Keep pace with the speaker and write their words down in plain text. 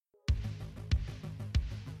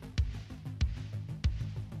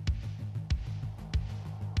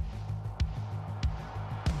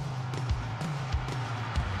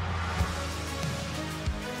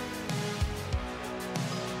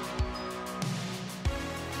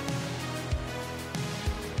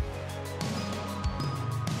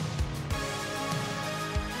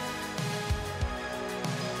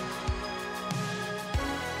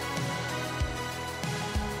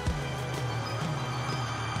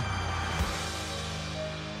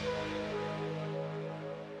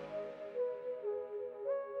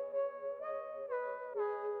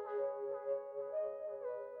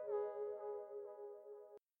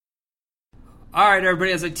Alright,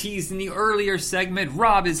 everybody, as I teased in the earlier segment,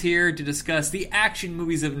 Rob is here to discuss the action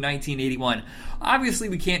movies of 1981. Obviously,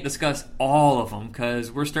 we can't discuss all of them,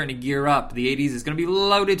 because we're starting to gear up. The 80s is going to be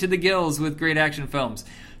loaded to the gills with great action films.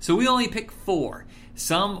 So we only pick 4.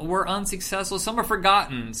 Some were unsuccessful, some are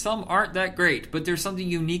forgotten, some aren't that great, but there's something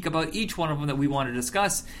unique about each one of them that we want to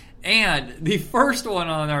discuss. And the first one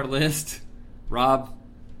on our list, Rob,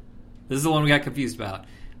 this is the one we got confused about.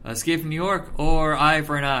 Escape from New York or Eye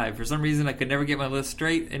for an Eye. For some reason, I could never get my list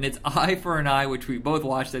straight, and it's Eye for an Eye, which we both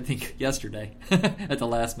watched, I think, yesterday at the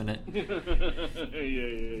last minute. Yeah.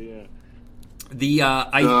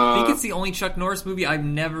 I think it's the only Chuck Norris movie I've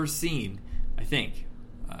never seen. I think.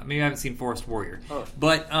 Maybe I haven't seen Forest Warrior. Oh.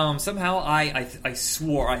 But somehow I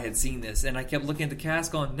swore I had seen this, and I kept looking at the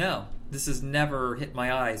cast going, no, this has never hit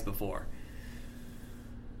my eyes before.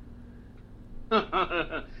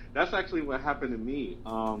 That's actually what happened to me.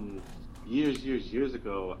 Years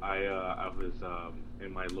ago, I was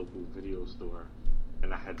in my local video store,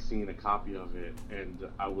 and I had seen a copy of it, and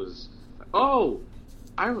I was like, oh,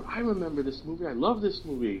 I remember this movie. I love this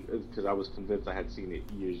movie, because I was convinced I had seen it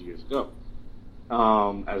years ago,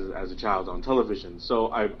 as a child on television.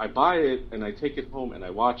 So I buy it, and I take it home, and I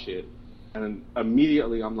watch it, and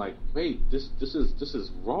immediately I'm like, wait, this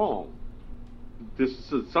is wrong.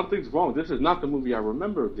 Something's wrong. This is not the movie I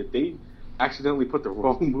remember. Did they accidentally put the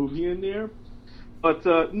wrong movie in there? But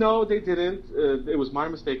no, they didn't. It was my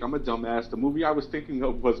mistake. I'm a dumbass. The movie I was thinking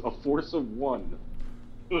of was A Force of One.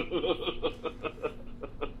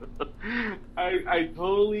 I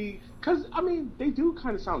totally... Because, I mean, they do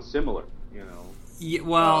kind of sound similar, you know. Yeah,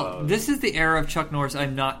 well, this is the era of Chuck Norris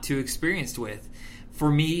I'm not too experienced with. For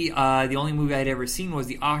me, the only movie I'd ever seen was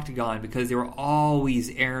The Octagon, because they were always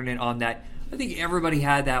airing it on that... I think everybody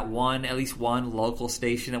had that at least one local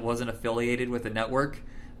station that wasn't affiliated with a network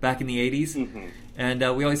back in the 80s. Mm-hmm. And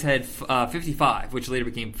we always had 55, which later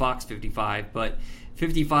became Fox 55. But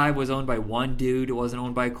 55 was owned by one dude. It wasn't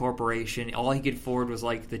owned by a corporation. All he could afford was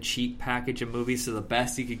like the cheap package of movies. So the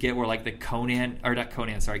best he could get were like the Cannon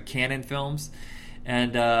films.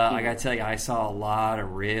 And I gotta tell you, I saw a lot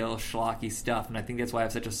of real schlocky stuff. And I think that's why I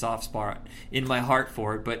have such a soft spot in my heart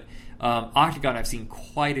for it. But Octagon I've seen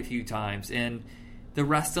quite a few times, and the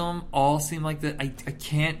rest of them all seem like that. I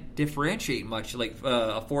can't differentiate much. Like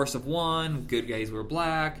A Force of One, Good Guys Wear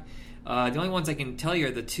Black. The only ones I can tell you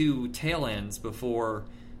are the two tail ends before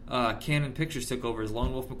Cannon Pictures took over is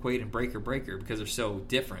Lone Wolf McQuade and Breaker Breaker, because they're so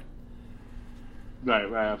different.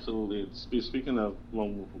 Right, absolutely. Speaking of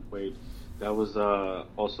Lone Wolf McQuade, that was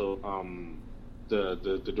also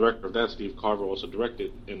the director of that, Steve Carver, also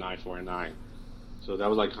directed An Eye for an Eye. So that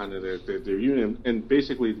was like kind of their union, and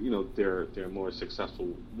basically, you know, their more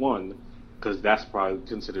successful one, because that's probably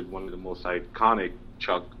considered one of the most iconic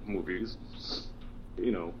Chuck movies.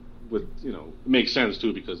 You know, it makes sense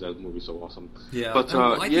too, because that movie's so awesome. Yeah, but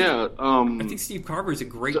I think Steve Carver is a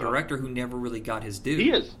great director who never really got his due.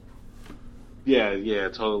 He is. Yeah,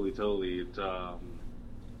 totally. He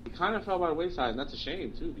kind of fell by the wayside, and that's a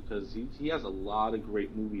shame too, because he has a lot of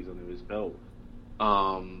great movies under his belt.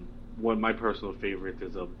 One of my personal favorite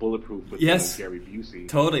is Bulletproof with Gary Busey.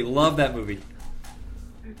 Totally love that movie.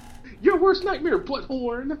 Your worst nightmare,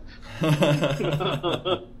 Butthorn.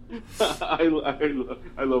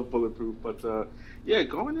 I love Bulletproof, but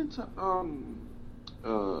going into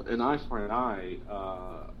An Eye for an Eye,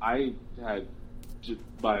 I had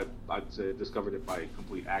I'd say discovered it by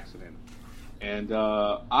complete accident, and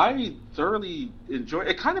I thoroughly enjoy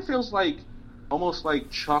it. It kind of feels like almost like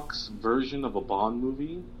Chuck's version of a Bond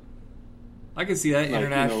movie. I can see that, like,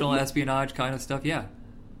 international espionage kind of stuff, yeah.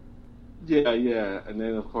 Yeah, and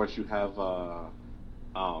then of course you have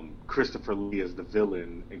Christopher Lee as the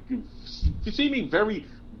villain. And you see me very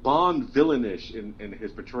Bond villainish in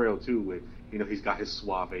his portrayal too. With, you know, he's got his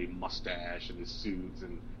suave mustache and his suits,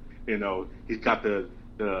 and you know he's got the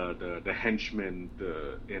henchman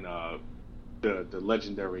the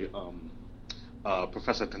legendary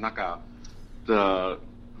Professor Tanaka,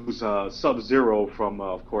 who's Sub-Zero from,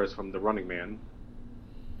 of course, from The Running Man.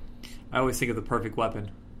 I always think of The Perfect Weapon.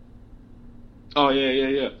 Oh,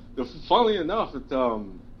 yeah. Funnily enough,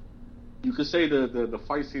 you could say the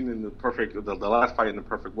fight scene in the last fight in The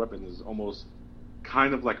Perfect Weapon is almost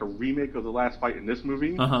kind of like a remake of the last fight in this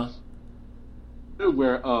movie. Uh-huh.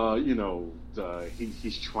 Where,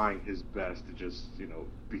 he's trying his best to just,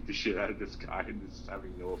 beat the shit out of this guy, and it's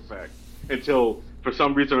having no effect. Until, for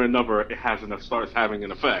some reason or another, starts having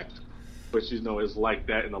an effect. Which, is like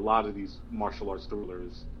that in a lot of these martial arts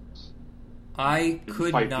thrillers. I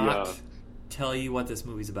could not tell you what this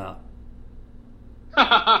movie's about.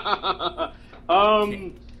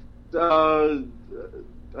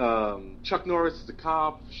 Chuck Norris is the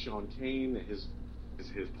cop. Sean Kane, his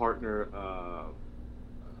partner,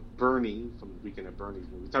 Bernie from Weekend at Bernie's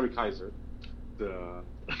movie. Terry Kaiser.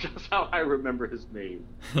 That's how I remember his name.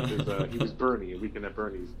 He was Bernie in Weekend at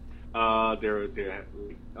Bernie's. They're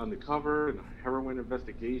undercover in a heroin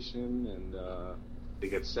investigation, and they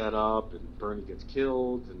get set up, and Bernie gets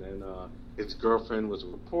killed, and then his girlfriend was a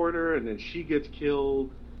reporter, and then she gets killed,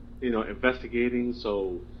 investigating.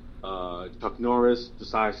 So Chuck Norris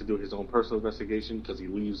decides to do his own personal investigation because he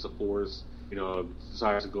leaves the force,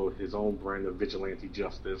 decides to go his own brand of vigilante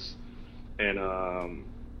justice, and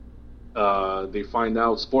they find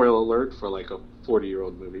out, spoiler alert for like a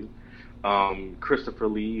 40-year-old movie, Christopher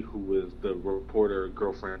Lee, who was the reporter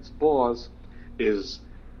girlfriend's boss, is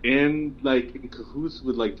in cahoots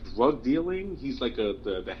with like drug dealing. He's like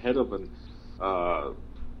the head of a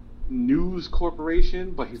news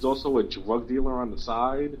corporation, but he's also a drug dealer on the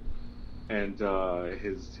side. And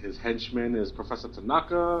his henchman is Professor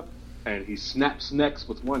Tanaka, and he snaps necks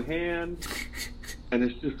with one hand.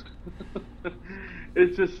 And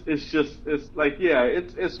it's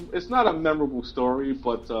not a memorable story,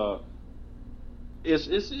 but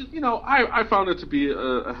I found it to be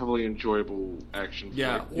a heavily enjoyable action flick.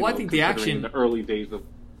 Yeah, well, I think the action in the early days of.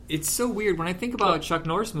 It's so weird when I think about Chuck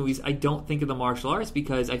Norris movies. I don't think of the martial arts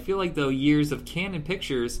because I feel like the years of Canon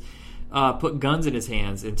Pictures put guns in his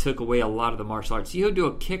hands and took away a lot of the martial arts. He'll do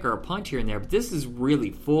a kick or a punch here and there, but this is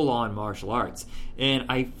really full-on martial arts, and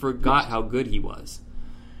I forgot how good he was.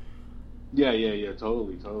 Yeah,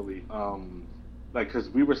 totally. Because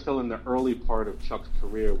we were still in the early part of Chuck's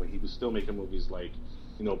career when he was still making movies like,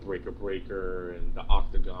 Breaker Breaker and The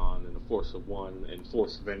Octagon and The Force of One and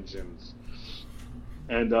Force Vengeance.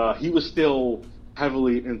 And he was still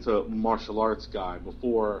heavily into martial arts guy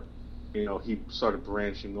before, he started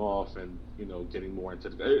branching off and, getting more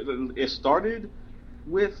into it started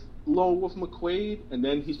with Lone Wolf McQuade, and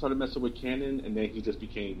then he started messing with Cannon, and then he just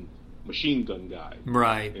became Machine Gun guy.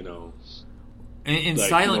 Right. And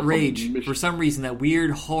Silent Rage, for some reason, that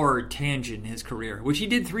weird horror tangent in his career, which he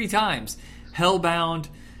did 3 times. Hellbound,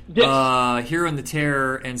 yes. Hero and the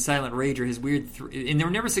Terror, and Silent Rage are his weird... and they were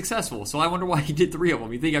never successful, so I wonder why he did 3 of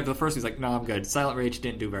them. You think after the first one, he's like, no, I'm good. Silent Rage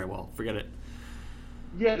didn't do very well. Forget it.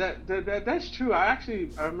 Yeah, that's true. I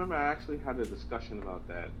remember I actually had a discussion about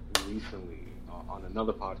that recently on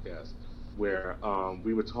another podcast where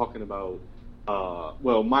we were talking about...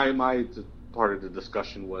 my part of the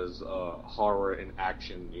discussion was horror and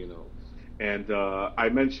action, and I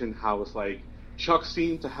mentioned how it's like Chuck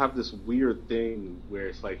seemed to have this weird thing where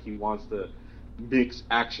it's like he wants to mix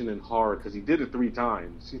action and horror because he did it 3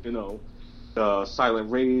 times.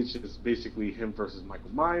 Silent Rage is basically him versus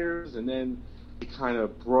Michael Myers, and then he kind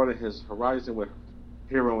of broadened his horizon with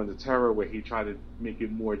Hero and the Terror, where he tried to make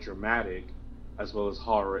it more dramatic as well as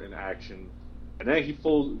horror and action. And then he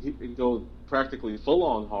goes practically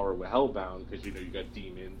full-on horror with Hellbound because, you got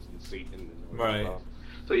demons and Satan and all that stuff.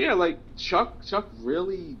 So, yeah, like, Chuck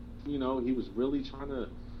really, he was really trying to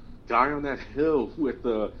die on that hill with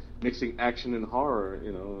the mixing action and horror,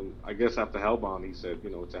 And I guess after Hellbound, he said,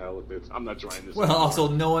 to hell with this. I'm not trying this. Well, also,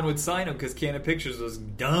 no one would sign him because Canon Pictures was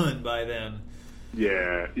done by then.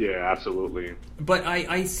 Yeah, absolutely. But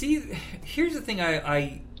I see... Here's the thing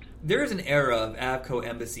there is an era of Avco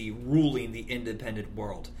Embassy ruling the independent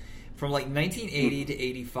world. From like 1980 to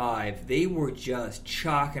 85, they were just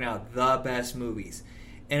chalking out the best movies.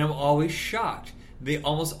 And I'm always shocked. They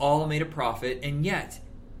almost all made a profit, and yet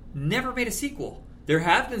never made a sequel. There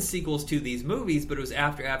have been sequels to these movies, but it was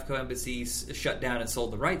after Avco Embassy shut down and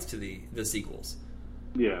sold the rights to the sequels.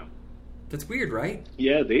 Yeah. That's weird, right?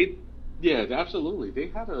 Yeah, absolutely. They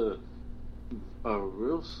had a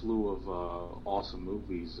real slew of awesome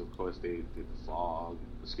movies. Of course, they did The Fog,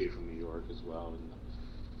 Escape from New York as well. And,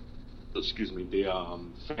 the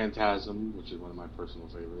Phantasm, which is one of my personal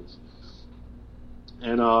favorites.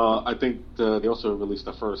 And I think they also released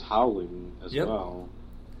the first Howling as well.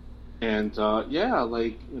 And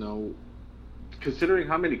considering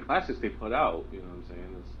how many classics they put out, you know what I'm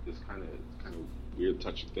saying? It's kind of weird,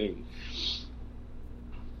 touchy thing.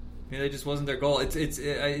 Yeah, it just wasn't their goal.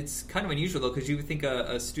 It's kind of unusual though, because you would think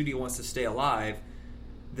a studio wants to stay alive,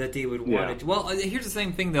 that they would want it. Well, here's the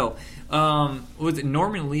same thing though. Was it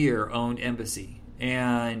Norman Lear owned Embassy,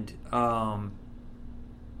 and I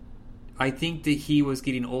think that he was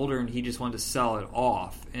getting older and he just wanted to sell it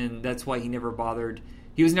off, and that's why he never bothered.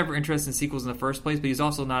 He was never interested in sequels in the first place, but he's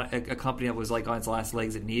also not a company that was like on its last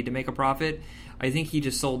legs that needed to make a profit. I think he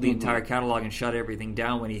just sold the entire catalog and shut everything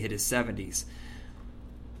down when he hit his 70s.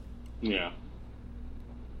 Yeah.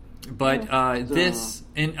 But this,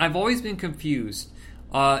 and I've always been confused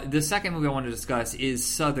The second movie I want to discuss is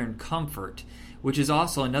Southern Comfort, which is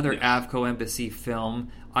also another Avco Embassy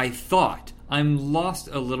film. I thought. I'm lost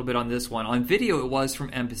a little bit on this one. On video, it was from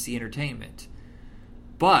Embassy Entertainment.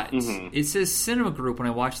 But it says Cinema Group when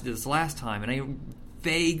I watched this last time, and I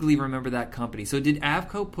vaguely remember that company. So did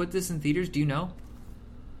Avco put this in theaters? Do you know?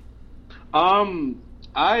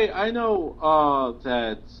 I know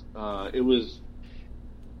that it was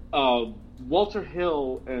Walter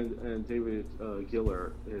Hill and David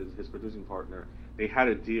Giller, his producing partner. They had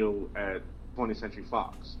a deal at 20th Century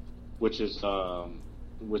Fox, which is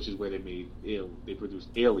where they produced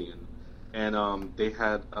Alien, and they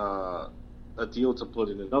had a deal to put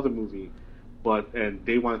in another movie, and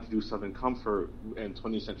they wanted to do Southern Comfort, and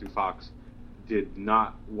 20th Century Fox did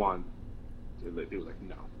not want. They were like,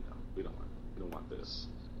 no, we don't want this.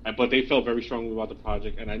 But they felt very strongly about the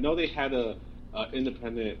project, and I know they had a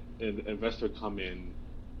independent investor come in,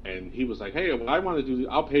 and he was like, "Hey, what I want to do,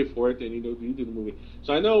 I'll pay for it, and you do the movie."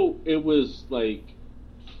 So I know it was like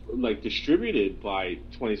distributed by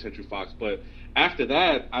 20th Century Fox, but after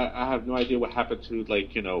that, I have no idea what happened to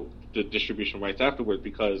the distribution rights afterwards,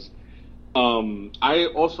 because I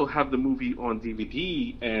also have the movie on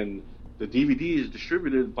DVD, and the DVD is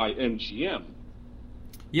distributed by MGM.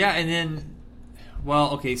 Yeah, and then,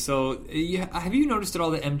 well, okay, so have you noticed at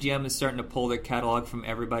all that MGM is starting to pull their catalog from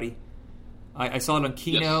everybody? I saw it on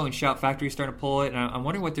Kino, and Shout Factory is starting to pull it, and I'm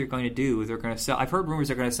wondering what they're going to do. They're going to sell. I've heard rumors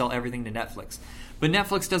they're going to sell everything to Netflix, but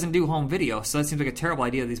Netflix doesn't do home video, so that seems like a terrible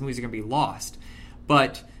idea. These movies are going to be lost.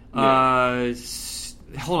 But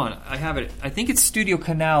hold on, I have it. I think it's Studio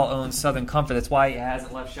Canal owns Southern Comfort. That's why it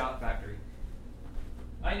hasn't left Shout Factory.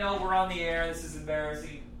 I know we're on the air. This is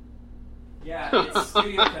embarrassing. Yeah, it's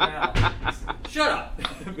Studio Canal. Shut up.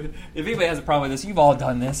 If anybody has a problem with this, you've all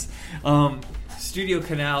done this. Studio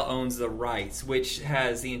Canal owns the rights, which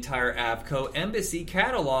has the entire Avco Embassy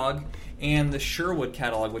catalog and the Sherwood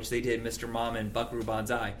catalog, which they did, Mr. Mom and Buckaroo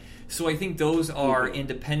Banzai. So I think those are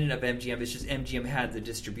independent of MGM. It's just MGM had the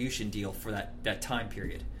distribution deal for that time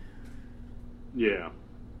period. Yeah.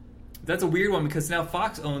 That's a weird one, because now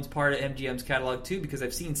Fox owns part of MGM's catalog too, because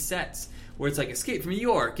I've seen sets where it's like Escape from New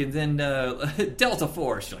York and then Delta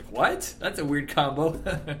Force. You're like, what? That's a weird combo.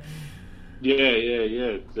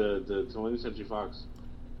 Yeah. The 20th Century Fox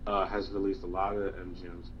has released a lot of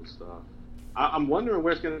MGM's stuff. I'm wondering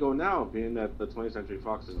where it's going to go now, being that the 20th Century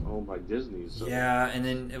Fox is owned by Disney. So. Yeah, and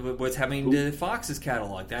then what's happening to Fox's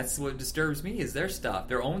catalog? That's what disturbs me, is their stuff,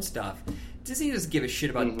 their own stuff. Disney doesn't give a shit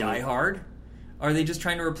about Die Hard. Are they just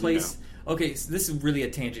trying to replace... No. Okay, so this is really a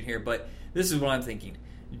tangent here, but this is what I'm thinking.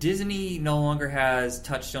 Disney no longer has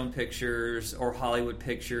Touchstone Pictures or Hollywood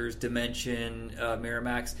Pictures, Dimension,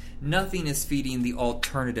 Miramax. Nothing is feeding the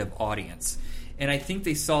alternative audience. And I think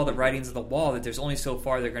they saw the writings on the wall that there's only so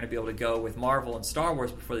far they're going to be able to go with Marvel and Star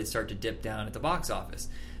Wars before they start to dip down at the box office.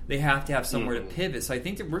 They have to have somewhere to pivot. So I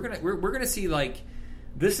think that we're gonna see, like,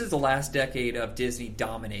 this is the last decade of Disney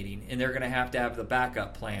dominating, and they're going to have the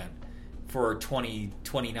backup plan for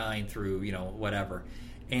 2029 through whatever.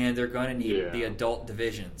 And they're going to need the adult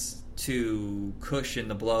divisions to cushion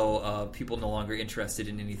the blow of people no longer interested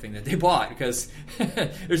in anything that they bought, because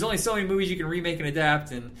there's only so many movies you can remake and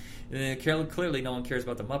adapt, and clearly no one cares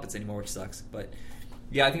about the Muppets anymore, which sucks. But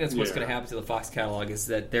yeah, I think that's what's going to happen to the Fox catalog, is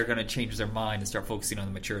that they're going to change their mind and start focusing on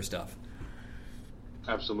the mature stuff.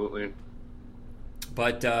 Absolutely.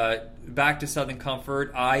 But back to Southern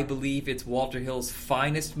Comfort, I believe it's Walter Hill's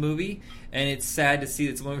finest movie, and it's sad to see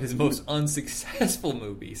that it's one of his most unsuccessful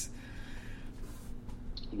movies.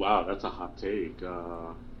 Wow, that's a hot take.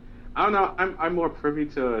 I don't know. I'm more privy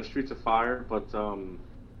to Streets of Fire, but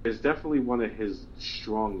it's definitely one of his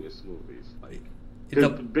strongest movies. Like,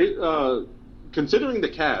 considering the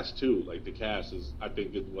cast too, like the cast is, I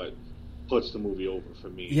think, is what puts the movie over for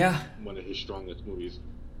me. Yeah, one of his strongest movies.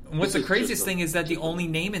 And what's the craziest thing is that the only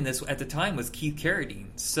name in this at the time was Keith Carradine.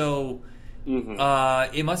 So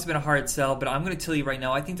it must have been a hard sell, but I'm going to tell you right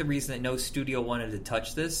now, I think the reason that no studio wanted to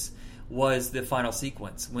touch this was the final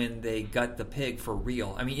sequence when they gut the pig for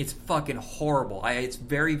real. I mean, it's fucking horrible. It's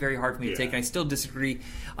very, very hard for me to take, and I still disagree.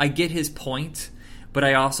 I get his point, but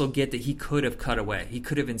I also get that he could have cut away. He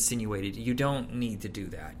could have insinuated. You don't need to do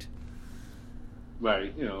that.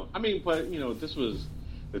 Right. I mean, but, this was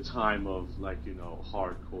the time of, like,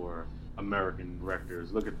 hardcore American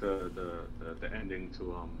directors. Look at the ending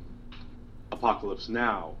to Apocalypse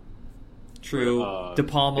Now. True. De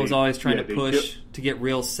Palma's always trying to push to get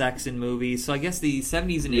real sex in movies. So I guess the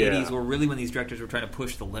 70s and 80s were really when these directors were trying to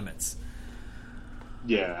push the limits.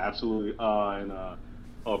 Yeah, absolutely. And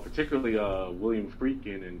particularly William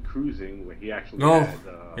Friedkin in Cruising, where he actually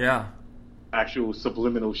had actual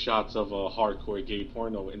subliminal shots of a hardcore gay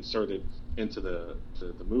porno inserted into the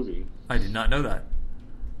movie. I did not know that.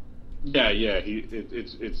 Yeah,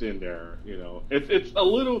 it's in there. You know, it's a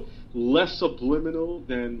little less subliminal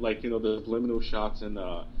than like the subliminal shots in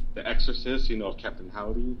The Exorcist. You know, of Captain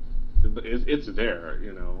Howdy. It's there.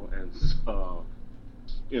 You know, and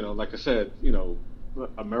like I said,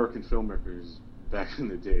 American filmmakers back in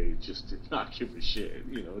the day just did not give a shit.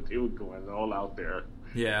 You know, they were going all out there.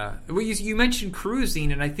 Yeah. Well, you mentioned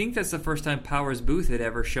cruising, and I think that's the first time Powers Booth had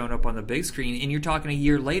ever shown up on the big screen. And you're talking a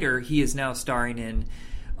year later, he is now starring in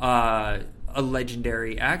a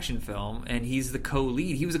legendary action film, and he's the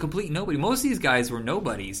co-lead. He was a complete nobody. Most of these guys were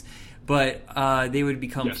nobodies, but they would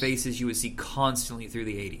become faces you would see constantly through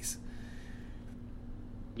the 80s.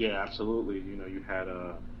 Yeah, absolutely. You know, you had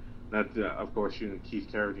of course, Keith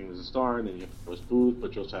Carradine was a star, and then you had Powers Booth,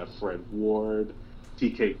 but you also have Fred Ward,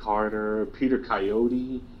 T.K. Carter, Peter Coyote.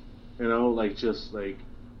 You know,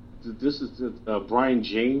 this is Brian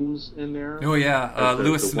James in there. Oh yeah,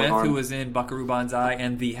 Lewis Smith, who was in Buckaroo Banzai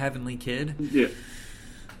and The Heavenly Kid. Yeah.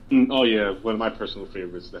 Oh yeah, one of my personal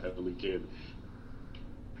favorites, The Heavenly Kid.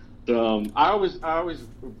 I always, every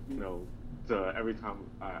time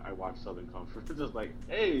I watch Southern Comfort, it's just like,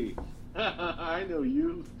 hey, I know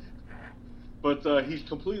you. But he's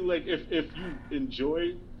completely like, if you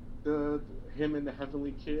enjoy him in The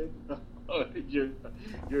Heavenly Kid, you're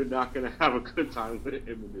not going to have a good time with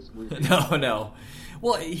him in this movie. No.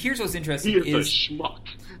 Well, here's what's interesting. He is a schmuck.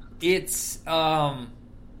 It's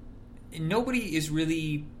nobody is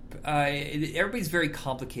really everybody's very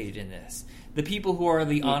complicated in this. The people who are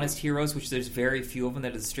the honest heroes, which there's very few of them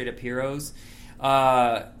that are the straight up heroes,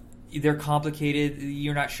 they're complicated.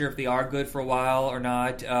 You're not sure if they are good for a while or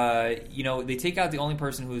not. They take out the only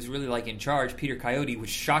person who is really like in charge, Peter Coyote, which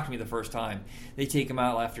shocked me the first time. They take him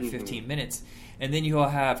out after 15 minutes. And then you'll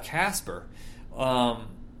have Casper,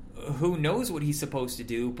 who knows what he's supposed to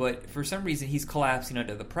do, but for some reason he's collapsing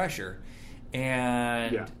under the pressure.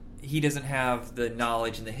 And he doesn't have the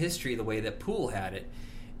knowledge and the history the way that Poole had it.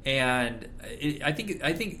 And I think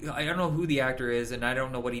I don't know who the actor is, and I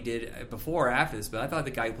don't know what he did before or after this, but I thought the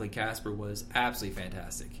guy who played Casper was absolutely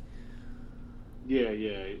fantastic. Yeah,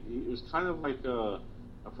 it was kind of like a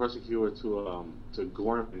persecutor to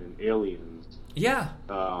Gorman and Aliens. Yeah,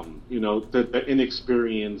 the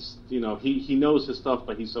inexperienced. He knows his stuff,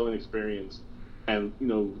 but he's so inexperienced, and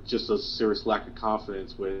just a serious lack of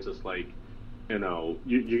confidence. Where it's just like,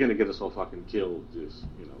 you're gonna get us all fucking killed if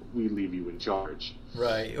we leave you in charge.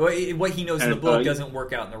 Right. What he knows in the book doesn't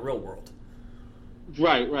work out in the real world.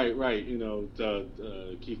 Right.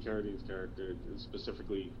 Keith Carradine's character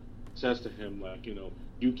specifically says to him, like,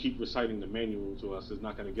 you keep reciting the manual to us is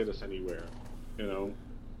not going to get us anywhere.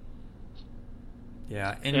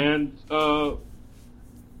 Yeah. No,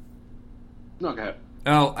 go ahead.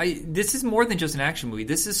 This is more than just an action movie.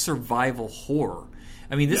 This is survival horror.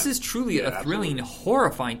 I mean, this is truly a thrilling,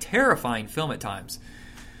 horrifying, terrifying film at times.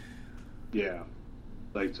 Yeah,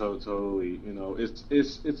 like totally.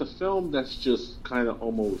 It's a film that's just kind of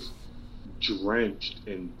almost drenched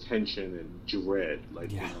in tension and dread,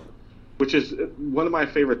 which is one of my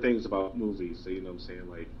favorite things about movies. You know what I'm saying?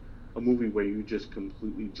 Like a movie where you're just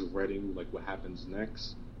completely dreading like what happens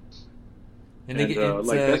next. And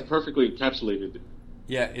that's perfectly encapsulated.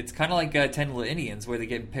 Yeah, it's kind of like 10 Little Indians, where they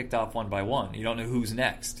get picked off one by one. You don't know who's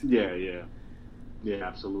next. Yeah,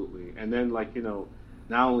 absolutely. And then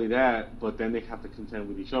not only that, but then they have to contend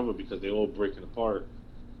with each other because they're all breaking apart,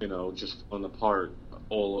 just falling apart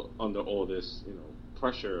all under all this,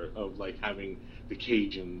 pressure of like having the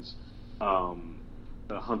Cajuns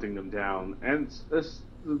hunting them down. And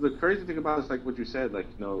the crazy thing about it is like what you said, like,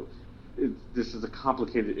 this is a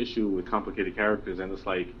complicated issue with complicated characters, and it's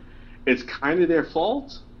like, it's kind of their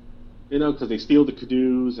fault, because they steal the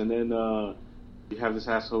canoes, and then you have this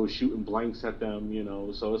asshole shooting blanks at them,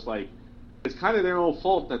 so it's like, it's kind of their own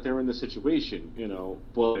fault that they're in this situation,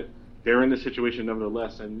 but they're in the situation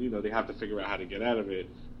nevertheless, and, they have to figure out how to get out of it,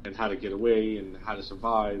 and how to get away, and how to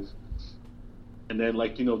survive. And then,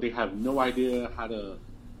 like, they have no idea how to,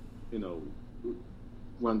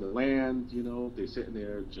 run the land, they're sitting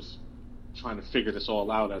there just trying to figure this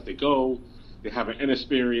all out as they go. They have an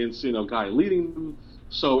inexperienced, guy leading them.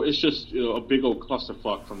 So it's just, a big old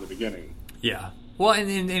clusterfuck from the beginning. Yeah. Well,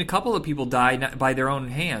 and a couple of people die by their own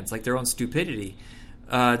hands, like their own stupidity.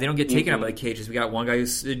 They don't get taken out by the cages. We got one guy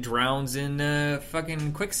who drowns in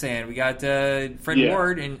fucking quicksand. We got Fred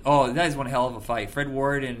Ward, and that is one hell of a fight. Fred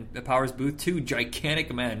Ward and Powers Booth, two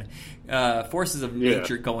gigantic men, forces of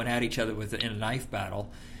nature going at each other in a knife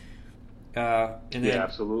battle. And then,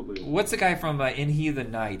 absolutely. What's the guy from In He of the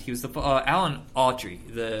Night? He was the Alan Autry,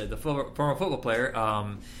 the former football player.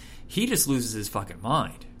 He just loses his fucking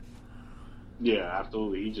mind. Yeah,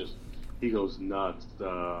 absolutely. He goes nuts.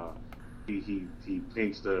 He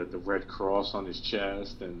paints the red cross on his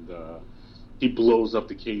chest, and he blows up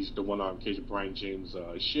the one-armed cage of Brian James'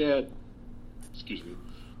 shed. Excuse me.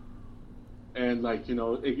 And like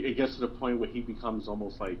it gets to the point where he becomes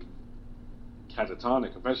almost like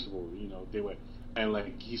catatonic, a vegetable.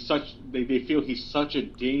 They feel he's such a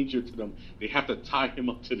danger to them. They have to tie him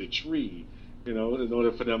up to the tree, in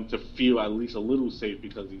order for them to feel at least a little safe,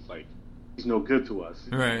 because he's no good to us.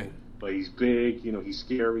 Right. But he's big, he's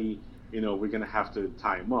scary, we're gonna have to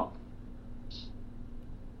tie him up.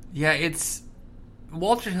 Yeah,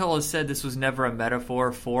 Walter Hill has said this was never a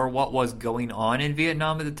metaphor for what was going on in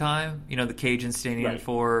Vietnam at the time. The Cajuns standing right.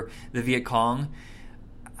 for the Viet Cong.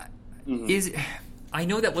 Mm-hmm. I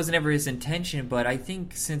know that wasn't ever his intention, but I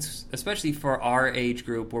think since, especially for our age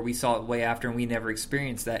group where we saw it way after and we never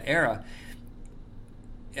experienced that era,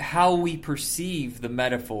 how we perceive the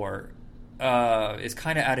metaphor is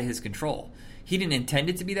kind of out of his control. He didn't intend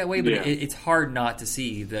it to be that way, but it's hard not to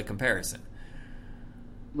see the comparison.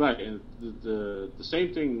 Right, and the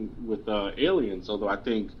same thing with Aliens. Although I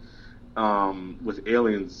think with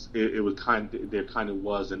Aliens, it was there kind of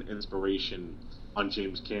was an inspiration on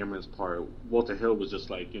James Cameron's part. Walter Hill was just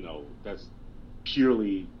like, that's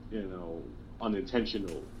purely,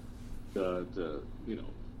 unintentional. The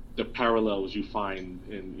parallels you find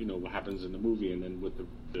in, what happens in the movie, and then with the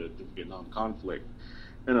Vietnam conflict,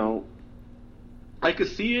 I could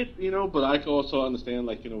see it, but I could also understand,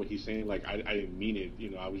 like, what he's saying. Like, I didn't mean it,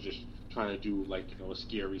 I was just trying to do, like, a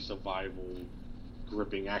scary survival,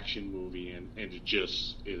 gripping action movie, and it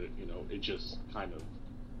just kind of,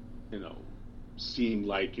 seemed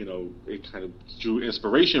like, it kind of drew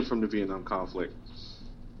inspiration from the Vietnam conflict.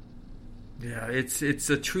 Yeah, it's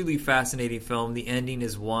a truly fascinating film. The ending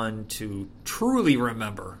is one to truly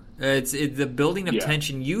remember. It's the building of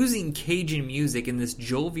tension using Cajun music in this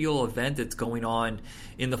jovial event that's going on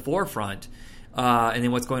in the forefront, and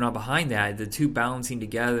then what's going on behind that, the two balancing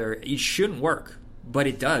together. It shouldn't work, but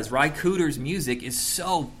it does. Ry Cooder's music is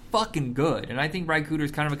so fucking good, and I think Ry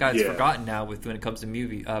Cooder's kind of a guy that's forgotten now when it comes to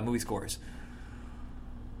movie scores.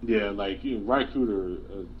 Yeah, like Ry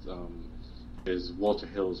Cooder is Walter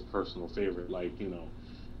Hill's personal favorite. Like,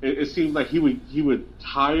 it seemed like he would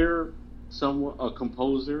hire a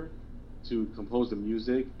composer to compose the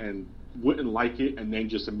music and wouldn't like it, and then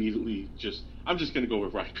just immediately I'm just gonna go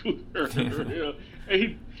with Ry Cooder.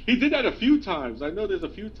 And he did that a few times. I know there's a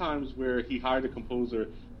few times where he hired a composer,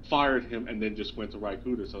 fired him, and then just went to Ry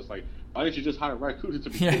Cooder. So it's like, why didn't you just hire Ry Cooder to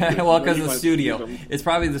be? Yeah, well, because of the studio. It's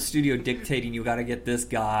probably the studio dictating you got to get this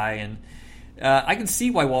guy, and I can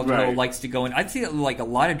see why Walter Hill likes to go in. I'd say like a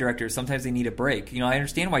lot of directors, sometimes they need a break. I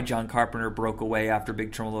understand why John Carpenter broke away after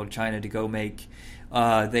Big Trouble in Little China to go make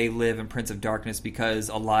They Live and Prince of Darkness, because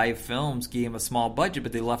Alive Films gave him a small budget,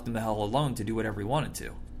 but they left him the hell alone to do whatever he wanted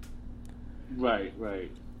to. Right.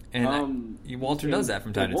 And Walter does that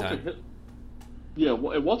from time to time.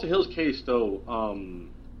 In Walter Hill's case, though,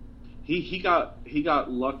 he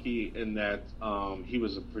got lucky in that he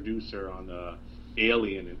was a producer on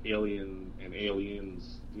Alien, and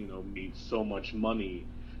Aliens, made so much money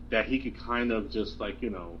that he could kind of just like, he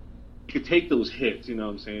could take those hits, what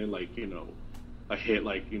I'm saying, like, a hit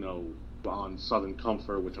like, on Southern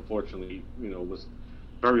Comfort, which unfortunately, was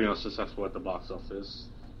very unsuccessful at the box office,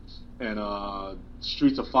 and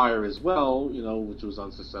Streets of Fire as well, which was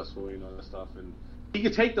unsuccessful, that stuff, and he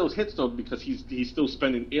could take those hits though, because he's still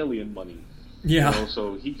spending Alien money,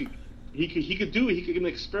 so he could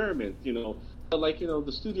experiment, but like,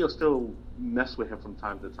 the studio still mess with him from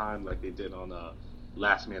time to time, like they did on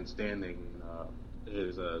Last Man Standing,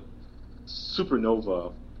 is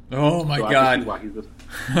Supernova. Oh my God! Why he's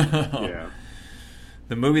yeah,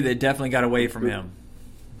 the movie that definitely got away from him.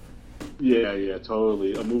 Yeah,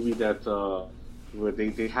 totally. A movie that where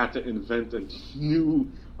they had to invent a new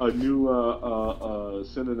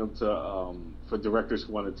synonym to for directors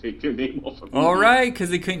who want to take their name off of movies. All right, because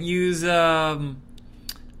they couldn't use Alan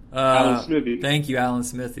Smithy. Thank you, Alan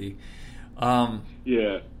Smithy.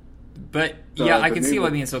 Yeah, but I can see why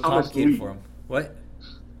being so complicated for him. What?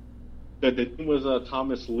 The name was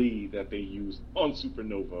Thomas Lee that they used on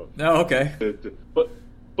Supernova. Oh, okay. But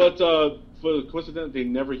for coincidence, they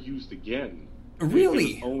never used again.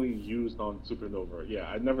 Really? It was only used on Supernova. Yeah,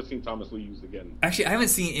 I've never seen Thomas Lee used again. Actually, I haven't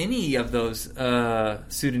seen any of those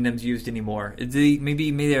pseudonyms used anymore. Did they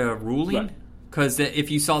maybe made a ruling? Because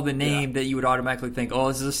if you saw the name, that you would automatically think, "Oh,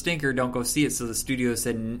 this is a stinker. Don't go see it." So the studio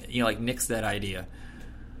said, like, nix that idea.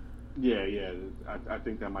 Yeah, yeah. I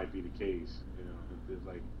think that might be the case. You know, it's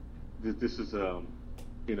like this is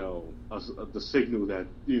you know, the signal that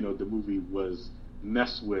the movie was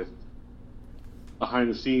messed with behind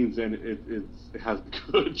the scenes, and it has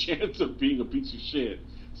a good chance of being a piece of shit.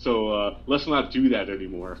 So let's not do that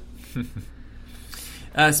anymore.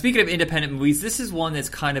 Speaking of independent movies, this is one that's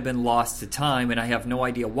kind of been lost to time, and I have no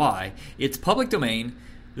idea why. It's public domain.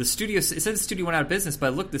 The studio, it said the studio went out of business, but I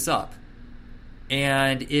looked this up.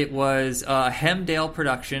 And it was Hemdale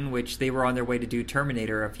Production, which they were on their way to do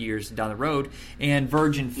Terminator a few years down the road, and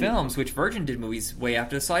Virgin Films, which Virgin did movies way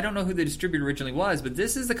after this. So I don't know who the distributor originally was, but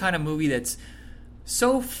this is the kind of movie that's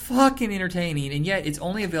so fucking entertaining, and yet it's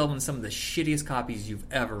only available in some of the shittiest copies you've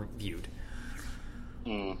ever viewed.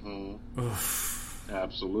 Mm-hmm.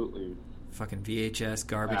 Absolutely. Fucking VHS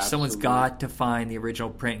garbage. Absolutely. Someone's got to find the original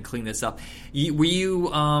print and clean this up. Were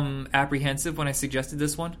you apprehensive when I suggested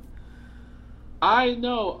this one? I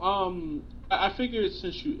know. I figured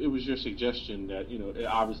since it was your suggestion that it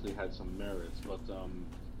obviously had some merits, but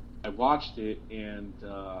I watched it and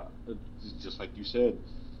just like you said,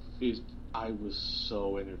 I was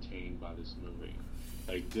so entertained by this movie.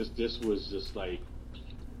 Like this was just like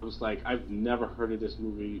it was like I've never heard of this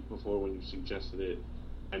movie before when you suggested it,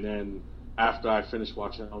 and then after I finished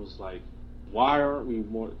watching it, I was like, why aren't we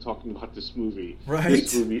more talking about this movie? Right.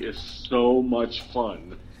 This movie is so much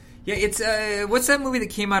fun. Yeah, it's what's that movie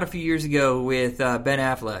that came out a few years ago with Ben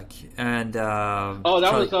Affleck and that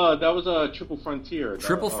was Triple Frontier.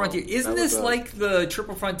 Triple Frontier. Isn't this like the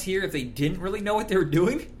Triple Frontier if they didn't really know what they were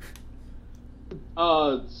doing?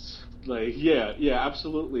 Yeah,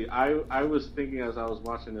 absolutely. I was thinking as I was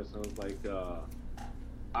watching this, I was like,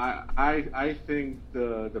 I think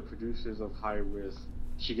the producers of High Risk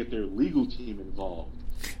should get their legal team involved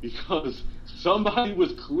because somebody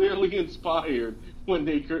was clearly inspired when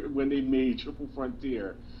they made Triple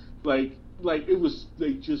Frontier, like it was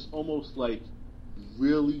just almost like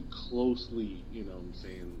really closely, I'm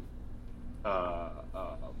saying,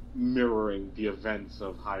 mirroring the events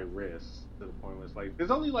of High Risk to the point where it's like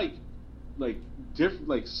there's only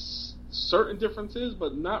certain differences,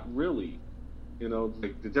 but not really.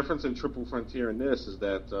 Like the difference in Triple Frontier and this is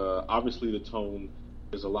that obviously the tone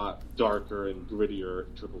is a lot darker and grittier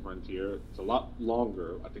in Triple Frontier. It's a lot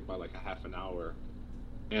longer, I think by like a half an hour.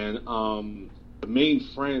 And the main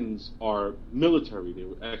friends are military, they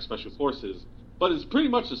were ex-special forces, but it's pretty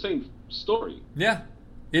much the same story. Yeah.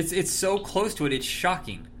 It's so close to it, it's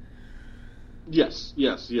shocking. Yes.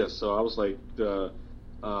 So I was like, the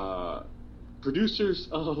producers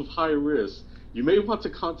of High Risk, you may want to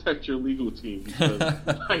contact your legal team because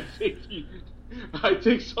I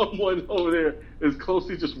think someone over there is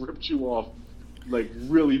closely just ripped you off like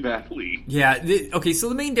really badly. Yeah. Okay. So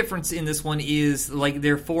the main difference in this one is like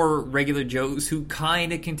they're four regular Joes who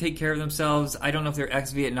kind of can take care of themselves. I don't know if they're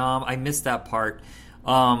ex-Vietnam. I missed that part.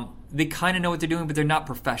 They kind of know what they're doing, but they're not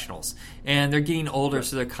professionals, and they're getting older,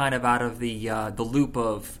 so they're kind of out of the loop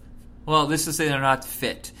of. Well, let's just say they're not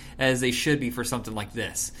fit as they should be for something like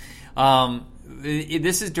this.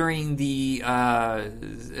 This is during the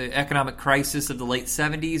economic crisis of the late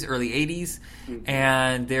 70s, early 80s,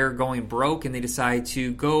 and they're going broke, and they decide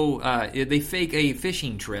to go, they fake a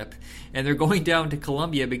fishing trip, and they're going down to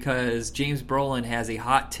Colombia because James Brolin has a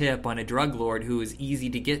hot tip on a drug lord who is easy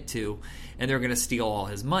to get to, and they're going to steal all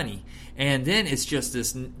his money. And then it's just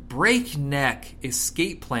this breakneck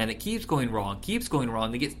escape plan that keeps going wrong.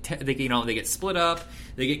 They get split up,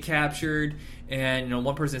 they get captured, and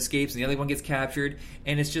one person escapes and the other one gets captured,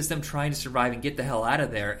 and it's just them trying to survive and get the hell out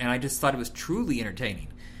of there. And I just thought it was truly entertaining.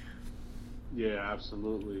 Yeah,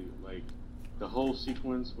 absolutely. Like the whole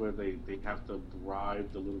sequence where they have to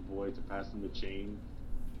bribe the little boy to pass him the chain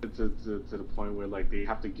to the point where like they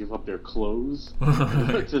have to give up their clothes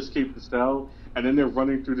to escape the cell, and then they're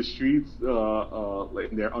running through the streets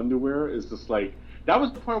like in their underwear. Is just like that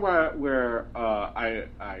was the point where I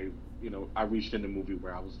reached in the movie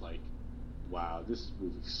where I was like, wow, this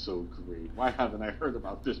movie's so great. Why haven't I heard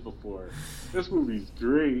about this before? This movie's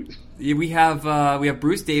great. Yeah, we have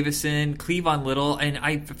Bruce Davison, Cleavon Little, and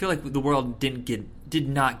I feel like the world did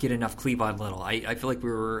not get enough Cleavon Little. I feel like we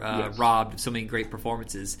were robbed of so many great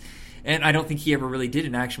performances. And I don't think he ever really did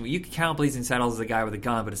an action movie. You could count Blazing Saddles as a guy with a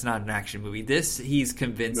gun, but it's not an action movie. This, he's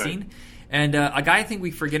convincing. Right. And a guy I think we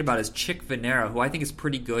forget about is Chick Venera, who I think is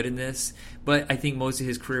pretty good in this, but I think most of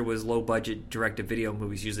his career was low-budget direct-to-video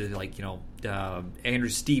movies, usually like, Andrew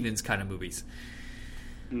Stevens kind of movies.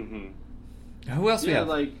 Mm-hmm. Who else we have?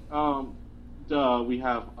 We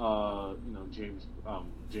have, James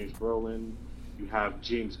Brolin. You have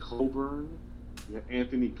James Coburn. You have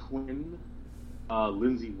Anthony Quinn.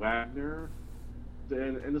 Lindsay Wagner.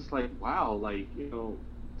 and it's like, wow, like,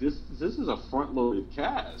 this is a front loaded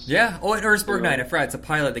cast. Yeah. Oh, and Ernest Borgnine, I forgot, it's a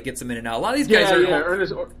pilot that gets him in and out. A lot of these guys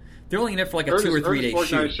they're only in it for like a 2 or 3 day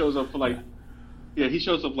shoot. Ernest shows up for like, he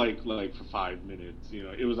shows up like for 5 minutes.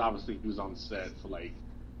 It was obviously he was on set for like,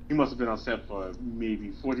 he must have been on set for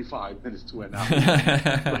maybe 45 minutes to an hour.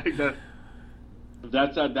 Like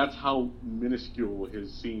that's how minuscule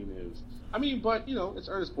his scene is. I mean, but it's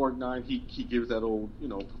Ernest Borgnine. He gives that old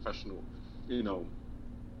professional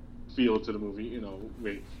feel to the movie.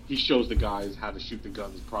 Where he shows the guys how to shoot the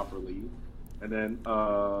guns properly, and then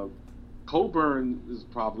Coburn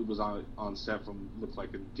was on set from looks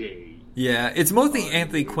like a day. Yeah, it's mostly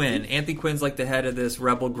Anthony Quinn. Anthony Quinn's like the head of this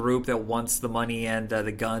rebel group that wants the money and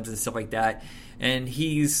the guns and stuff like that, and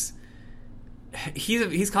he's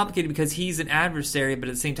complicated because he's an adversary, but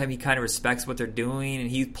at the same time he kind of respects what they're doing, and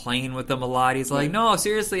he's playing with them a lot. He's like, no,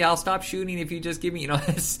 seriously, I'll stop shooting if you just give me,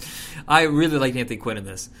 I really like Anthony Quinn in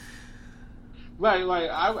this. Right, like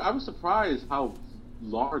I was surprised how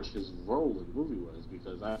large his role in the movie was,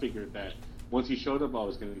 because I figured that once he showed up, I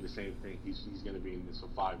was going to be the same thing. He's going to be in this for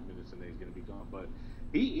 5 minutes and then he's going to be gone. But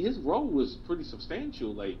his role was pretty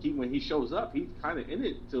substantial. Like when he shows up, he's kind of in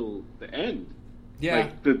it till the end. Yeah,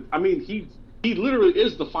 he literally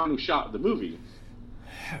is the final shot of the movie.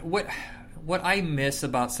 What I miss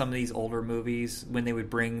about some of these older movies when they would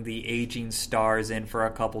bring the aging stars in for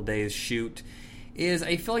a couple days shoot is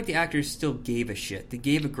I feel like the actors still gave a shit. They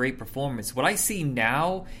gave a great performance. What I see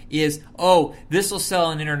now is, this will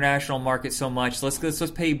sell in international market so much. Let's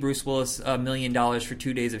pay Bruce Willis $1 million for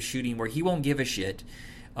 2 days of shooting where he won't give a shit.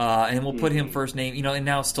 And we'll put him first name, and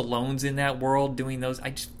now Stallone's in that world doing those.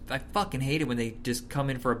 I fucking hate it when they just come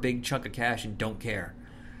in for a big chunk of cash and don't care.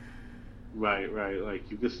 Right.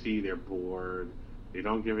 Like you can see they're bored. They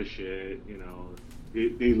don't give a shit.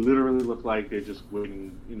 They literally look like they're just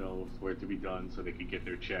waiting, for it to be done so they can get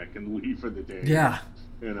their check and leave for the day. Yeah.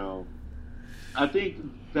 I think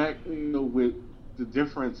that with the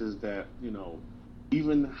difference is that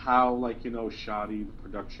even how shoddy the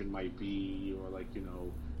production might be, or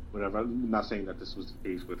whatever. I'm not saying that this was the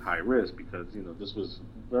case with High Risk, because this was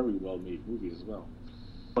a very well made movie as well.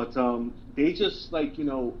 But they just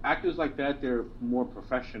actors like that, they're more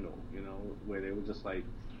professional, where they were just like,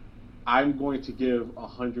 I'm going to give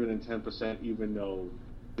 110%, even though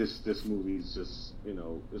this movie's just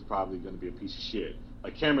is probably going to be a piece of shit.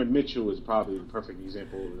 Like Cameron Mitchell is probably the perfect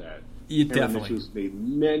example of that. Cameron Mitchell's made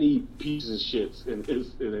many pieces of shit in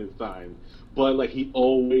his time, but he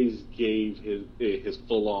always gave his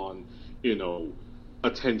full on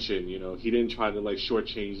attention. He didn't try to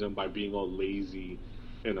shortchange them by being all lazy.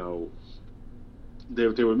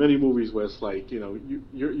 There were many movies where it's like,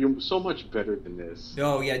 you're so much better than this.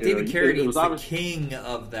 Oh, yeah, David Carradine's the king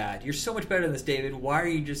of that. You're so much better than this, David. Why are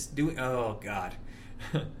you just doing... Oh, God.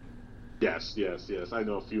 Yes. I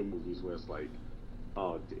know a few movies where it's like,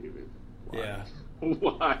 oh, David, why? Yeah.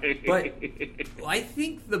 Why? But I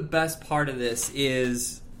think the best part of this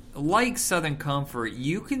is, like Southern Comfort,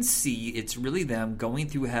 you can see it's really them going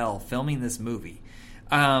through hell filming this movie.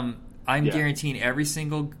 I'm guaranteeing every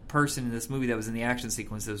single person in this movie that was in the action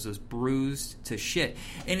sequences was bruised to shit.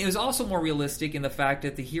 And it was also more realistic in the fact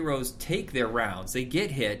that the heroes take their rounds. They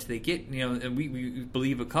get hit. They get, and we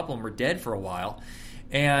believe a couple of them were dead for a while.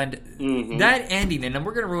 And that ending, and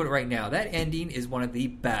we're going to ruin it right now, that ending is one of the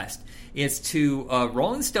best. It's to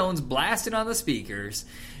Rolling Stones blasting on the speakers.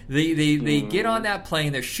 They get on that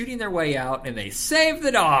plane, they're shooting their way out, and they save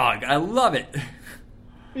the dog. I love it.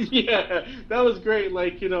 Yeah, that was great. To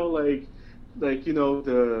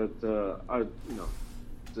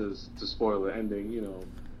spoil the ending,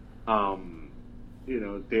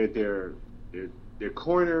 they're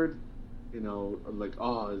cornered. It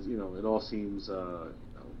all seems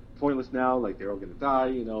pointless now. Like they're all gonna die.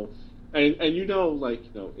 And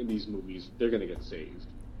in these movies they're gonna get saved,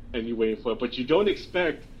 and you wait for it, but you don't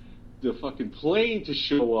expect the fucking plane to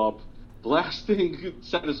show up, blasting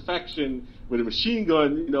Satisfaction with a machine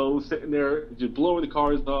gun, sitting there just blowing the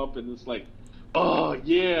cars up, and it's like, oh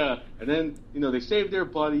yeah, and then they save their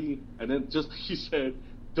buddy, and then just like you said,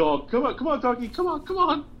 dog, come on, doggy, come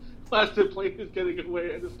on. Plastic plane is getting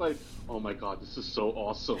away, and it's like, oh my god, this is so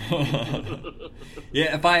awesome.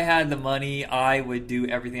 Yeah, if I had the money, I would do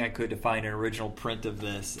everything I could to find an original print of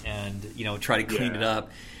this and try to clean it up.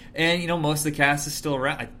 And most of the cast is still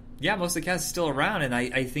around. Most of the cast is still around, and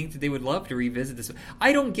I think that they would love to revisit this.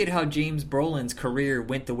 I don't get how James Brolin's career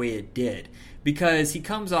went the way it did, because he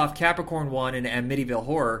comes off Capricorn 1 and Amityville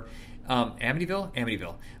Horror,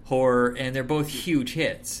 Amityville Horror, and they're both huge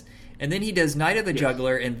hits. And then he does Night of the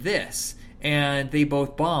Juggler and this, and they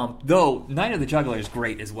both bomb. Though Night of the Juggler is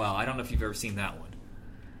great as well. I don't know if you've ever seen that one.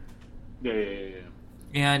 Yeah.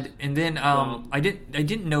 And then I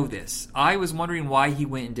didn't know this. I was wondering why he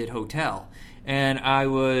went and did Hotel, and I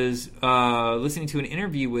was listening to an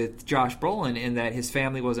interview with Josh Brolin, and that his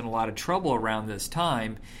family was in a lot of trouble around this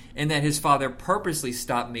time, and that his father purposely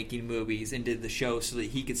stopped making movies and did the show so that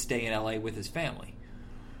he could stay in LA with his family.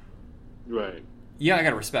 Right. Yeah, I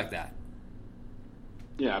gotta respect that.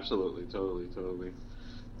 Yeah, absolutely, totally.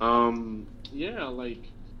 Yeah, like,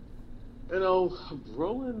 you know,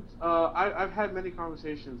 Brolin. I've had many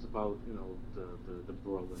conversations about, you know, the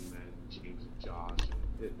Brolin men, James and Josh.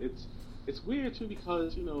 And it's weird too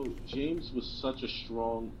because, you know, James was such a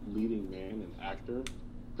strong leading man and actor,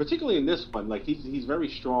 particularly in this one. Like he's very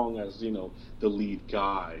strong as, you know, the lead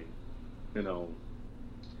guy, you know.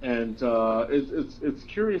 And it's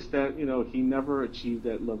curious that, you know, he never achieved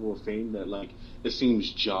that level of fame that, like, it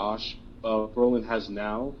seems Josh Brolin has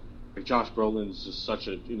now. Like, Josh Brolin is just such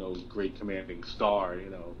a, you know, great commanding star, you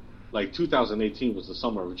know. Like, 2018 was the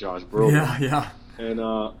summer of Josh Brolin. Yeah. And,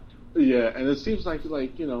 and it seems like,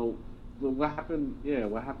 you know, what happened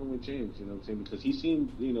with James, you know what I'm saying? Because he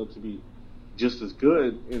seemed, you know, to be just as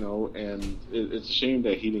good, you know, and it's a shame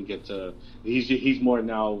that he didn't get to, he's more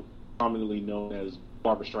now prominently known as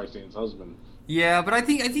Barbra Streisand's husband. Yeah, but I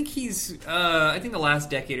think he's I think the last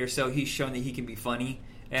decade or so he's shown that he can be funny,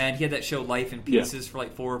 and he had that show Life in Pieces for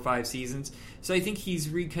like 4 or 5 seasons. So I think he's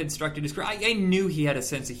reconstructed his career. I knew he had a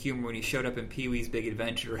sense of humor when he showed up in Pee-wee's Big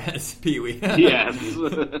Adventure as Pee-wee. Yes.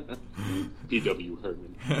 P.W.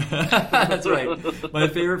 Herman. That's right. My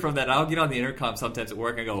favorite from that, I'll get on the intercom sometimes at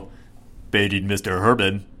work and go, "Baiting Mr.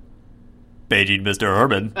 Herman. Baiting Mr.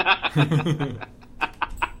 Herman."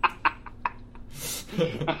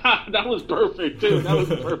 That was perfect, too. That was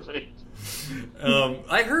perfect.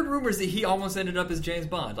 I heard rumors that he almost ended up as James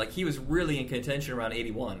Bond. Like, he was really in contention around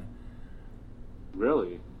 81.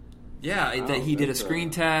 Really? Yeah, wow, that he did a screen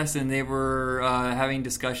test, and they were having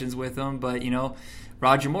discussions with him. But, you know,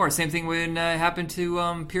 Roger Moore, same thing when happened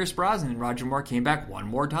to Pierce Brosnan. Roger Moore came back one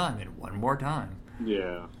more time and one more time.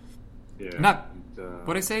 Yeah.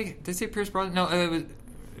 What did I say? Did I say Pierce Brosnan? No, it was...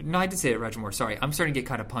 No, I did say it, Roger Moore. Sorry, I'm starting to get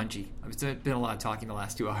kind of punchy. I've been a lot of talking the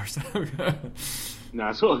last 2 hours. Nah,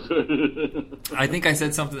 it's all good. I think I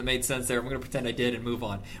said something that made sense there. I'm going to pretend I did and move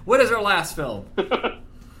on. What is our last film?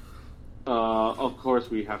 Of course,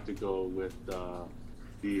 we have to go with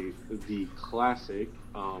the classic.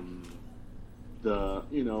 On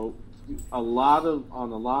a lot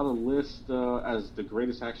of lists as the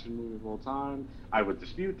greatest action movie of all time. I would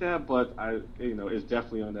dispute that, but it's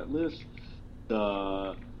definitely on that list.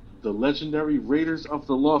 The legendary Raiders of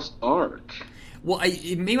the Lost Ark. Well,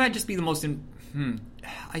 it may not just be the most.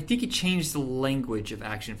 I think it changed the language of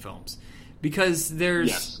action films because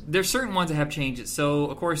there's certain ones that have changed it. So,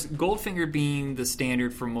 of course, Goldfinger being the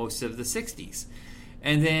standard for most of the '60s,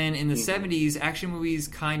 and then in the '70s, action movies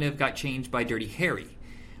kind of got changed by Dirty Harry.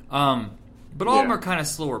 But all of them are kind of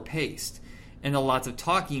slower paced and lots of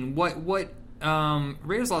talking. What Raiders of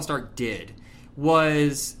the Lost Ark did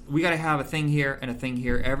was we got to have a thing here and a thing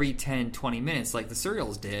here every 10-20 minutes like the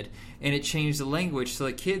serials did, and it changed the language so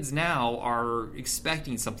that kids now are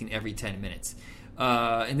expecting something every 10 minutes.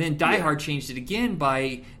 And then Die Hard changed it again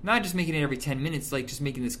by not just making it every 10 minutes, like just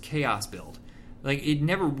making this chaos build. Like, it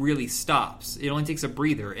never really stops. It only takes a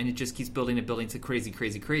breather, and it just keeps building to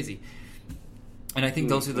crazy. And I think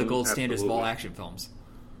those are the gold standards of all action films.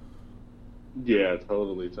 Yeah,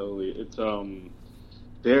 totally. It's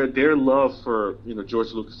their love for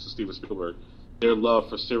George Lucas and Steven Spielberg, their love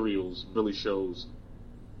for serials really shows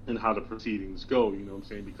in how the proceedings go. You know what I'm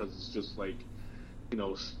saying? Because it's just like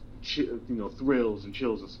thrills and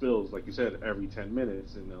chills and spills, like you said, every 10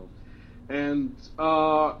 minutes. And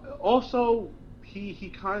also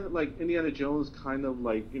he kind of like Indiana Jones, kind of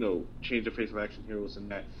like changed the face of action heroes in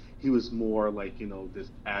that he was more like this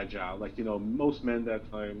agile, like most men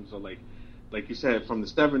that times are like you said, from the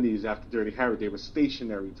 70s after Dirty Harry, they were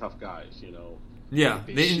stationary tough guys, Yeah,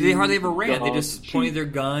 they hardly ever ran. They just pointed their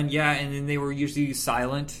gun, and then they were usually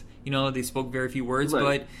silent. They spoke very few words,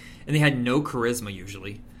 and they had no charisma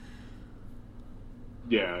usually.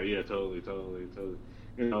 Yeah, totally.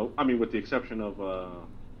 I mean, with the exception of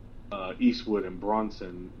Eastwood and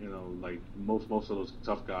Bronson, like most of those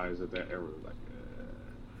tough guys at that era,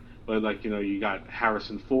 but you got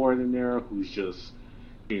Harrison Ford in there, who's just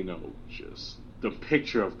the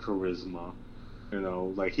picture of charisma.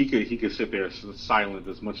 Like he could sit there silent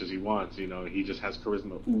as much as he wants. He just has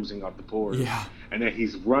charisma oozing out the pores. Yeah. And then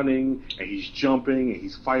he's running and he's jumping and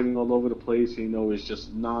he's fighting all over the place. It's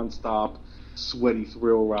just nonstop, sweaty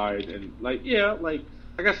thrill ride. And like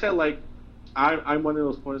I said, I'm one of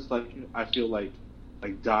those points. Like I feel like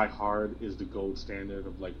like Die Hard is the gold standard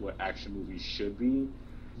of like what action movies should be,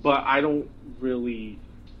 but I don't really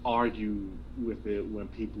argue with it when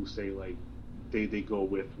people say like they go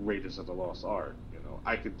with Raiders of the Lost Ark. You know,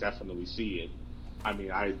 I could definitely see it. I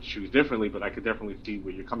mean, I choose differently, but I could definitely see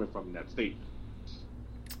where you're coming from in that statement.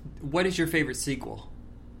 What is your favorite sequel?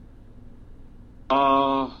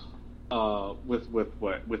 With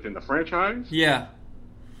what within the franchise? Yeah.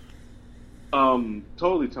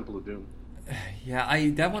 Totally Temple of Doom. Yeah,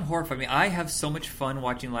 that one horrified me. I have so much fun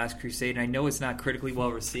watching Last Crusade, and I know it's not critically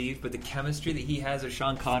well received, but the chemistry that he has with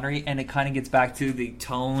Sean Connery, and it kind of gets back to the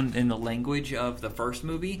tone and the language of the first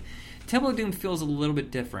movie. Temple of Doom feels a little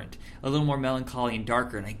bit different, a little more melancholy and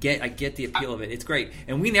darker, and I get the appeal of it. It's great,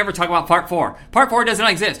 and we never talk about Part 4. Part 4 doesn't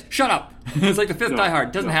exist. Shut up. It's like the fifth Die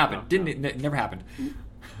Hard. Doesn't happen. It never happened.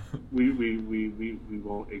 We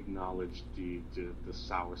won't acknowledge the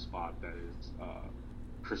sour spot that is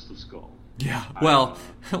Crystal Skull. Yeah. Well,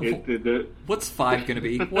 what's 5 going to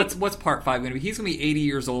be? What's Part 5 going to be? He's going to be 80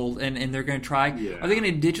 years old, and they're going to try. Yeah. Are they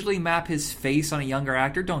going to digitally map his face on a younger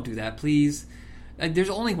actor? Don't do that, please. There's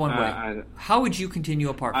only one way. How would you continue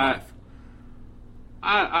a Part 5?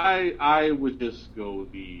 I would just go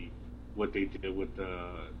what they did with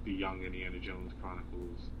the young Indiana Jones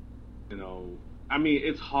Chronicles. You know, I mean,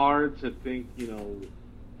 it's hard to think, you know,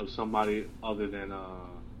 of somebody other than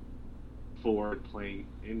Ford playing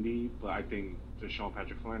Indy, but I think Sean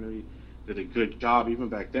Patrick Flanery did a good job even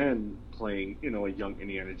back then playing, you know, a young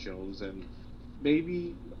Indiana Jones. And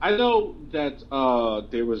maybe I know that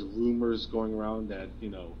there was rumors going around that, you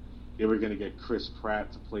know, they were going to get Chris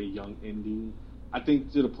Pratt to play young Indy. I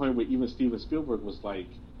think to the point where even Steven Spielberg was like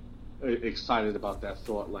excited about that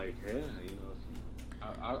thought, like, yeah, you know,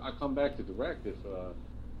 I come back to direct if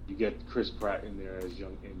you get Chris Pratt in there as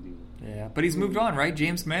young Indy. Yeah, but he's moved on, right?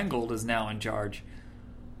 James Mangold is now in charge.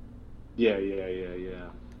 Yeah.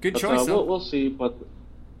 Good choice. We'll see, but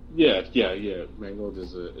yeah. Mangold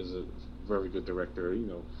is a very good director. You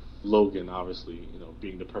know, Logan, obviously, you know,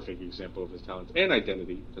 being the perfect example of his talent and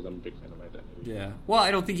Identity, because I'm a big fan of Identity. Yeah. Well,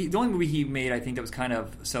 I don't think the only movie he made, I think that was kind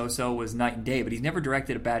of so was Night and Day, but he's never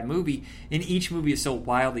directed a bad movie, and each movie is so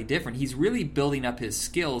wildly different. He's really building up his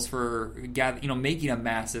skills for, you know, making a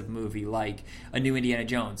massive movie like a new Indiana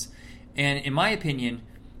Jones. And in my opinion,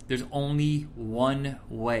 there's only one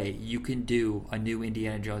way you can do a new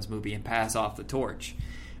Indiana Jones movie and pass off the torch.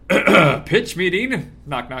 Pitch meeting.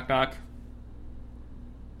 Knock, knock, knock.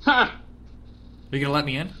 Ha! Are you going to let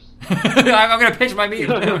me in? I'm going to pitch my meeting.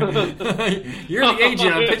 You're the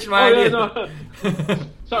agent. I'm pitching my idea. No.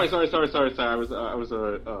 Sorry. I was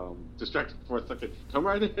distracted for a second. Come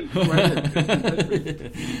right in.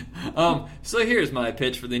 So here's my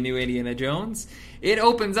pitch for the new Indiana Jones. It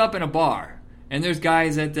opens up in a bar, and there's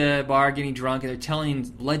guys at the bar getting drunk, and they're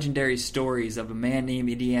telling legendary stories of a man named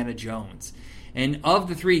Indiana Jones. And of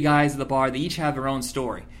the 3 guys at the bar, they each have their own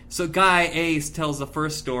story. So guy A tells the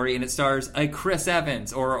first story, and it stars a Chris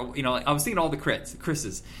Evans, or, you know, I was thinking all the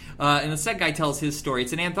Chris's. And the second guy tells his story.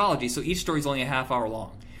 It's an anthology, so each story is only a half hour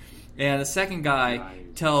long. And the second guy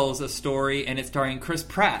tells a story, and it's starring Chris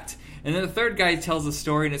Pratt. And then the third guy tells a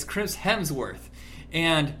story, and it's Chris Hemsworth.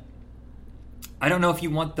 And I don't know if you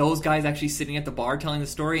want those guys actually sitting at the bar telling the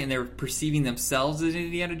story, and they're perceiving themselves as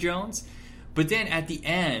Indiana Jones. But then at the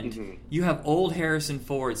end, you have old Harrison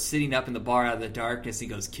Ford sitting up in the bar out of the darkness. He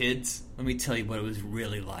goes, "Kids, let me tell you what it was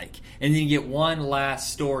really like." And then you get one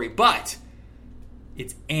last story, but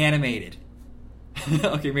it's animated.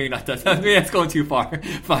 Okay, maybe not that. Maybe that's going too far.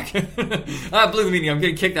 Fuck. I blew the meeting. I'm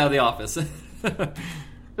getting kicked out of the office.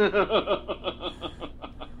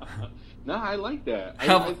 No, I like that.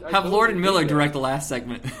 Have Lord and Miller direct the last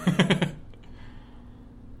segment.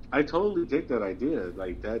 I totally dig that idea.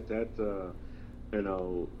 Like that you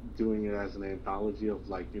know, doing it as an anthology of,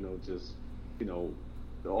 like, you know, just, you know,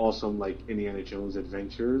 the awesome, like, Indiana Jones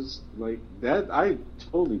adventures, like that. I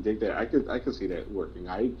totally dig that. I could see that working.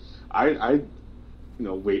 I you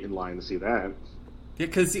know, wait in line to see that. Yeah,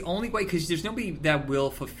 because the only way, because there's nobody that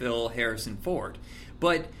will fulfill Harrison Ford,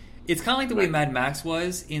 but it's kind of like the way Mad Max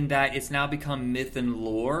was, in that it's now become myth and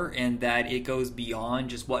lore, and that it goes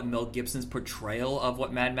beyond just what Mel Gibson's portrayal of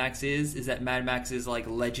what Mad Max is that Mad Max is, like,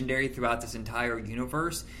 legendary throughout this entire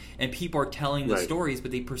universe, and people are telling the stories,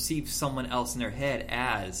 but they perceive someone else in their head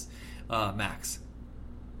as Max.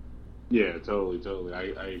 Yeah, totally. I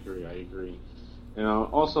agree. You know,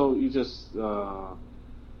 also, you just,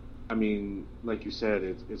 I mean, like you said,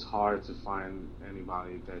 it's hard to find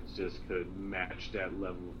anybody that just could match that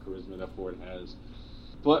level of charisma that Ford has.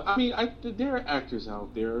 But I mean, there are actors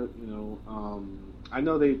out there, you know. I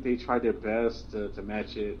know they tried their best to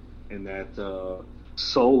match it, in that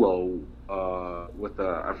Solo with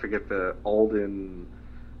I forget the Alden.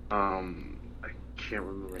 I can't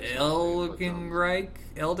remember. Elden Reich.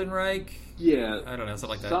 Yeah, I don't know, something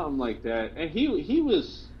like that. Something like that, and he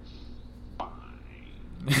was fine.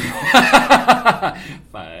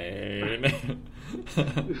 Fine.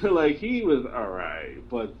 Like he was all right,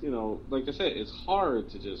 but like I said, it's hard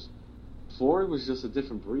to just. Ford was just a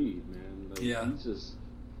different breed, man. Like, yeah. He's just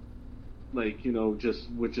just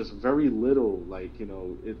with just very little.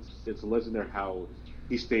 It's legendary how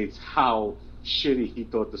he states how shitty he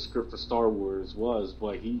thought the script of Star Wars was,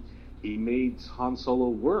 but he made Han Solo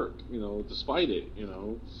work, despite it,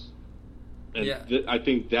 And yeah. I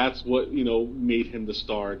think that's what made him the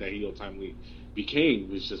star that he ultimately became,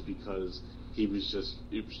 was just because it was just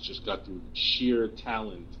got through sheer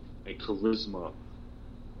talent and charisma.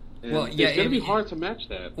 And well, yeah, it's going to be hard to match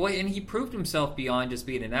that. Well, and he proved himself beyond just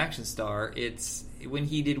being an action star. It's when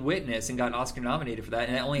he did Witness and got Oscar nominated for that,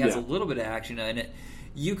 and it only has a little bit of action in it.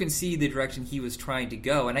 You can see the direction he was trying to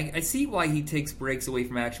go, and I see why he takes breaks away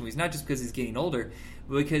from action movies. Not just because he's getting older,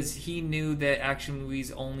 but because he knew that action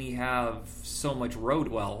movies only have so much road.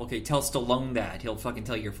 Well, okay, tell Stallone that. He'll fucking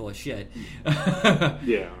tell you you're full of shit.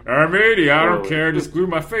 Yeah. I'm 80, I don't care, just glue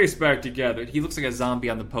my face back together. He looks like a zombie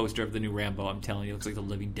on the poster of the new Rambo, I'm telling you. He looks like the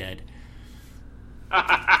living dead.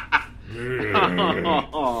 I'm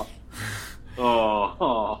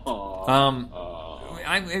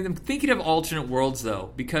thinking of alternate worlds,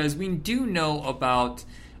 though, because we do know about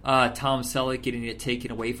Tom Selleck getting it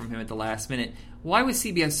taken away from him at the last minute. Why was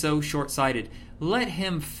CBS so short-sighted? Let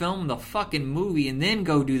him film the fucking movie and then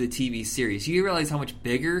go do the TV series. You realize how much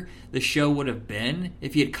bigger the show would have been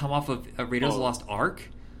if he had come off of Raiders of the Lost Ark?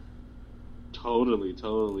 Totally.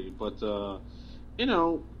 But,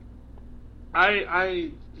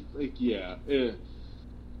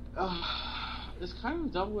 it's kind of a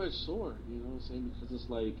double-edged sword, you know what I'm saying? Because it's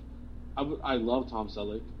like, I love Tom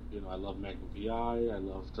Selleck, I love Magnum P.I., I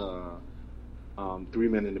loved Three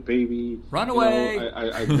Men and a Baby. Runaway!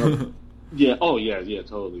 I love, yeah,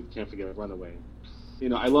 totally. Can't forget Runaway.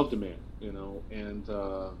 I love the man, and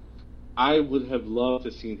I would have loved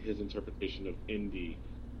to seen his interpretation of Indy,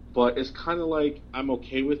 but it's kind of like, I'm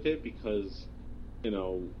okay with it because,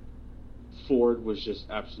 Ford was just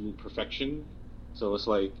absolute perfection. So it's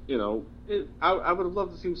like, I would have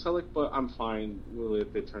loved to see Selleck, but I'm fine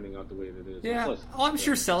with it turning out the way that it is. Yeah, Plus, I'm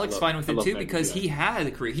sure Selleck's fine with it too, because he had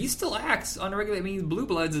a career. He still acts on a regular. I mean, Blue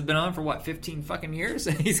Bloods has been on for 15 fucking years.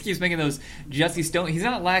 He keeps making those Jesse Stone. He's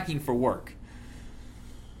not lacking for work.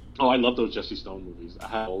 Oh, I love those Jesse Stone movies. I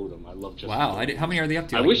have all of them. I love Jesse. Wow, Stone how many are they up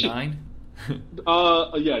to? I wish 9?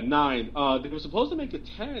 Yeah, 9. They were supposed to make a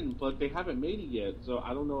 10, but they haven't made it yet. So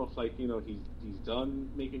I don't know if he's done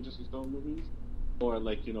making Jesse Stone movies. Or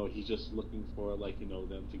he's just looking for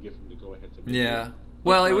them to give him the go ahead to make it.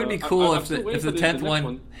 Well, it would be cool if the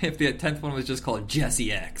 10th one was just called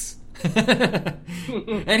Jesse X,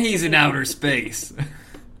 and he's in outer space.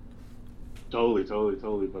 Totally.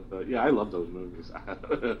 But I love those movies.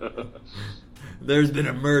 There's been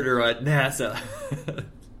a murder at NASA.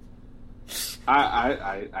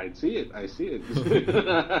 I see it. I see it.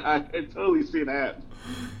 I totally see that.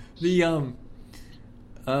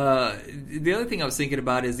 The other thing I was thinking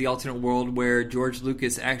about is the alternate world where George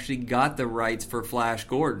Lucas actually got the rights for Flash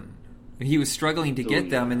Gordon. He was struggling to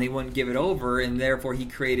get them, and they wouldn't give it over, and therefore he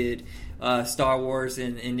created Star Wars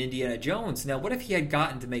and Indiana Jones. Now, what if he had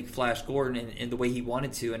gotten to make Flash Gordon in the way he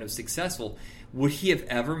wanted to, and it was successful? Would he have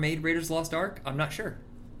ever made Raiders of the Lost Ark? I'm not sure.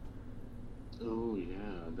 Oh, yeah,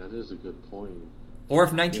 that is a good point. Or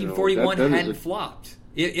if 1941 hadn't flopped.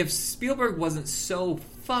 If Spielberg wasn't so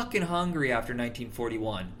fucking hungry after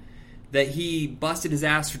 1941 that he busted his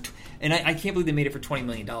ass and I can't believe they made it for $20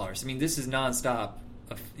 million. I mean, this is nonstop.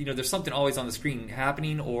 There's something always on the screen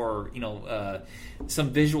happening, or some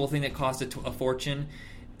visual thing that cost a fortune,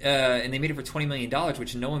 and they made it for $20 million,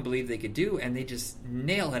 which no one believed they could do, and they just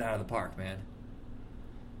nailed it out of the park, man.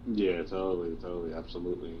 Yeah, totally,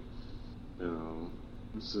 absolutely.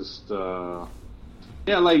 It's just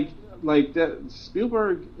like that.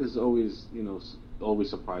 Spielberg is always always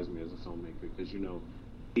surprised me as a filmmaker, because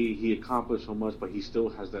he accomplished so much, but he still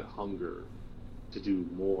has that hunger to do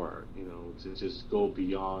more, to just go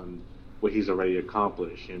beyond what he's already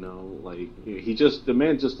accomplished, the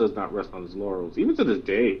man just does not rest on his laurels, even to this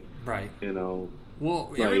day. Right.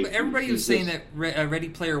 Well, like, everybody was saying that Ready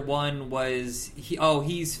Player One was he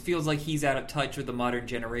feels like he's out of touch with the modern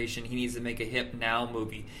generation. He needs to make a hip now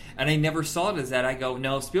movie, and I never saw it as that. I go,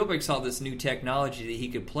 no, Spielberg saw this new technology that he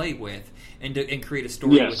could play with and create a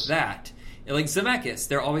story with that. Like Zemeckis,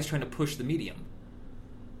 they're always trying to push the medium.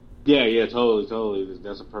 Yeah, yeah, totally, totally.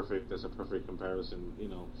 That's a perfect comparison. You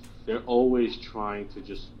know, they're always trying to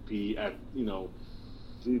just be at, you know,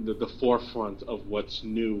 the forefront of what's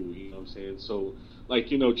new. You know what I'm saying? So,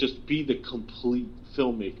 like, you know, just be the complete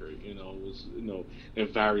filmmaker. You know,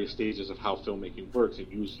 in various stages of how filmmaking works, and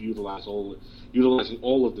utilizing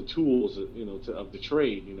all of the tools, you know, of the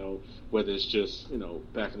trade. You know, whether it's just, you know,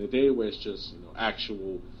 back in the day where it's just, you know,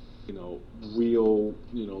 actual, you know, real,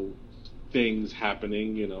 you know, things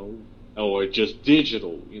happening, you know, or just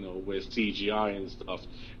digital, you know, with CGI and stuff,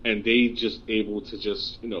 and they just able to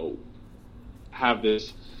just, you know, have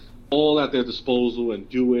this all at their disposal and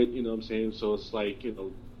do it, you know what I'm saying? So it's like, you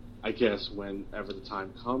know, I guess whenever the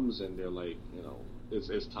time comes and they're like, you know,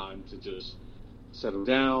 it's time to just settle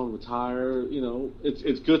down, retire, you know,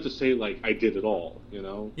 it's good to say, like, I did it all, you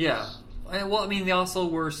know? Yeah. Well, I mean, they also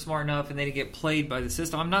were smart enough and they didn't get played by the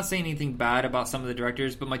system. I'm not saying anything bad about some of the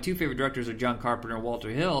directors, but my two favorite directors are John Carpenter and Walter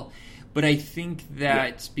Hill. But I think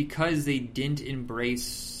that because they didn't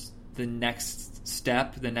embrace the next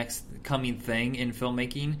step, the next coming thing in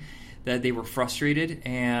filmmaking, that they were frustrated.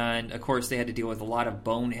 And, of course, they had to deal with a lot of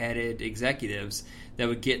boneheaded executives that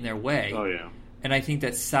would get in their way. Oh, yeah. And I think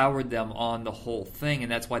that soured them on the whole thing,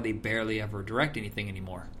 and that's why they barely ever direct anything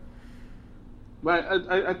anymore. But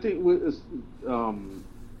I think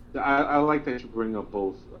I like that you bring up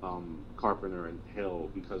both Carpenter and Hill,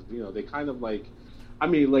 because, you know, they kind of like, I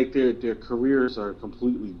mean, like their careers are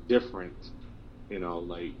completely different. You know,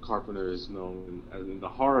 like Carpenter is known in the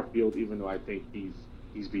horror field, even though I think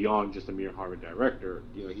he's beyond just a mere horror director.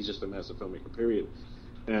 You know, he's just a master filmmaker, period.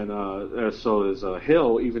 And so is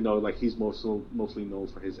Hill, even though like he's mostly known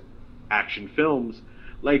for his action films.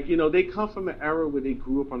 Like, you know, they come from an era where they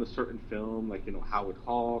grew up on a certain film, like, you know, Howard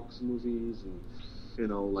Hawks movies and, you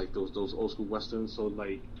know, like those old school westerns. So,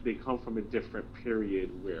 like, they come from a different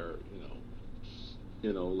period where,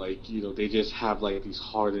 like, you know, they just have, like, these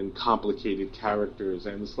hardened, complicated characters.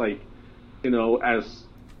 And it's like, you know, as,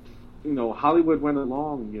 you know, Hollywood went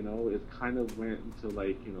along, you know, it kind of went into,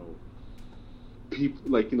 like, you know, people,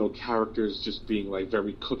 like, you know, characters just being, like,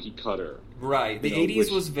 very cookie cutter. Right. The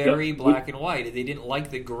 80s was very black and white. They didn't like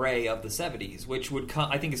the gray of the 70s, which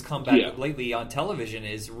I think has come back lately on television,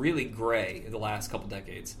 is really gray in the last couple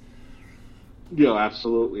decades. Yeah,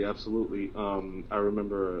 absolutely, absolutely. I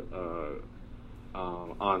remember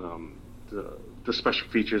on the special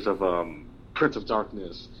features of Prince of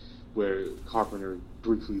Darkness, where Carpenter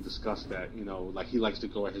briefly discussed that, you know, like he likes to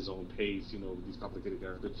go at his own pace, you know, with these complicated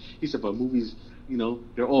characters. He said, but movies, you know,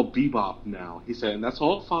 they're all bebop now. He said, and that's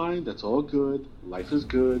all fine, that's all good, life is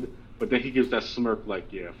good. But then he gives that smirk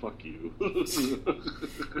like, yeah, fuck you.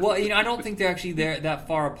 Well, you know, I don't think they're actually that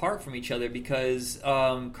far apart from each other, because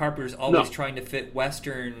Carpenter's always trying to fit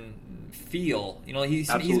Western feel. You know, he's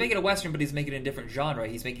making a Western, but he's making it in a different genre.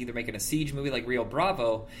 He's either making a siege movie like Rio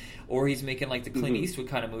Bravo, or he's making like the Clint Eastwood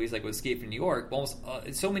kind of movies like with Escape from New York. Almost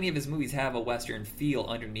so many of his movies have a Western feel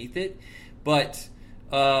underneath it. But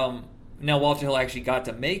now Walter Hill actually got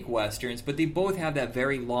to make Westerns, but they both have that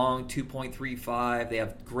very long 2.35. They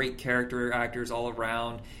have great character actors all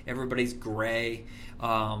around. Everybody's gray.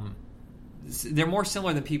 They're more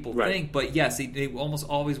similar than people think, but yes, they almost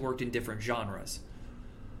always worked in different genres.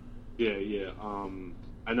 Yeah.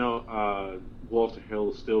 I know Walter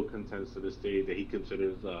Hill still contends to this day that he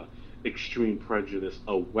considers Extreme Prejudice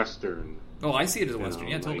a Western. Oh, I see it as a Western.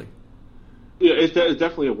 Yeah, totally. Yeah, it's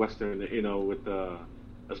definitely a Western. You know, with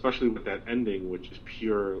especially with that ending, which is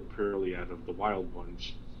purely out of The Wild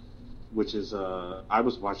Bunch, which is I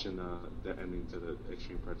was watching the ending to the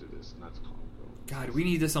Extreme Prejudice, and that's called. God, we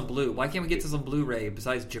need this on Blu. Why can't we get this on Blu-ray?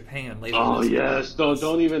 Besides Japan, Oh yes,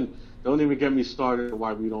 don't even get me started.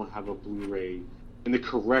 Why we don't have a Blu-ray in the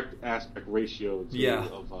correct aspect ratio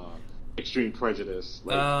of Extreme Prejudice?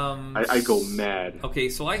 Like, I go mad. Okay,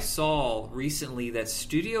 so I saw recently that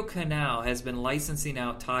Studio Canal has been licensing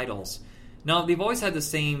out titles. Now, they've always had the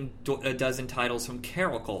same a dozen titles from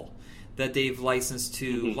Carolco that they've licensed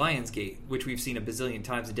to Lionsgate, which we've seen a bazillion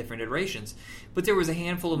times in different iterations. But there was a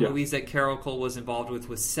handful of movies that Carolco was involved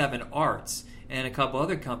with Seven Arts and a couple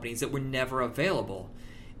other companies that were never available.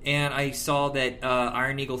 And I saw that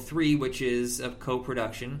Iron Eagle 3, which is a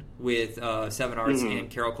co-production with Seven Arts and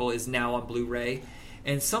Carolco, is now on Blu-ray.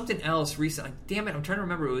 And something else recently, damn it, I'm trying to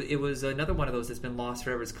remember. It was another one of those that's been lost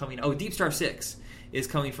forever. It's coming. Oh, Deep Star 6 is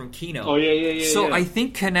coming from Kino. Oh, yeah. So I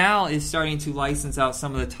think Canal is starting to license out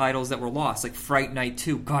some of the titles that were lost, like Fright Night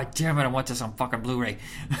 2. God damn it, I want this on fucking Blu-ray.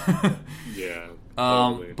 Yeah.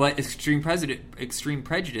 Totally. But Extreme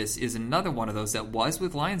Prejudice is another one of those that was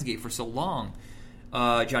with Lionsgate for so long.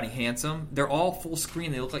 Johnny Handsome, they're all full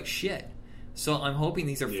screen. They look like shit. So I'm hoping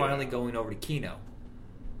these are finally going over to Kino.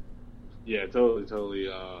 Yeah, totally, totally.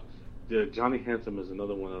 The Johnny Handsome is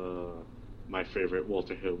another one of my favorite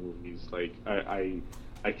Walter Hill movies. Like, I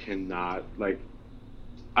cannot like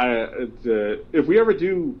if we ever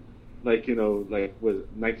do like like with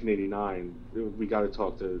 1989, we got to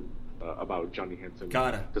talk to about Johnny Handsome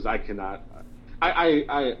Gotta. because I cannot.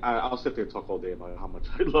 I'll sit there and talk all day about how much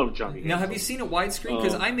I love Johnny Handsome. Now, have you seen a widescreen?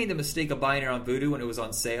 Because I made the mistake of buying it on Vudu when it was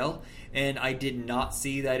on sale, and I did not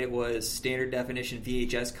see that it was standard definition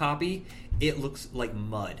VHS copy. It looks like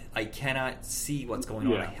mud. I cannot see what's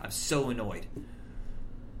going on. I'm so annoyed.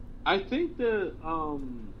 I think that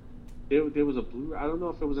there was a Blu-ray. I don't know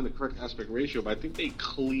if it was in the correct aspect ratio, but I think they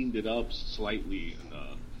cleaned it up slightly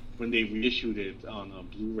when they reissued it on a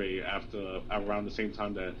Blu-ray around the same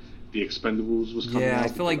time that the Expendables was coming out. Yeah, I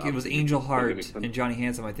feel like it was Angel Heart and Johnny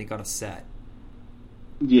Handsome, I think, on a set.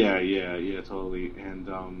 Yeah, totally. And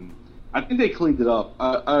I think they cleaned it up.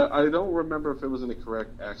 I don't remember if it was in the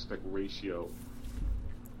correct aspect ratio,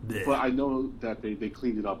 but I know that they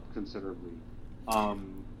cleaned it up considerably.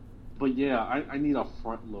 But yeah, I need a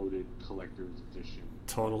front-loaded collector's edition.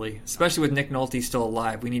 Totally. Especially with Nick Nolte still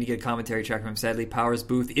alive. We need to get a commentary track from him. Sadly, Powers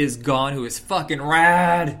Booth is gone, who is fucking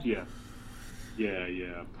rad. Yeah.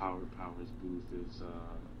 Powers Booth is,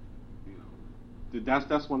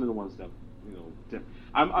 that's one of the ones that,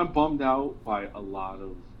 I'm bummed out by a lot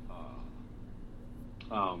of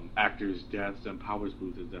actors' deaths, and Powers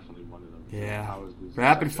Booth is definitely one of them. Yeah. Powers Booth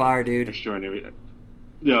Rapid Fire, dude. Extraordinary.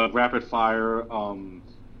 Yeah, Rapid Fire.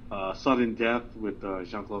 Sudden Death with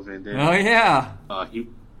Jean-Claude Van Damme. Oh yeah.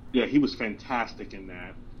 He was fantastic in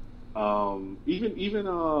that. Even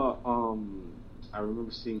I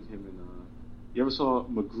remember seeing him in. You ever saw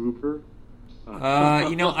MacGruber? I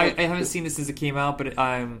haven't seen this since it came out, but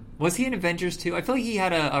was he in Avengers 2? I feel like he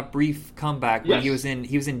had a brief comeback when he was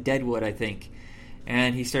in Deadwood, I think,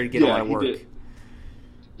 and he started getting a lot of work. Did.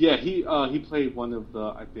 Yeah, he played one of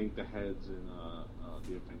the heads in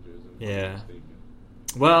the Avengers. Yeah.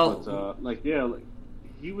 Well, but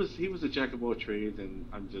he was a jack of all trades, and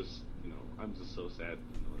I'm just so sad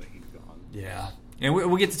that he's gone. Yeah. And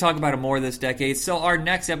we'll get to talk about it more this decade. So our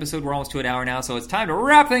next episode, we're almost to an hour now, so it's time to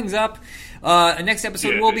wrap things up. Next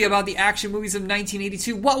episode will be about the action movies of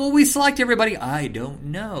 1982. What will we select, everybody? I don't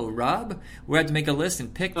know, Rob. We have to make a list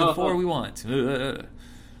and pick the four we want. I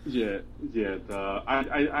have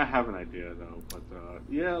an idea, though. But,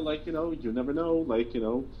 you never know.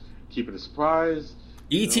 Keep it a surprise.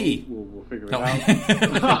 E.T. We'll figure it out.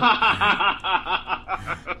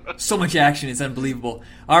 So much action, it's unbelievable.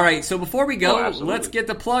 All right, so before we go, let's get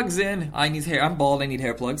the plugs in. I need hair. I'm bald. I need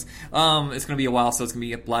hair plugs. It's going to be a while, so it's going to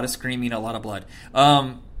be a lot of screaming, a lot of blood.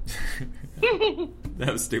 That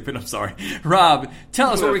was stupid. I'm sorry. Rob, tell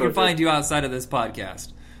us where we can find you outside of this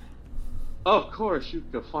podcast. Of course, you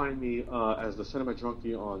can find me as the Cinema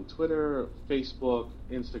Drunkie on Twitter, Facebook,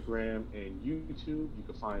 Instagram, and YouTube. You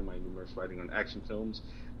can find my numerous writing on action films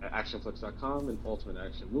at actionflix.com and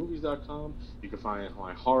ultimateactionmovies.com. You can find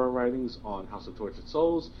my horror writings on House of Tortured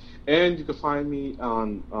Souls. And you can find me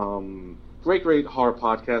on great horror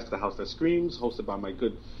podcast, The House That Screams, hosted by my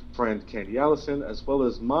good friend Candy Allison, as well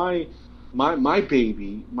as my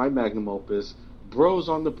baby, my magnum opus, Bros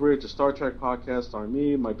on the Bridge, a Star Trek podcast starring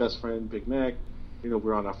me, my best friend Big Mac.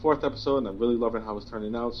 We're on our 4th episode, and I'm really loving how it's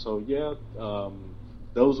turning out. So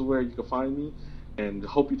those are where you can find me, and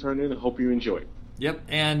hope you turn in and hope you enjoy it. Yep,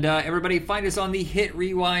 and everybody find us on the Hit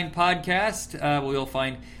Rewind podcast. You'll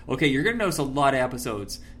find, you're going to notice a lot of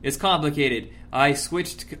episodes. It's complicated. I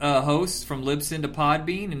switched hosts from Libsyn to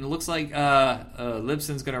Podbean, and it looks like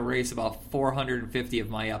Libsyn's going to erase about 450 of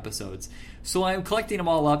my episodes. So I'm collecting them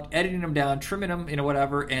all up, editing them down, trimming them into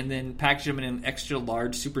whatever, and then packaging them in extra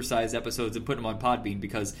large, supersized episodes and putting them on Podbean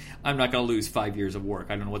because I'm not going to lose 5 years of work.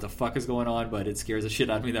 I don't know what the fuck is going on, but it scares the shit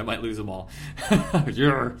out of me that I might lose them all.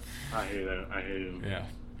 Yeah. I hate it. Yeah.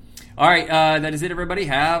 All right, that is it, everybody.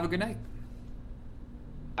 Have a good night.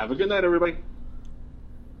 Have a good night, everybody.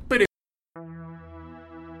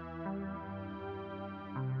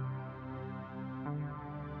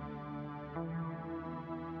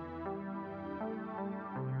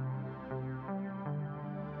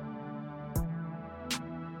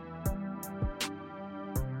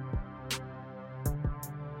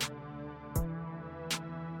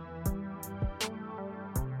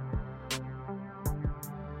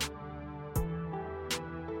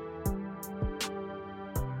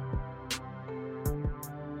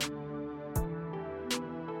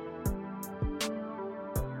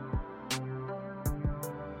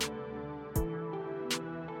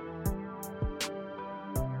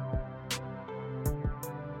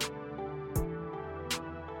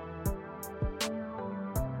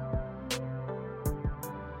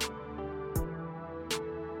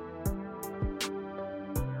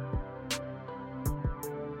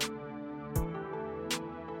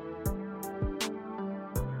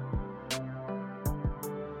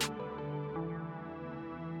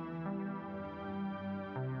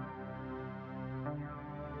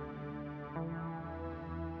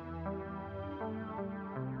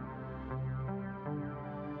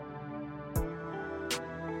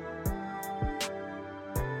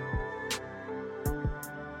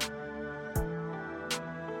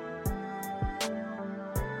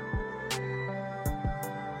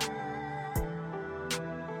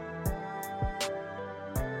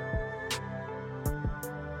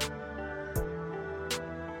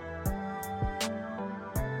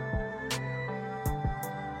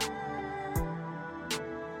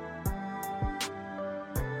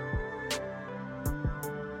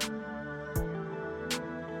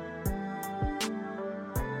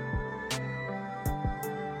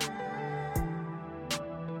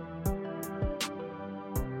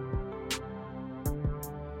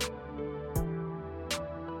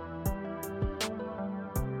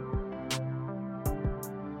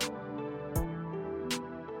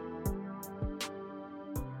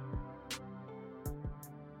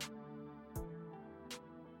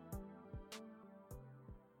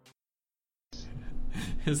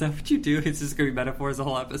 Is that what you do? It's just going to be metaphors the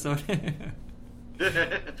whole episode?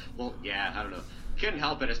 Well, yeah, I don't know. Couldn't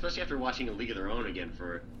help it, especially after watching A League of Their Own again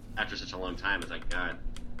after such a long time. It's like, God.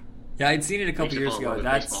 Yeah, I'd seen it a couple years ago.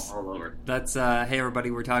 That's hey everybody,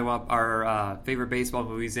 we're talking about our favorite baseball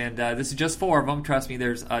movies, and this is just 4 of them. Trust me,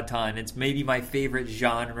 there's a ton. It's maybe my favorite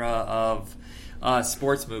genre of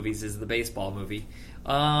sports movies is the baseball movie,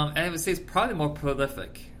 and I would say it's probably more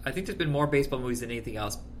prolific. I think there's been more baseball movies than anything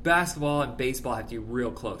else. Basketball and baseball have to be real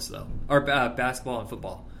close though, or basketball and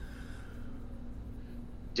football.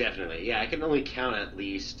 Definitely, yeah. I can only count at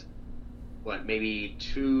least maybe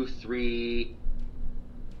 2, 3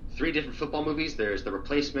 different football movies. There's The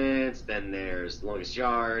Replacements, then there's The Longest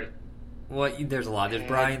Yard. Well, there's a lot. There's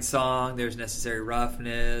Brian's Song, there's Necessary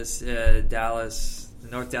Roughness, North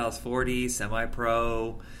Dallas 40,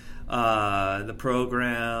 Semi-Pro, The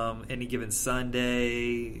Program, Any Given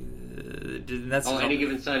Sunday. Any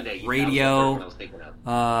Given Sunday. Radio. That was the first one I was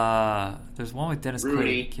thinking of. There's one with Dennis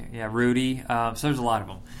Rudy. Quaid. Yeah, Rudy. So there's a lot of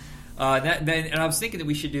them. And I was thinking that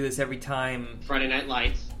we should do this every time. Friday Night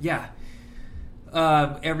Lights. Yeah.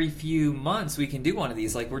 Every few months we can do one of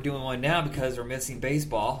these. Like we're doing one now because we're missing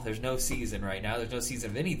baseball. There's no season right now. There's no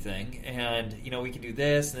season of anything. And, we can do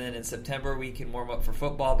this. And then in September we can warm up for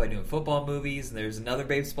football by doing football movies. And there's another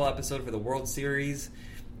baseball episode for the World Series.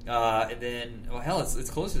 And then, it's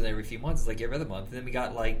closer than every few months. It's like every other month. And then we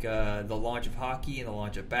got the launch of hockey and the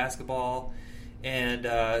launch of basketball. And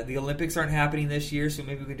the Olympics aren't happening this year, so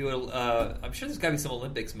maybe we can do I'm sure there's got to be some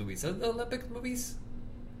Olympics movies. Are the Olympic movies?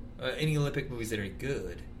 Any Olympic movies that are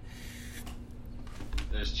good?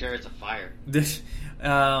 There's Chariots of Fire. There's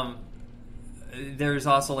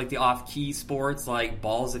also the off-key sports like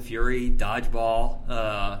Balls of Fury,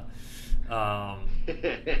 dodgeball.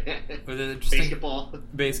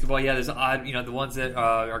 Basketball. Yeah, there's odd. The ones that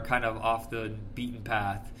are kind of off the beaten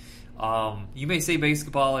path. You may say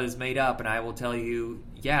basketball is made up, and I will tell you,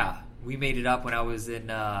 yeah, we made it up when I was in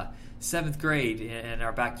 7th grade in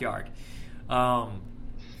our backyard.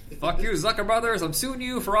 Fuck you, Zucker Brothers! I'm suing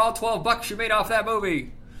you for all $12 you made off that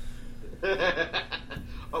movie.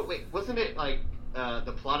 Oh wait, wasn't it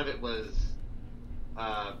the plot of it was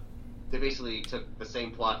they basically took the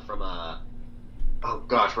same plot from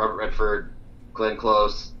Robert Redford, Glenn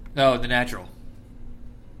Close. Oh, The Natural.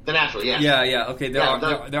 The Natural, yeah. Yeah. Okay,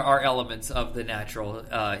 there are elements of The Natural,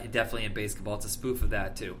 definitely in basketball. It's a spoof of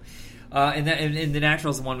that too, and The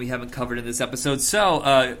Natural is the one we haven't covered in this episode.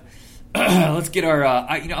 So let's get our.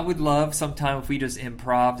 I would love sometime if we just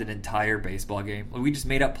improv'd an entire baseball game. We just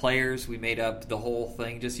made up players, we made up the whole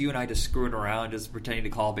thing. Just you and I just screwing around, just pretending to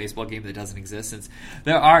call a baseball game that doesn't exist. Since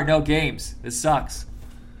there are no games, this sucks.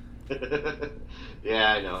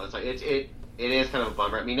 Yeah, I know. It's it is kind of a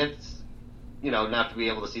bummer. I mean, it's. Not to be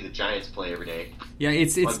able to see the Giants play every day. Yeah,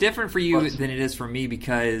 it's different for you than it is for me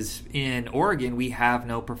because in Oregon we have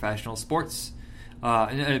no professional sports,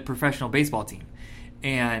 a professional baseball team,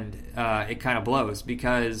 and it kind of blows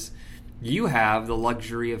because you have the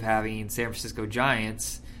luxury of having San Francisco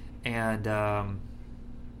Giants and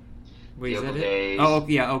wait, is that it? A's. Oh,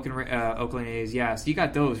 yeah, Oakland A's. Yeah, so you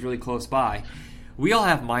got those really close by. We all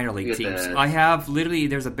have minor league teams. I have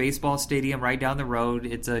there's a baseball stadium right down the road.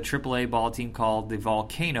 It's a AAA ball team called the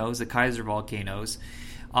Volcanoes, the Kaiser Volcanoes.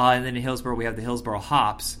 And then in Hillsborough, we have the Hillsborough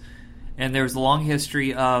Hops. And there's a long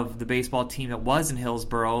history of the baseball team that was in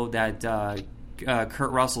Hillsborough that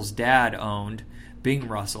Kurt Russell's dad owned, Bing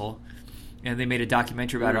Russell. And they made a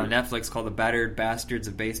documentary about it on Netflix called The Battered Bastards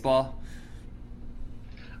of Baseball.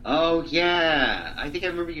 Oh, yeah. I think I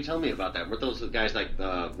remember you telling me about that. Weren't those guys like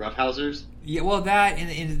the Roughhousers? Yeah, well, that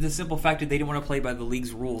and the simple fact that they didn't want to play by the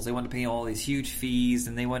league's rules. They wanted to pay all these huge fees,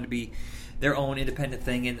 and they wanted to be their own independent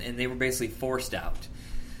thing, and they were basically forced out.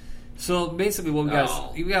 So basically what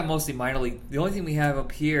we got mostly minor league. The only thing we have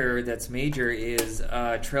up here that's major is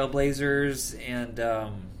Trailblazers and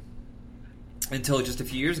until just a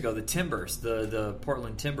few years ago, the Timbers. The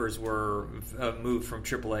Portland Timbers were moved from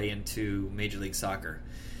AAA into Major League Soccer.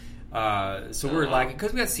 So we're lacking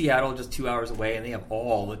because we got Seattle just 2 hours away, and they have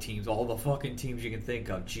all the teams, all the fucking teams you can think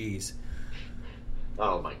of. Jeez.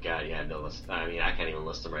 Oh my god, yeah, no. I mean, I can't even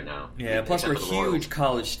list them right now. Yeah, plus we're a huge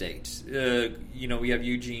college state. We have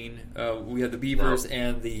Eugene, we have the Beavers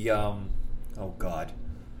and the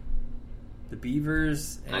the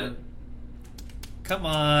Beavers and come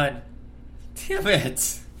on, damn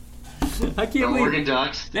it. I can't believe Oregon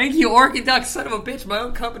Ducks. Thank you, Oregon Ducks, son of a bitch. My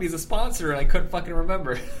own company's a sponsor, and I couldn't fucking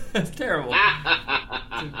remember. That's terrible.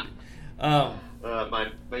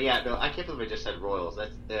 But yeah, no, I can't believe I just said Royals.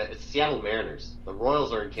 That's it's Seattle Mariners. The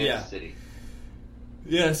Royals are in Kansas City.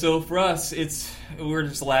 Yeah, so for us, we're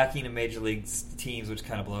just lacking in major league teams, which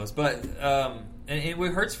kind of blows. But and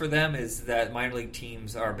what hurts for them is that minor league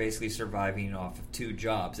teams are basically surviving off of two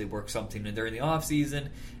jobs. They work something during the off season,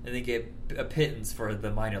 and they get a pittance for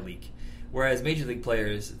the minor league. Whereas major league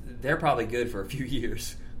players, they're probably good for a few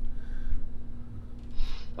years.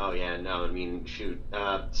 Oh yeah, no, I mean, shoot,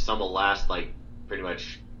 some will last like pretty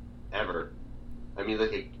much ever. I mean,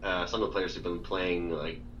 look at some of the players who've been playing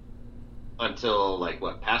like until like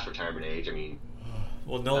past retirement age. I mean,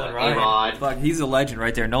 well, Nolan Ryan, fuck, he's a legend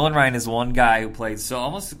right there. Nolan Ryan is one guy who played so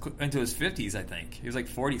almost into his 50s. I think he was like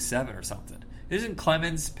 47 or something. Isn't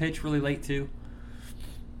Clemens pitch really late too?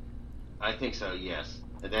 I think so. Yes,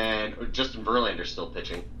 and then Justin Verlander's still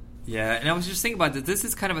pitching. Yeah, and I was just thinking about this. This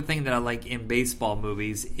is kind of a thing that I like in baseball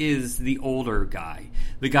movies is the older guy.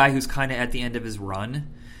 The guy who's kind of at the end of his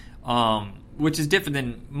run, which is different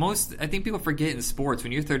than most. I think people forget in sports,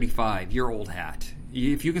 when you're 35, you're old hat.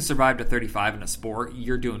 If you can survive to 35 in a sport,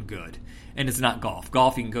 you're doing good. And it's not golf.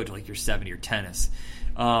 Golf, you can go to like your 70 or tennis.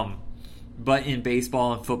 But in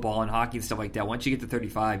baseball and football and hockey and stuff like that, once you get to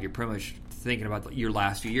 35, you're pretty much thinking about your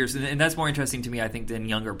last few years. And that's more interesting to me, I think, than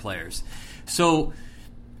younger players. So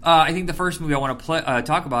I think the first movie I want to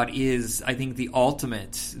talk about is, I think, The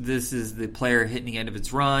Ultimate. This is the player hitting the end of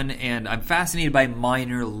its run, and I'm fascinated by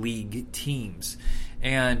minor league teams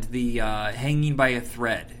and the hanging by a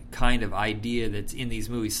thread kind of idea that's in these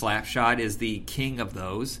movies. Slapshot is the king of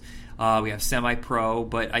those. We have semi-pro,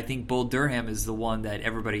 but I think Bull Durham is the one that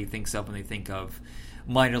everybody thinks of when they think of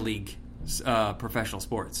minor league professional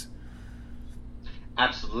sports.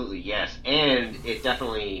 Absolutely, yes. And it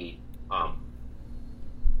definitely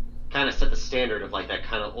kind of set the standard of like that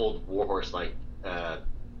kind of old warhorse like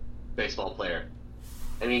baseball player.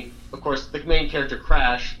 I mean, of course, the main character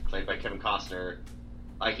Crash, played by Kevin Costner,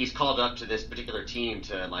 like he's called up to this particular team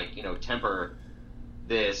to like temper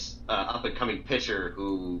this up and coming pitcher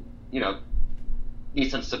who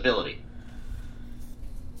needs some stability.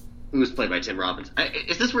 Who was played by Tim Robinson?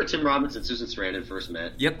 Is this where Tim Robinson and Susan Sarandon first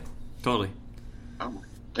met? Yep, totally. Oh,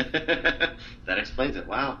 that explains it.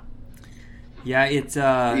 Wow. Yeah, it's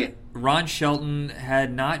Ron Shelton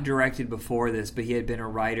had not directed before this, but he had been a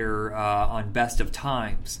writer on Best of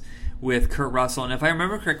Times with Kurt Russell. And if I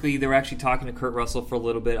remember correctly, they were actually talking to Kurt Russell for a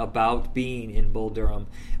little bit about being in Bull Durham,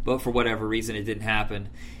 but for whatever reason it didn't happen.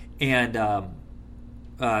 And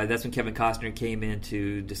that's when Kevin Costner came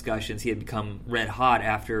into discussions. He had become red hot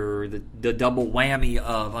after the double whammy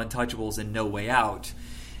of Untouchables and No Way Out.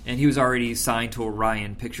 And he was already signed to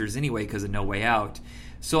Orion Pictures anyway because of No Way Out.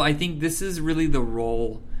 So I think this is really the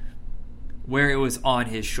role where it was on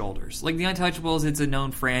his shoulders. Like The Untouchables, it's a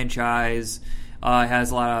known franchise. It has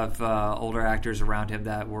a lot of older actors around him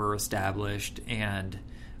that were established, and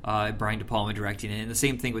Brian De Palma directing it. And the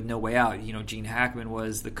same thing with No Way Out. Gene Hackman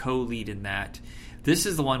was the co-lead in that. This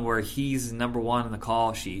is the one where he's number one on the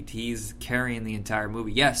call sheet. He's carrying the entire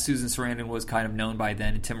movie. Yes, Susan Sarandon was kind of known by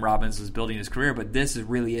then, and Tim Robbins was building his career, but this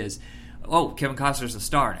really is, Kevin Costner's a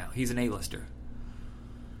star now. He's an A-lister.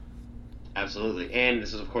 Absolutely. And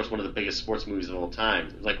this is, of course, one of the biggest sports movies of all time.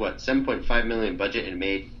 It was like, $7.5 million budget and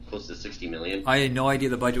made close to $60 million. I had no idea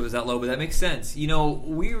the budget was that low, but that makes sense.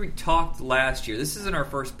 We talked last year. This isn't our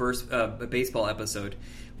first baseball episode.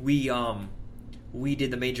 We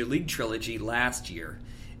did the Major League trilogy last year,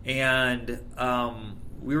 and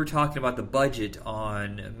we were talking about the budget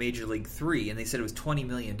on Major League 3, and they said it was $20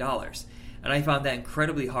 million. And I found that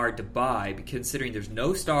incredibly hard to buy, considering there's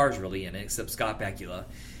no stars really in it except Scott Bakula.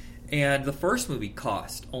 And the first movie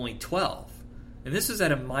cost only $12. And this was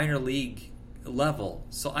at a minor league level.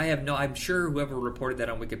 So I'm sure whoever reported that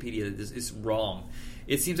on Wikipedia is wrong.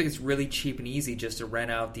 It seems like it's really cheap and easy just to rent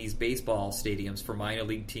out these baseball stadiums for minor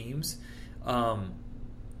league teams. During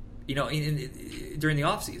the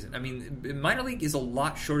off season. I mean, minor league is a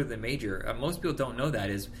lot shorter than major. Most people don't know that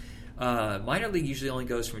is minor league usually only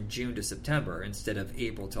goes from June to September instead of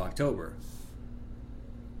April to October.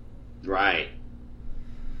 Right.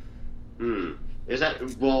 Is that,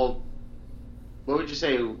 what would you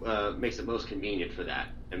say makes it most convenient for that?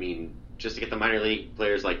 I mean, just to get the minor league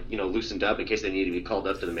players loosened up in case they need to be called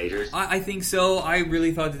up to the majors? I think so. I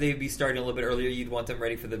really thought that they'd be starting a little bit earlier. You'd want them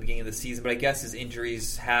ready for the beginning of the season, but I guess as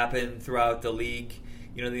injuries happen throughout the league,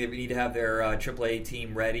 they need to have their AAA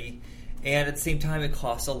team ready. And at the same time, it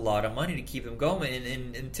costs a lot of money to keep them going,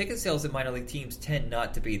 and ticket sales at minor league teams tend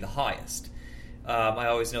not to be the highest. I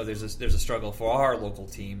always know there's a struggle for our local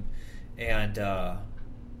team, and I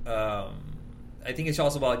think it's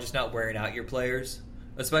also about just not wearing out your players.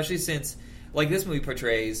 Especially since, like this movie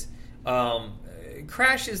portrays,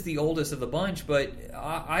 Crash is the oldest of the bunch, but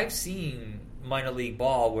I've seen minor league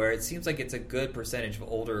ball, where it seems like it's a good percentage of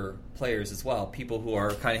older players as well, people who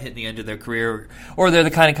are kind of hitting the end of their career, or they're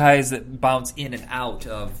the kind of guys that bounce in and out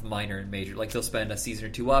of minor and major. Like they'll spend a season or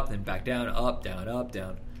two up, then back down, up, down, up,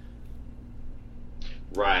 down.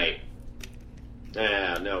 Right.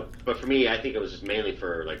 No, but for me, I think it was just mainly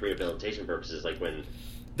for like rehabilitation purposes, like when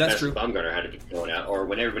That's true. Bumgarner had to get going out, or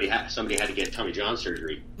when somebody had to get Tommy John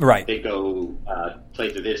surgery. Right. They'd go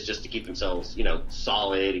play through this just to keep themselves,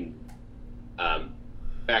 solid and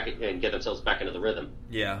back and get themselves back into the rhythm.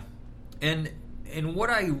 Yeah, and what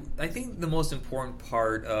I think the most important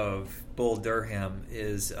part of Bull Durham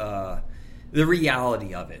is the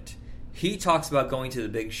reality of it. He talks about going to the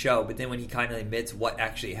big show, but then when he kind of admits what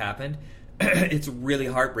actually happened, it's really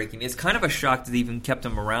heartbreaking. It's kind of a shock that they even kept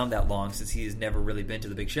him around that long, since he's never really been to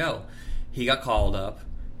the big show. He got called up,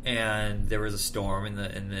 and there was a storm, and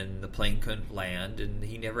then the plane couldn't land, and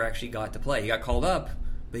he never actually got to play. He got called up,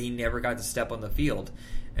 but he never got to step on the field.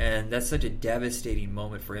 And that's such a devastating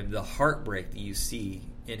moment for him, the heartbreak that you see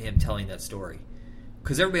in him telling that story.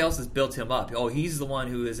 Because everybody else has built him up. Oh, he's the one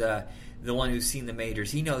who is the one who's seen the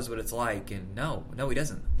majors. He knows what it's like. And no, he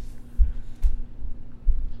doesn't.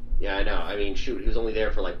 Yeah, I know. I mean, shoot, he was only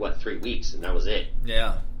there for 3 weeks, and that was it.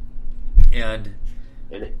 Yeah. And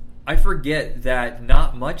I forget that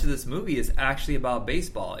not much of this movie is actually about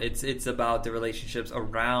baseball. It's about the relationships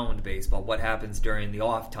around baseball, what happens during the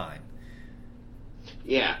off time.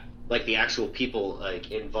 Yeah, like the actual people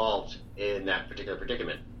involved in that particular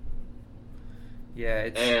predicament. Yeah,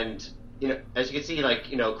 and as you can see,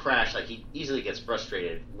 Crash, he easily gets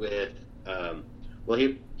frustrated with.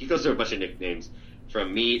 He goes through a bunch of nicknames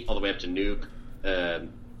from Meat all the way up to Nuke,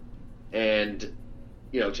 and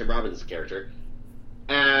Tim Robbins' character,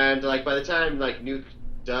 and by the time Nuke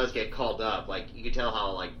does get called up, you can tell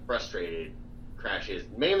how frustrated Crash is.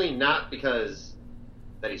 Mainly not because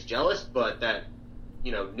that he's jealous, but that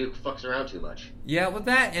Nuke fucks around too much. Yeah, with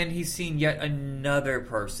that, and he's seen yet another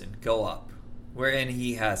person go up, wherein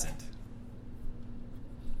he hasn't.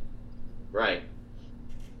 Right.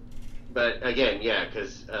 But again, yeah,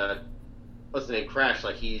 because what's the name? Crash,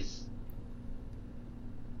 he's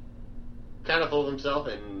kind of full of himself,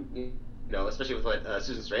 and especially with what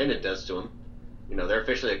Susan Sarandon does to him. They're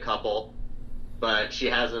officially a couple, but she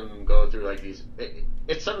has him go through these.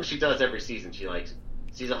 It's something she does every season. She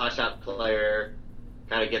sees a hotshot player,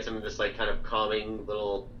 kind of gets him in this kind of calming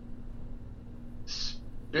little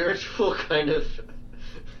spiritual kind of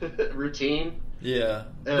routine. Yeah.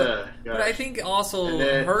 But I think also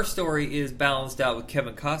her story is balanced out with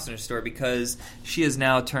Kevin Costner's story, because she has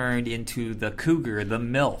now turned into the cougar, the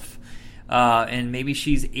MILF. And maybe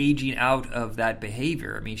she's aging out of that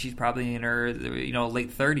behavior. I mean, she's probably in her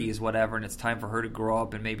late 30s, whatever, and it's time for her to grow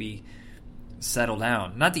up and maybe settle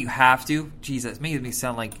down. Not that you have to. Jesus, it makes me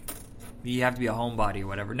sound like you have to be a homebody or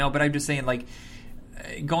whatever. No, but I'm just saying,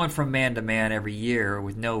 going from man to man every year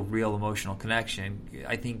with no real emotional connection,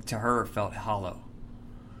 I think to her felt hollow.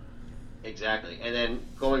 Exactly. And then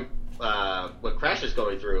what Crash is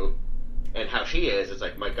going through and how she is,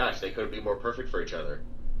 it's my gosh, they couldn't be more perfect for each other.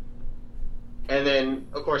 And then,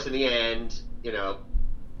 of course, in the end,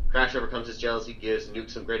 Crash overcomes his jealousy, gives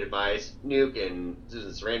Nuke some great advice. Nuke and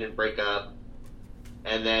Susan Sarandon break up,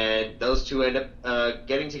 and then those two end up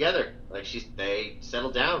getting together. They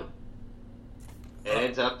settle down. It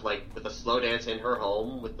ends up with a slow dance in her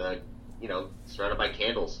home with the, surrounded by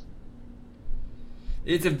candles.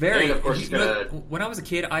 It's a very. And of course, when I was a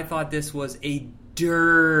kid, I thought this was a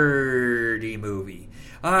dirty movie.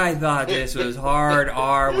 I thought this was hard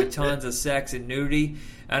R with tons of sex and nudity,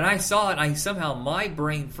 and I saw it. And my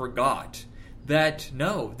brain forgot that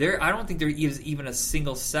I don't think there is even a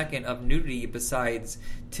single second of nudity besides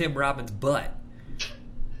Tim Robbins' butt.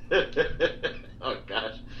 Oh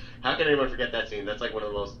gosh. How can anyone forget that scene? That's one of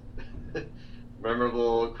the most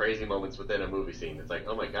memorable, crazy moments within a movie scene. It's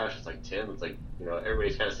oh my gosh, it's Tim. It's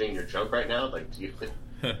everybody's kind of saying you're drunk right now. Do you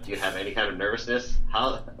have any kind of nervousness?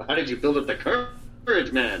 How did you build up the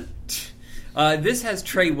courage, man? This has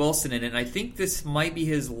Trey Wilson in it, and I think this might be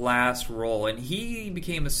his last role. And he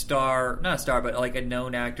became not a star, but a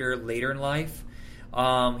known actor later in life.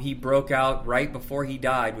 He broke out right before he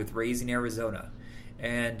died with Raising Arizona.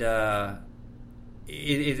 And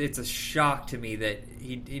it's a shock to me that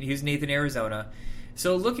he was Nathan Arizona.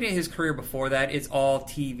 So looking at his career before that, it's all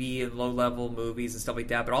TV and low-level movies and stuff like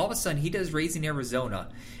that. But all of a sudden, he does Raising Arizona.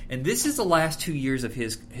 And this is the last 2 years of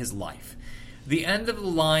his life. The End of the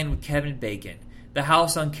Line with Kevin Bacon. The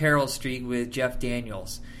House on Carroll Street with Jeff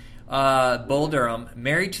Daniels. Bull Durham.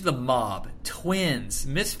 Married to the Mob. Twins.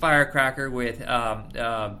 Miss Firecracker with,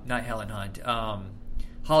 not Helen Hunt,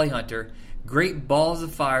 Holly Hunter. Great Balls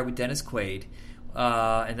of Fire with Dennis Quaid,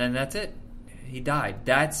 and then that's it. He died.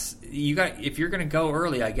 If you're going to go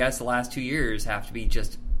early, I guess the last 2 years have to be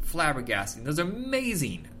just flabbergasting. Those are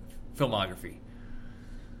amazing filmography.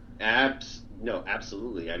 No,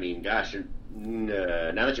 absolutely. I mean, gosh,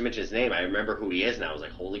 now that you mention his name, I remember who he is now. I was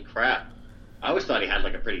like, holy crap. I always thought he had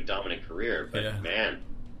like a pretty dominant career, but man.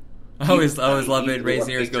 I always love it.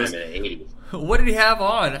 Raising Ears goes, what did he have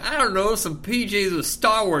on? I don't know, some PJs with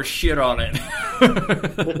Star Wars shit on it.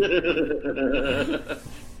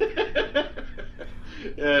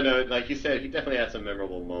 Yeah, no, like you said, he definitely had some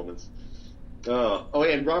memorable moments. Oh,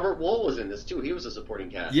 and Robert Wuhl was in this too. He was a supporting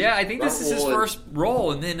cast. Yeah, I think this is his first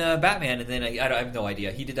role, and then Batman, and then I have no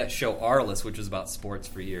idea. He did that show Arliss, which was about sports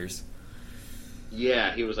for years.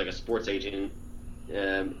 Yeah, he was like a sports agent.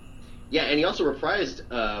 Yeah, and he also reprised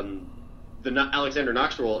the Alexander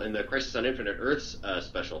Knox role in the Crisis on Infinite Earths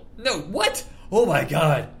special. No, what? Oh my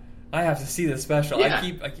god. I have to see this special. Yeah.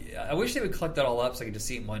 I wish they would collect that all up so I could just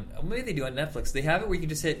see it in one. Maybe they do on Netflix. They have it where you can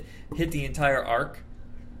just hit the entire arc.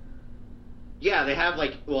 Yeah, they have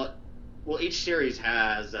each series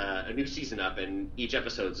has a new season up, and each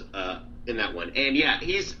episode's in that one. And yeah,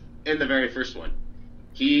 he's in the very first one.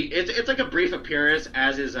 It's like a brief appearance,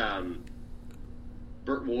 as is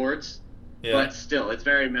Burt Ward's, but still, it's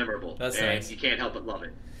very memorable. That's and nice. You can't help but love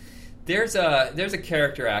it. There's a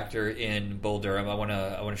character actor in Bull Durham I want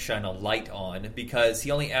to shine a light on, because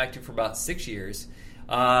he only acted for about 6 years,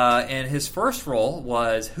 and his first role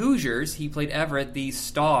was Hoosiers. He played Everett, the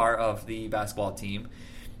star of the basketball team,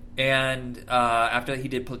 and after that he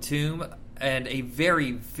did Platoon and a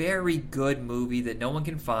very, very good movie that no one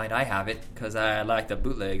can find. I have it because I like to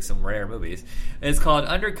bootleg some rare movies. It's called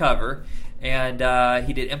Undercover. And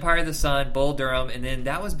he did Empire of the Sun, Bull Durham, and then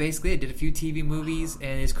that was basically it. Did a few TV movies,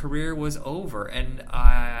 and his career was over. And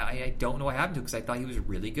I don't know what happened to him, because I thought he was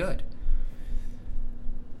really good.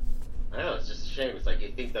 I know, it's just a shame. It's like you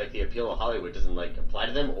think like the appeal of Hollywood doesn't like apply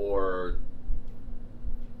to them, or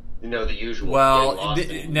the usual. Well,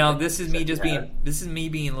 now this is me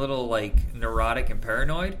being a little like neurotic and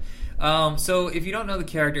paranoid. So if you don't know the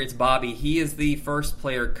character, it's Bobby. He is the first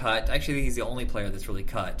player cut. Actually, I think he's the only player that's really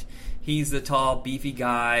cut. He's the tall, beefy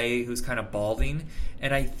guy who's kind of balding,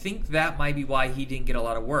 and I think that might be why he didn't get a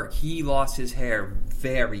lot of work. He lost his hair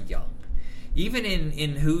very young. Even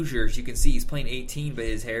in Hoosiers, you can see he's playing 18, but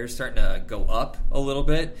his hair is starting to go up a little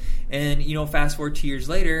bit. And, fast forward 2 years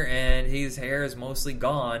later, and his hair is mostly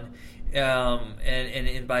gone.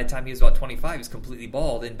 And by the time he was about 25, he was completely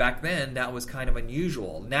bald. And back then, that was kind of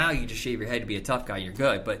unusual. Now you just shave your head to be a tough guy, and you're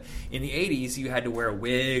good. But in the 80s, you had to wear a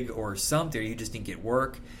wig or something. You just didn't get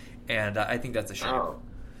work. And I think that's a shame.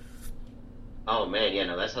 Oh man, yeah,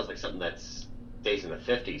 no, that sounds like something that stays in the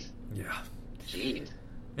 50s. Yeah. Jeez.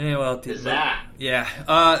 Yeah, well, yeah.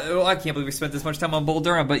 I can't believe we spent this much time on Bull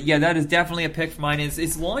Durham, but yeah, that is definitely a pick for mine.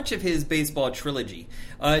 It's launch of his baseball trilogy.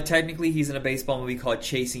 Technically, he's in a baseball movie called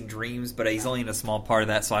Chasing Dreams, but he's only in a small part of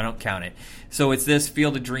that, so I don't count it. So it's this,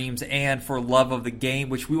 Field of Dreams, and For Love of the Game,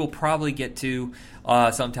 which we will probably get to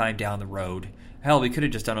sometime down the road. Hell, we could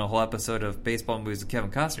have just done a whole episode of baseball movies with Kevin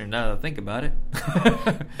Costner, now that I think about it.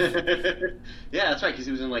 Yeah, that's right, because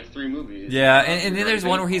he was in like 3 movies. Yeah, and then there's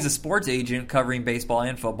one where he's a sports agent covering baseball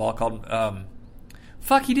and football called...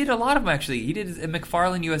 he did a lot of them, actually. He did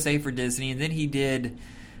McFarlane USA for Disney, and then he did...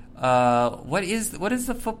 what is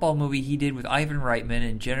the football movie he did with Ivan Reitman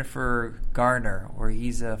and Jennifer Garner, where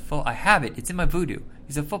he's a... I have it. It's in my voodoo.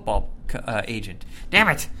 He's a football agent. Damn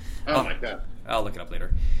it! Oh my god. I'll look it up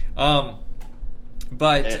later.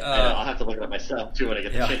 But I'll have to look it up myself too when I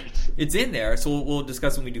get the chance. It's in there, so we'll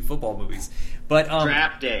discuss when we do football movies. But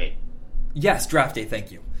Draft Day. Yes, Draft Day. Thank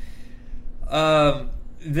you. The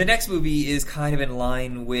next movie is kind of in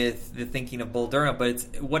line with the thinking of Bull Durham, but it's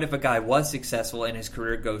what if a guy was successful and his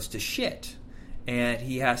career goes to shit, and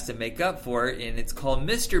he has to make up for it, and it's called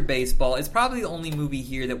Mr. Baseball. It's probably the only movie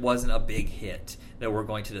here that wasn't a big hit that we're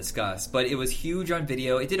going to discuss, but it was huge on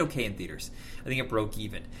video. It did okay in theaters. I think it broke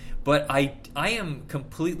even. But I am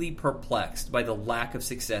completely perplexed by the lack of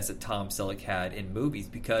success that Tom Selleck had in movies,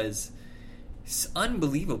 because it's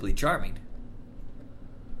unbelievably charming.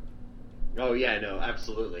 Oh, yeah, no,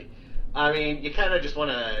 absolutely. I mean, you kind of just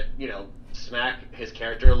want to, smack his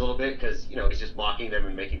character a little bit, because, he's just mocking them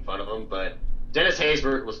and making fun of them, but Dennis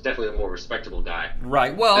Haysbert was definitely a more respectable guy.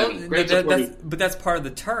 Right, well, but that's part of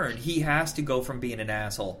the turn. He has to go from being an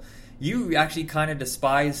asshole. You actually kind of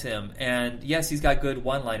despise him, and yes, he's got good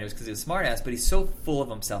one-liners because he's a smart-ass, but he's so full of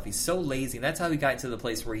himself, he's so lazy, and that's how he got to the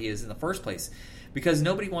place where he is in the first place, because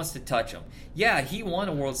nobody wants to touch him. Yeah, he won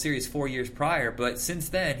a World Series 4 years prior, but since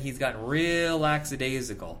then, he's gotten real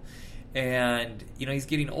lackadaisical, And, he's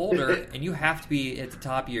getting older, and you have to be at the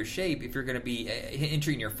top of your shape if you're going to be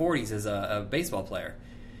entering your 40s as a baseball player.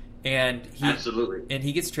 And Absolutely. And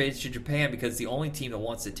he gets traded to Japan because it's the only team that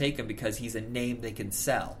wants to take him because he's a name they can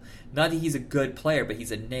sell. Not that he's a good player, but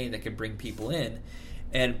he's a name that can bring people in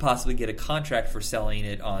and possibly get a contract for selling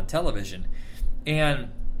it on television. And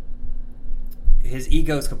his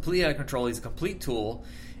ego is completely out of control. He's a complete tool,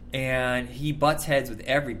 and he butts heads with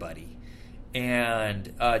everybody.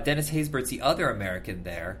 And Dennis Haysbert's the other American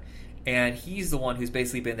there, and he's the one who's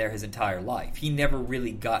basically been there his entire life. He never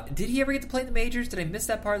really got... Did he ever get to play in the majors? Did I miss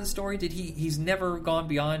that part of the story? He's never gone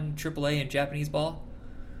beyond AAA and Japanese ball?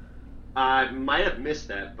 I might have missed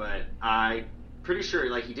that, but I'm pretty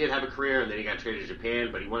sure he did have a career, and then he got traded to Japan,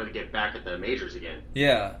 but he wanted to get back at the majors again.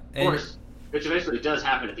 Yeah. Of course. Which eventually does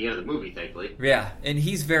happen at the end of the movie, thankfully. Yeah, and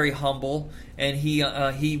he's very humble, and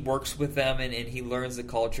he works with them, and he learns the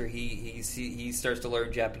culture. He starts to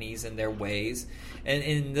learn Japanese and their ways,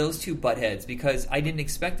 and those two butt heads, because I didn't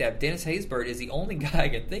expect that. Dennis Haysbert is the only guy I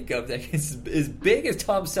can think of that is as big as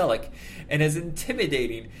Tom Selleck and as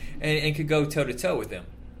intimidating and could go toe-to-toe with him.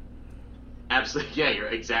 Absolutely, yeah, you're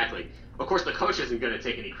exactly. Of course, the coach isn't going to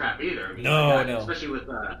take any crap either. I mean, no. Especially with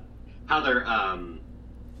how they're...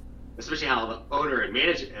 especially how the owner and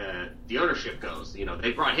the ownership goes.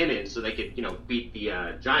 They brought him in so they could, beat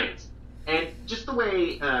the Giants. And just the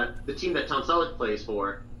way the team that Tom Selleck plays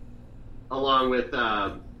for, along with,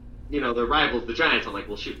 the rivals, the Giants, I'm like,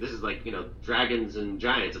 well, shoot, this is like, Dragons and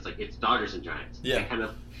Giants. It's like, it's Dodgers and Giants. Yeah. That kind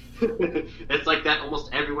of, it's like that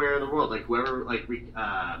almost everywhere in the world. Like, whoever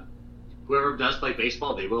does play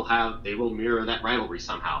baseball, they will mirror that rivalry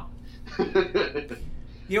somehow.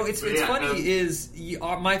 It's funny is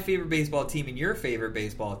my favorite baseball team and your favorite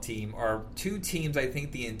baseball team are two teams I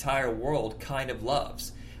think the entire world kind of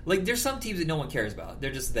loves. Like, there's some teams that no one cares about.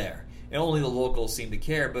 They're just there. And only the locals seem to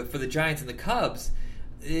care. But for the Giants and the Cubs,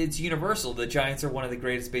 it's universal. The Giants are one of the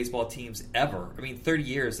greatest baseball teams ever. I mean, 30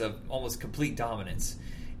 years of almost complete dominance.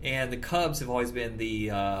 And the Cubs have always been the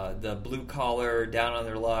blue-collar, down on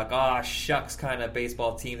their luck, shucks kind of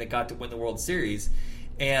baseball team that got to win the World Series.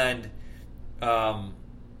 And...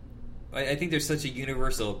 I think there's such a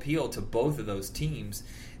universal appeal to both of those teams.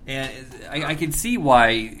 And I can see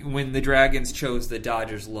why when the Dragons chose the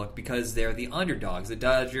Dodgers look, because they're the underdogs. The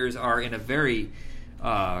Dodgers are in a very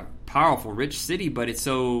powerful, rich city, but it's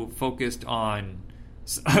so focused on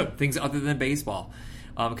things other than baseball,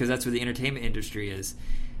 because that's where the entertainment industry is.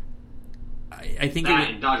 I think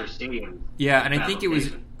in Dodger Stadium. Yeah, and I think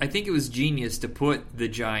it was genius to put the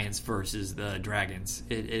Giants versus the Dragons.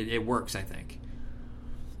 It works, I think.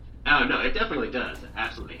 Oh, no, it definitely does.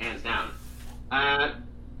 Absolutely, hands down.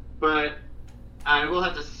 But I will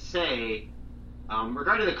have to say,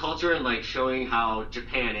 regarding the culture and, showing how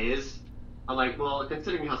Japan is, I'm like, well,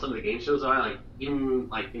 considering how some of the game shows are, even,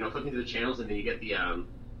 flipping through the channels, and then you get the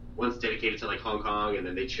ones dedicated to, Hong Kong, and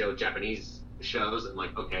then they show Japanese shows, and,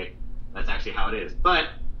 okay, that's actually how it is. But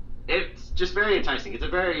it's just very enticing. It's a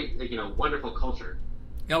very, wonderful culture.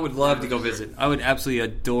 I would love to go visit. I would absolutely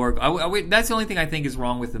adore. That's the only thing I think is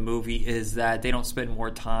wrong with the movie is that they don't spend more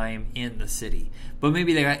time in the city. But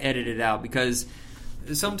maybe they got edited out because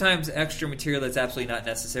sometimes extra material that's absolutely not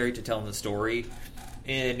necessary to tell the story,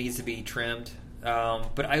 it needs to be trimmed.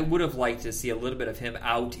 But I would have liked to see a little bit of him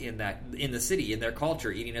out in the city, in their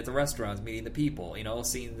culture, eating at the restaurants, meeting the people,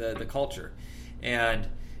 seeing the culture, and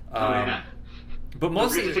but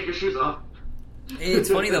mostly take your shoes off. It's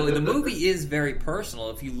funny, though. The movie is very personal.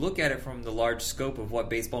 If you look at it from the large scope of what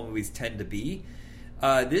baseball movies tend to be,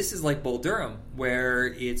 this is like Bull Durham, where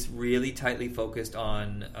it's really tightly focused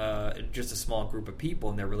on just a small group of people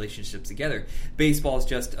and their relationships together. Baseball is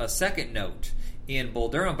just a second note in Bull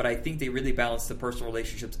Durham, but I think they really balance the personal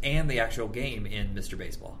relationships and the actual game in Mr.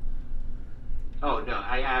 Baseball. Oh, no.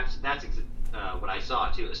 That's what I saw,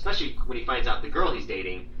 too, especially when he finds out the girl he's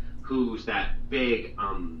dating, who's that big...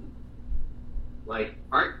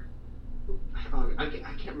 art. I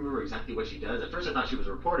can't remember exactly what she does. At first, I thought she was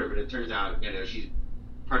a reporter, but it turns out, she's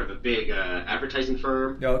part of a big advertising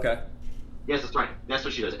firm. Oh, okay. Yes, that's right. That's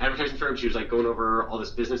what she does. Advertising firm. She was going over all this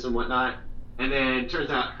business and whatnot, and then turns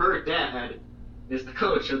out her dad is the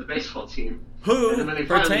coach of the baseball team. Who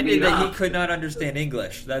pretended that he could not understand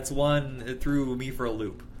English. That's one that threw me for a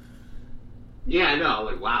loop. Yeah, I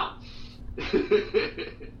know. Wow.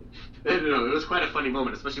 No, it was quite a funny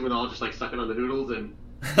moment, especially when they're all just sucking on the noodles and.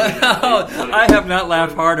 I have not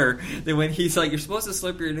laughed harder than when he's like, "You're supposed to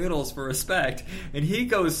slip your noodles for respect," and he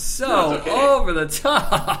goes over the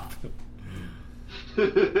top.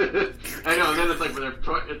 I know, and then it's when they're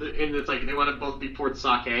and it's they want to both be poured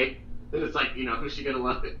sake. And it's like, who's she gonna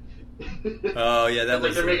love it? Oh yeah, that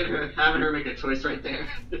was like they're having her make a choice right there.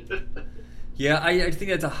 Yeah, I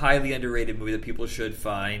think that's a highly underrated movie that people should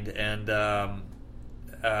find, and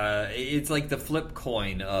it's like the flip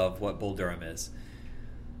coin of what Bull Durham is.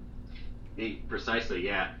 Precisely,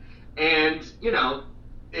 yeah. And,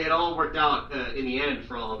 it all worked out in the end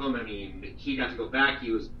for all of them. I mean, he got to go back.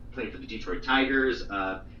 He was playing for the Detroit Tigers.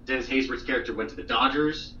 Dennis Haysbert's character went to the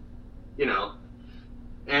Dodgers,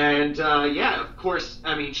 And, of course,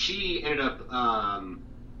 I mean, she ended up, oh,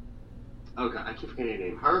 God, I keep forgetting her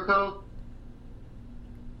name. Haruko?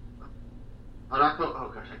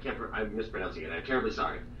 Oh gosh, I'm mispronouncing it. I'm terribly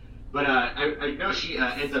sorry. But I know she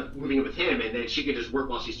ends up moving in with him, and then she can just work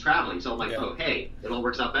while she's traveling. So I'm like, oh, hey, it all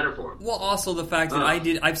works out better for him. Well, also the fact that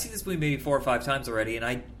I've seen this movie maybe 4 or 5 times already, and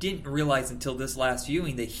I didn't realize until this last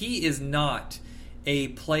viewing that he is not a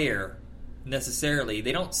player necessarily.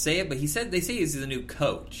 They don't say it, but they say he's the new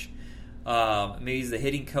coach. Maybe he's the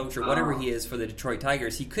hitting coach or whatever he is for the Detroit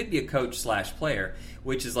Tigers. He could be a coach / player,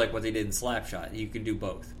 which is like what they did in Slapshot. You can do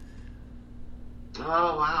both.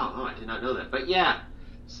 Oh, wow. Oh, I did not know that. But yeah,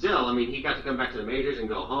 still, I mean, he got to come back to the majors and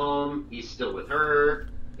go home. He's still with her.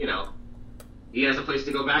 He has a place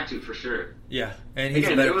to go back to for sure. Yeah, and he's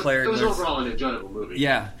a better player. It was overall an enjoyable movie.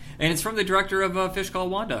 Yeah, and it's from the director of Fish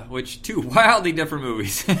Called Wanda, which, 2 wildly different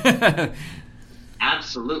movies.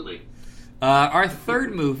 Absolutely. Our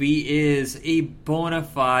third movie is a bona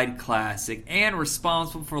fide classic and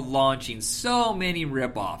responsible for launching so many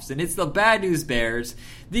ripoffs, and it's The Bad News Bears,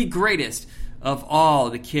 the greatest of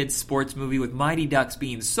all the kids' sports movie, with Mighty Ducks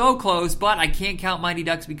being so close, but I can't count Mighty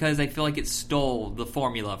Ducks because I feel like it stole the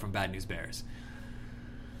formula from Bad News Bears.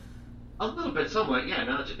 A little bit, somewhat, yeah,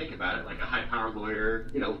 now that you think about it. Like a high-powered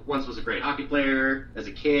lawyer, once was a great hockey player as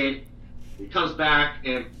a kid. He comes back,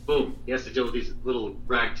 and boom, he has to deal with these little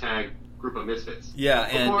ragtag group of misfits. Yeah,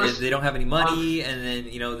 and they don't have any money, and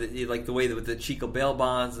then, like the way that with the Chico bail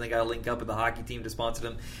bonds, and they got to link up with the hockey team to sponsor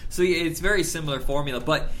them. So it's very similar formula.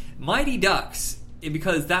 But Mighty Ducks,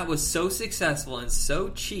 because that was so successful and so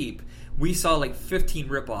cheap, we saw like 15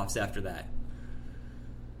 ripoffs after that.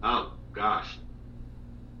 Oh, gosh.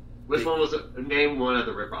 Which one was it? Name one of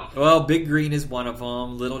the ripoffs. Well, Big Green is one of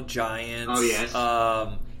them. Little Giants. Oh, yes.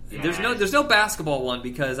 Yes. There's no basketball one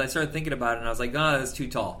because I started thinking about it and I was like, that's too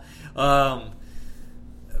tall. But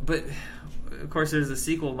of course, there's the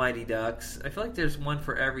sequel, Mighty Ducks. I feel like there's one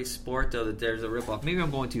for every sport, though, that there's a ripoff. Maybe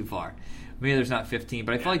I'm going too far. Maybe there's not 15,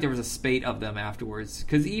 but I feel like there was a spate of them afterwards.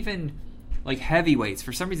 Because even like Heavyweights,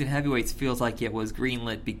 for some reason, Heavyweights feels like it was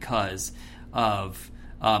greenlit because of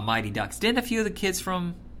Mighty Ducks. Didn't a few of the kids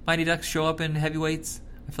from Mighty Ducks show up in Heavyweights?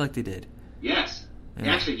 I feel like they did. Yes.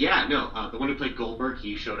 Yeah. Actually, the one who played Goldberg,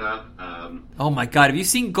 he showed up. Oh my God, have you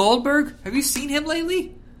seen Goldberg? Have you seen him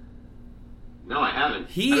lately? No, I haven't.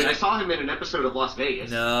 I saw him in an episode of Las Vegas.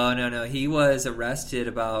 No. He was arrested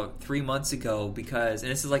about 3 months ago because,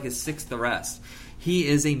 and this is like his 6th arrest. He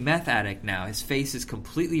is a meth addict now. His face is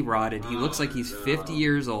completely rotted. He looks like he's 50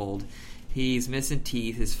 years old. He's missing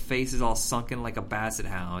teeth. His face is all sunken like a basset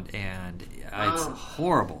hound, and it's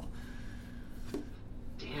horrible.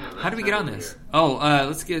 Damn. How did we get on this?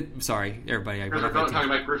 Let's get. Sorry, everybody.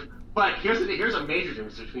 But here's a major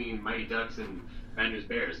difference between Mighty Ducks and Bad News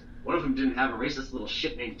Bears. One of them didn't have a racist little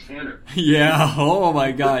shit named Tanner. Yeah, oh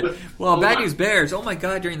my God. Well, Bad News Bears, oh my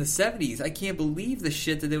God, during the 70s, I can't believe the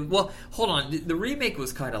shit that they... Well, hold on, the remake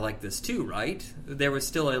was kind of like this too, right? There was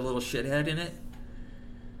still a little shithead in it?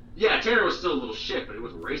 Yeah, Tanner was still a little shit, but he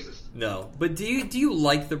wasn't racist. No, but do you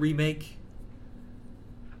like the remake?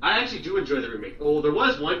 I actually do enjoy the remake. Oh, there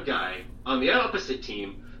was one guy on the opposite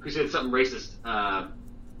team who said something racist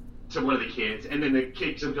to one of the kids, and then the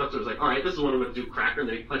kid jumped up and was like, all right, this is what I'm going to do, cracker, and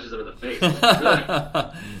then he punches him in the face.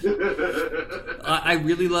 I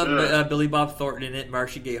really love Billy Bob Thornton in it.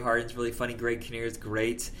 Marcia Gay Harden's really funny. Greg Kinnear's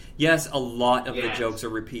great. Yes, a lot of the jokes are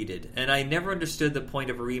repeated, and I never understood the point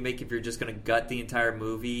of a remake if you're just going to gut the entire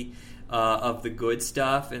movie of the good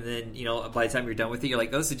stuff, and then, by the time you're done with it, you're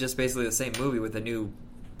like, oh, this is just basically the same movie with a new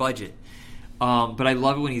budget. But I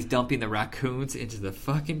love it when he's dumping the raccoons into the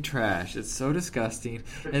fucking trash. It's so disgusting.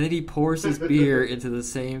 And then he pours his beer into the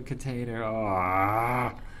same container.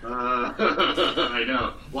 I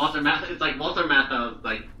know. It's like Walter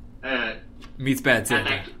Matthau, meets Bad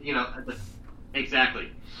Santa.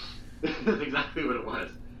 Exactly. That's exactly what it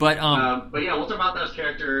was. But yeah, Walter Matthau's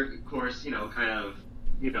character, of course, kind of,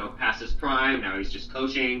 past his prime. Now he's just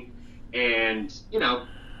coaching, and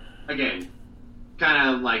again,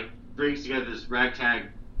 kind of like brings together this ragtag,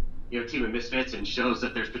 team of misfits and shows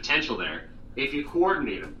that there's potential there if you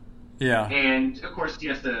coordinate them. Yeah. And of course, he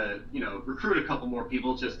has to, recruit a couple more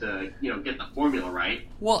people just to, get the formula right.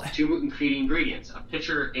 Well, 2 key ingredients: a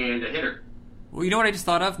pitcher and a hitter. Well, you know what I just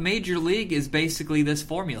thought of? Major League is basically this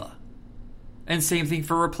formula. And same thing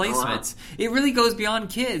for replacements. Oh, wow. It really goes beyond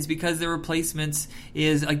kids because the replacements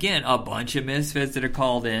is, again, a bunch of misfits that are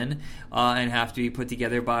called in and have to be put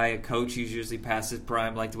together by a coach who's usually past his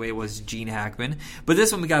prime, like the way it was Gene Hackman. But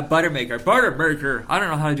this one we got Buttermaker. Buttermaker! I don't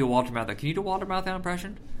know how to do a Walter Matthau. Can you do a Walter Matthau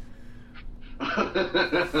impression?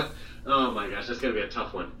 Oh my gosh, that's going to be a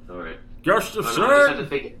tough one. All right. Gustafson!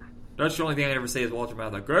 That's the only thing I ever say is Walter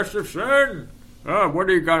Matthau. Gustafson! What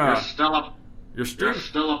are you gonna... You're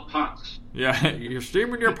still a Potts. Yeah, you're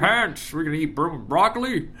steaming your pants. We're gonna eat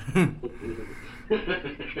broccoli.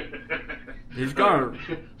 He's got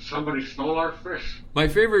Somebody stole our fish. My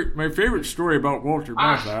favorite story about Walter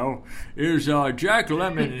Matthau is Jack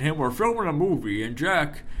Lemmon and him were filming a movie, and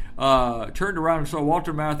Jack turned around and saw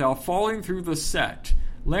Walter Matthau falling through the set,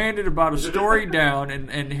 landed about a story down,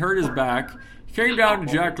 and hurt his back. He came down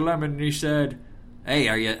to Jack Lemmon and he said, "Hey,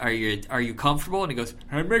 are you comfortable?" And he goes,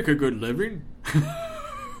 "I make a good living."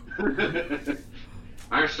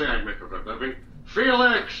 I say I make a good living.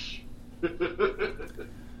 Felix!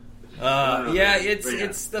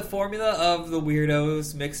 It's the formula of the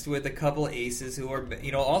weirdos mixed with a couple aces who are,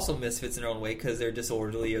 also misfits in their own way because they're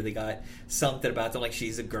disorderly or they got something about them, like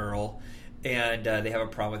she's a girl, and they have a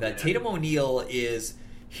problem with that. Yeah. Tatum O'Neal is...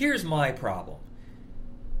 Here's my problem.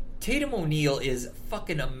 Tatum O'Neal is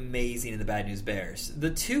fucking amazing in the Bad News Bears.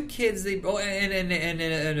 The two kids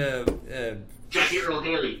Jackie Earle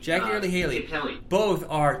Haley. Both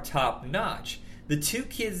are top notch. The two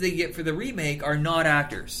kids they get for the remake are not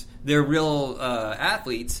actors. They're real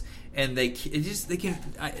athletes, and I guess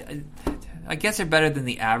they're better than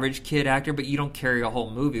the average kid actor, but you don't carry a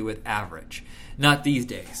whole movie with average. Not these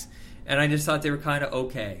days. And I just thought they were kind of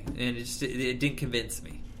okay, and it didn't convince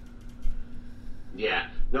me. Yeah.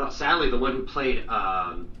 No, sadly, the one who played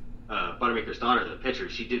Buttermaker's daughter, the pitcher,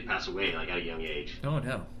 she did pass away at a young age. Oh,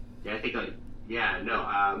 no. Yeah,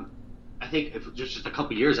 I think just a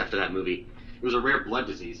couple years after that movie, it was a rare blood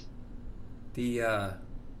disease. Vic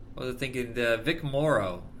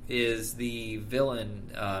Morrow is the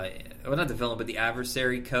villain, not the villain, but the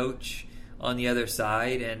adversary coach on the other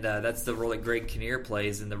side, and that's the role that Greg Kinnear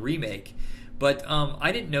plays in the remake. But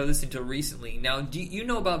I didn't know this until recently. Now, do you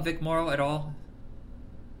know about Vic Morrow at all?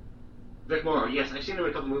 Vic Morrow, yes, I've seen him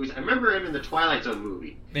in a couple movies. I remember him in the Twilight Zone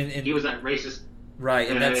movie. And he was that racist, right?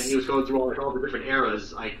 And he was going through all the different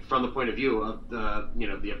eras, from the point of view of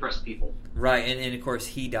the oppressed people. Right, and of course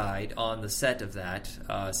he died on the set of that,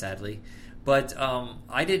 sadly. But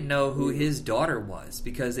I didn't know who his daughter was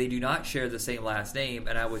because they do not share the same last name,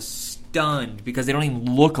 and I was stunned because they don't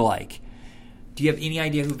even look alike. Do you have any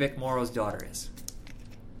idea who Vic Morrow's daughter is?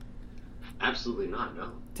 Absolutely not.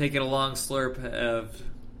 No. Taking a long slurp of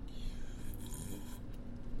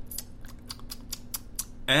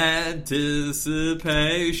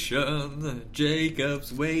anticipation.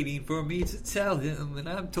 Jacob's waiting for me to tell him, and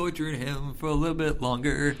I'm torturing him for a little bit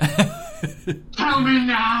longer. Tell me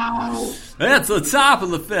now! It's the top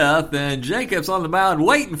of the fifth, and Jacob's on the mound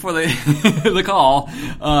waiting for the the call.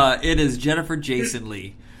 It is Jennifer Jason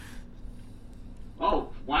Leigh.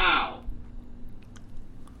 Oh, wow.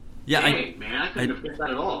 Yeah, dang, man, I couldn't have guessed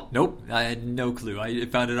that at all. Nope, I had no clue. I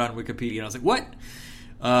found it on Wikipedia, and I was like, what?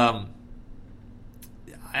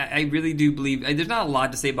 I really do believe there's not a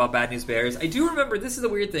lot to say about Bad News Bears. I do remember, this is the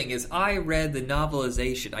weird thing, is I read the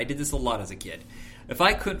novelization. I did this a lot as a kid. If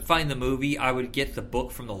I couldn't find the movie, I would get the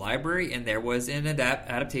book from the library, and there was an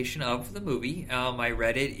adaptation of the movie. I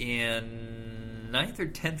read it in 9th or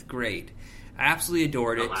 10th grade. I absolutely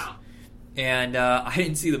adored it. Oh, wow. And I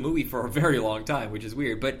didn't see the movie for a very long time, which is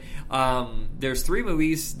weird. But there's 3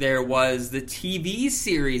 movies. There was the TV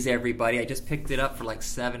series, everybody. I just picked it up for like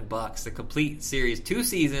 $7. The complete series, 2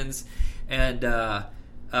 seasons. And,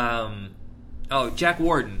 Jack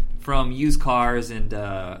Warden from Used Cars and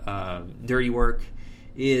Dirty Work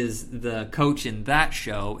is the coach in that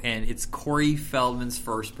show. And it's Corey Feldman's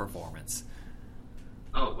first performance.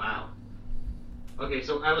 Oh, wow. Okay,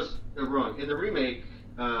 so I was wrong. In the remake...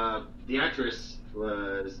 the actress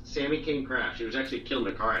was Sammy King Craft. She was actually killed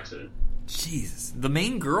in a car accident. Jesus. The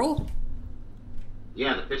main girl?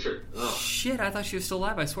 Yeah, the pitcher. Oh. Shit, I thought she was still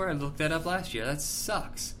alive. I swear I looked that up last year. That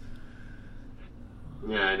sucks.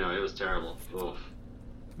 Yeah, I know. It was terrible. Oof.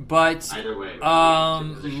 But, either way,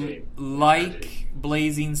 like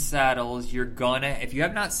Blazing Saddles, you're gonna... If you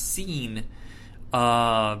have not seen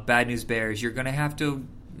Bad News Bears, you're gonna have to...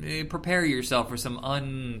 prepare yourself for some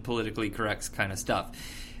unpolitically correct kind of stuff.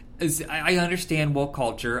 I understand woke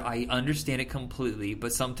culture. I understand it completely,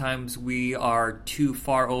 but sometimes we are too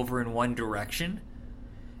far over in one direction.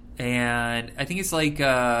 And I think it's like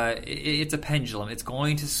it's a pendulum. It's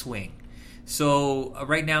going to swing. So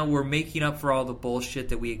right now we're making up for all the bullshit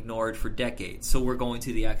that we ignored for decades. So we're going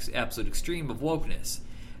to the absolute extreme of wokeness.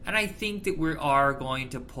 And I think that we are going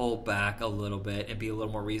to pull back a little bit and be a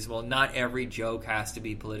little more reasonable. Not every joke has to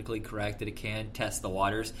be politically correct, that it can test the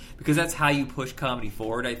waters, because that's how you push comedy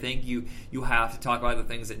forward. I think you have to talk about the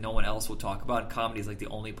things that no one else will talk about, and comedy is like the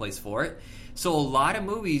only place for it. So a lot of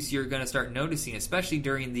movies you're going to start noticing, especially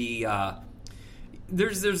during the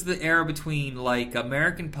there's the era between like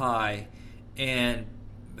American Pie and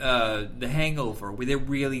The Hangover, where they're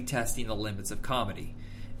really testing the limits of comedy.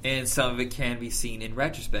 And some of it can be seen in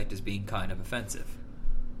retrospect as being kind of offensive.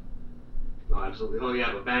 Oh, absolutely. Oh,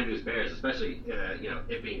 yeah, but Bad News Bears, especially,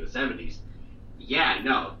 it being the 70s. Yeah,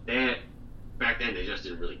 no, back then they just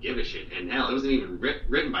didn't really give a shit. And hell, it wasn't even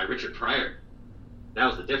written by Richard Pryor. That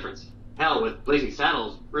was the difference. Hell, with Blazing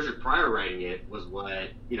Saddles, Richard Pryor writing it was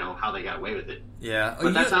how they got away with it. Yeah.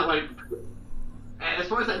 But that's not why... As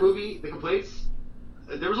far as that movie, the complaints,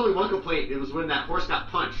 there was only one complaint. It was when that horse got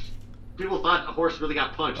punched. People thought a horse really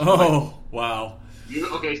got punched. Oh, wow.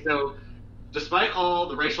 Okay, so despite all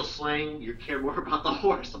the racial slang, you care more about the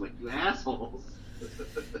horse. I'm like, you assholes.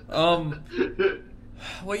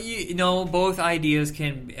 Well, both ideas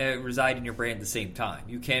can reside in your brain at the same time.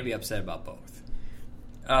 You can be upset about both.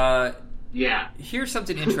 Yeah. Here's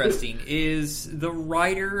something interesting: is the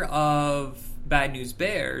writer of Bad News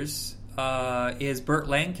Bears is Burt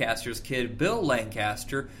Lancaster's kid, Bill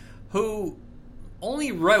Lancaster, who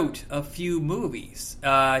only wrote a few movies.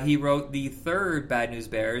 He wrote the third Bad News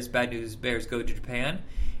Bears Go to Japan.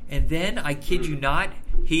 And then, I kid you not,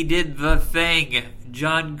 he did The Thing.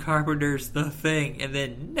 John Carpenter's The Thing. And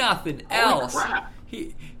then nothing else. Holy crap.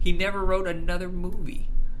 He never wrote another movie.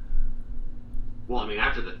 Well, I mean,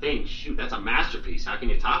 after The Thing, shoot, that's a masterpiece. How can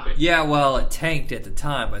you top it? Yeah, well, it tanked at the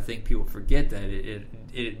time. I think people forget that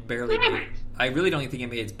it barely did. I really don't think it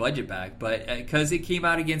made its budget back, but because it came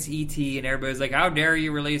out against E.T. and everybody's like, how dare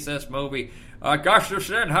you release this movie? Gosh,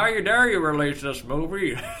 how dare you release this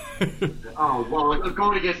movie? Oh, well,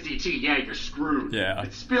 going against E.T., yeah, you're screwed. Yeah.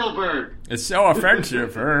 It's Spielberg. It's so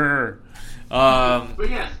offensive. But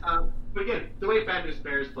yes, but again, the way Bad News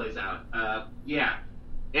Bears plays out, yeah,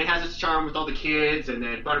 it has its charm with all the kids, and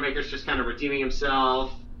then Buttermaker's just kind of redeeming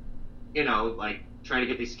himself, like trying to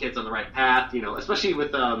get these kids on the right path, especially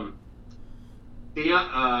with the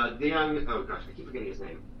young, oh gosh, I keep forgetting his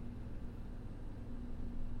name.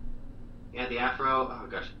 Yeah, the afro, oh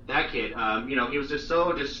gosh, that kid, he was just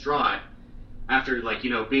so distraught after,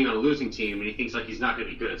 being on a losing team, and he thinks, he's not going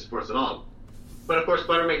to be good at sports at all. But, of course,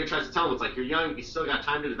 Buttermaker tries to tell him, it's you're young, you still got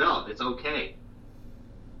time to develop, it's okay.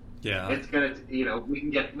 Yeah. It's gonna,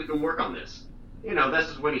 we can work on this. This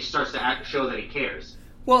is when he starts to show that he cares.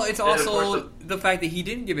 Well, it's also the fact that he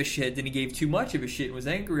didn't give a shit, then he gave too much of a shit and was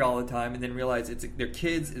angry all the time, and then realized they're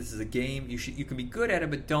kids, this is a game, you can be good at it,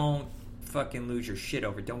 but don't fucking lose your shit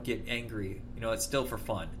over it. Don't get angry. It's still for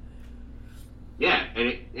fun. Yeah,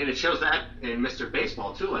 and it shows that in Mr.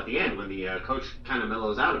 Baseball, too, at the end, when the coach kind of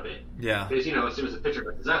mellows out a bit. Yeah. Because, as soon as the pitcher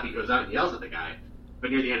messes up, he goes out and yells at the guy.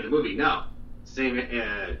 But near the end of the movie, no. Same,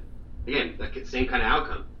 again, same kind of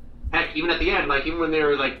outcome. Heck, even at the end, even when they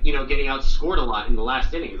were, getting outscored a lot in the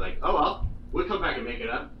last inning, he's like, oh, well, we'll come back and make it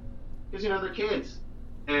up. Because, they're kids.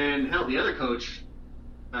 And, hell, the other coach,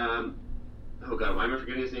 oh, God, why am I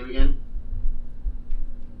forgetting his name again?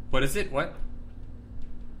 What is it? What?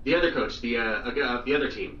 The other coach, the other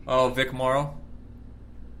team. Oh, Vic Morrow?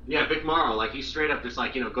 Yeah, Vic Morrow. He straight up just,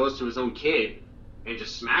 goes to his own kid and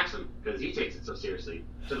just smacks him because he takes it so seriously.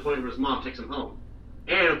 To the point where his mom takes him home.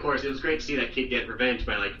 And, of course, it was great to see that kid get revenge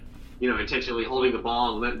by, intentionally holding the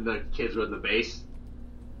ball and letting the kids run the base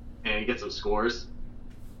and get some scores.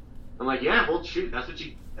 I'm like, yeah, well, shoot, that's what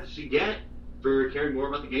you get for caring more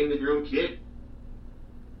about the game than your own kid.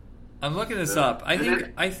 I'm looking this up. I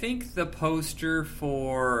think the poster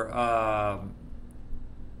for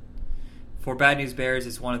Bad News Bears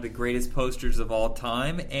is one of the greatest posters of all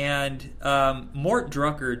time. And Mort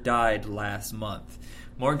Drucker died last month.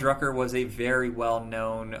 Mort Drucker was a very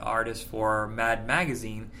well-known artist for Mad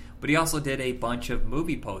Magazine, but he also did a bunch of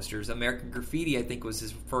movie posters. American Graffiti, I think, was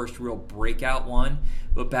his first real breakout one,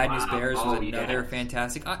 but Bad News Bears was another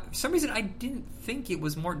fantastic. For some reason, I didn't think it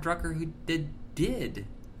was Mort Drucker who did.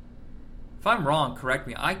 If I'm wrong, correct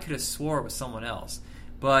me. I could have swore it was someone else.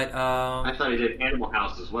 But I thought he did Animal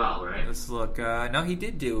House as well, right? Let's look. No, he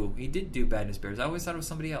did do Bad News Bears. I always thought it was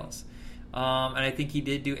somebody else. And I think he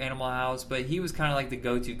did do Animal House, but he was kind of like the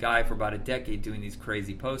go-to guy for about a decade doing these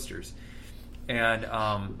crazy posters. And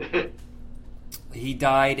he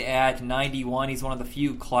died at 91. He's one of the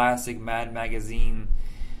few classic Mad Magazine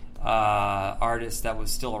artists that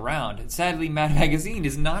was still around. And sadly, Mad Magazine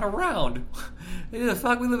is not around. The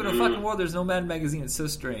fuck, we live in a fucking world. There's no Mad Magazine. It's so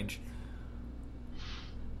strange.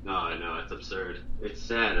 No, I know, it's absurd. It's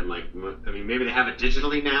sad. I'm like, I mean, maybe they have it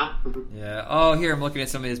digitally now. Yeah. Oh, here I'm looking at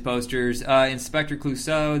some of his posters. Inspector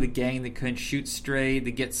Clouseau, The Gang That Couldn't Shoot Straight,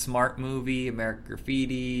 The Get Smart Movie, American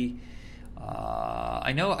Graffiti.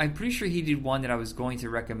 I know. I'm pretty sure he did one that I was going to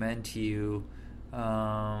recommend to you.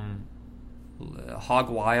 Hog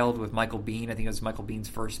Wild with Michael Biehn. I think it was Michael Bihn's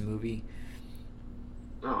first movie.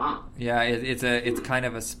 Oh, wow. Yeah, it's kind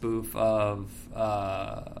of a spoof of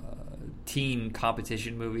teen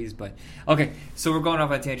competition movies, but okay, so we're going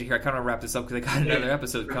off on a tangent here. I kind of want to wrap this up because I got another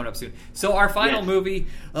episode coming up soon. So our final movie,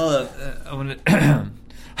 hi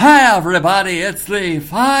everybody, it's the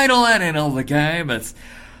final inning of the game. It's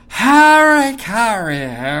Harry Carey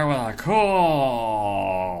here with a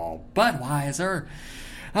cool Budweiser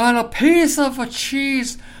and a piece of a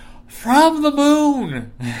cheese from the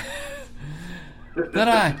moon that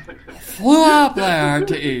I flew up there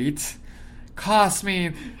to eat. Cost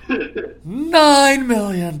me $9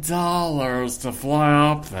 million to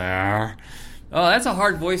fly up there. Oh, that's a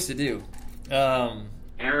hard voice to do.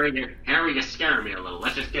 Harry, you're scaring me a little.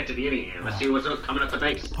 Let's just get to the inning here. Let's see what's coming up the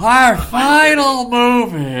base. Our final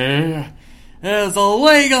movie is A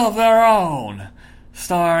League of Their Own,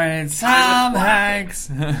 starring Tom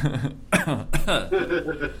Hanks.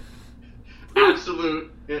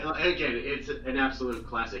 Absolute. Again, it's an absolute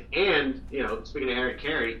classic. And, speaking of Harry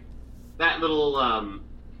Carey, that little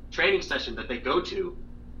training session that they go to,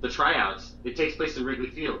 the tryouts, it takes place in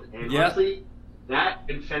Wrigley Field. And honestly, that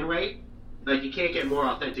in Fenway, like, you can't get more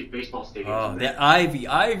authentic baseball stadium. Oh, the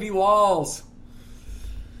ivy walls.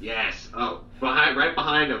 Yes. Oh, right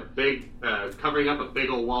behind a big, covering up a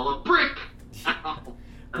big old wall of brick.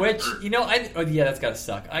 Which, that's gotta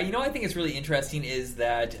suck. I think it's really interesting is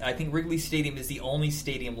that I think Wrigley Stadium is the only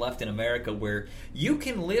stadium left in America where you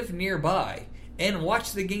can live nearby and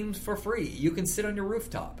watch the games for free. You can sit on your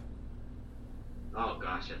rooftop. Oh,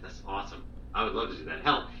 gosh, that's awesome. I would love to do that.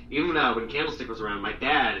 Hell, even when Candlestick was around, my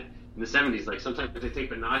dad, in the 70s, like, sometimes they take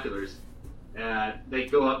binoculars, they'd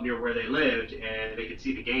go up near where they lived, and they could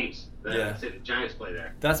see the games. Say the Giants play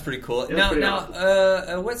there. That's pretty cool. Awesome.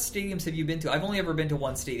 What stadiums have you been to? I've only ever been to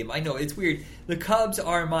one stadium. I know, it's weird. The Cubs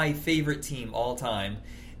are my favorite team all time.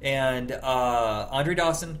 And Andre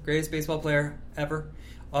Dawson, greatest baseball player ever.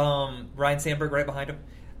 Ryan Sandberg right behind him.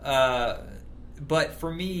 But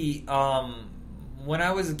for me, when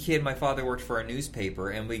I was a kid, my father worked for a newspaper,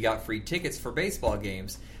 and we got free tickets for baseball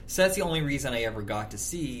games. So that's the only reason I ever got to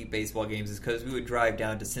see baseball games is because we would drive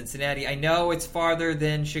down to Cincinnati. I know it's farther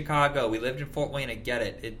than Chicago. We lived in Fort Wayne. I get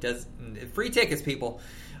it. It does free tickets, people.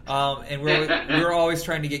 And we're always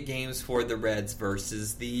trying to get games for the Reds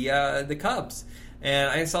versus the Cubs.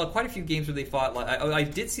 And I saw quite a few games where they fought. I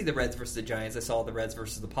did see the Reds versus the Giants. I saw the Reds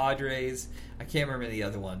versus the Padres. I can't remember the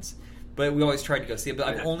other ones. But we always tried to go see it. But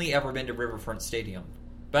I've only ever been to Riverfront Stadium.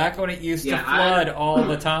 Back when it used to flood all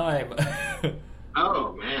the time.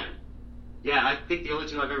 Oh, man. Yeah, I think the only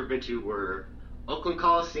two I've ever been to were Oakland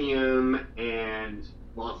Coliseum and,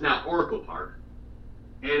 well, it's now Oracle Park.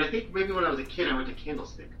 And I think maybe when I was a kid, I went to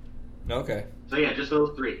Candlestick. Okay. So, yeah, just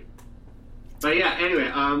those three. But, yeah,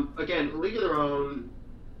 anyway, again, League of Their Own,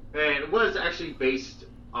 and it was actually based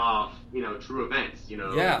off, true events,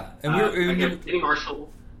 Yeah. And Penny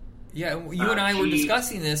Marshall. Yeah, you and I were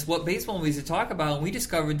discussing this, what baseball movies to talk about, and we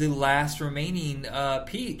discovered the last remaining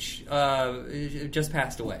Peach just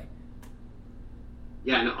passed away.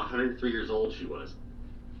 Yeah, 103 years old she was.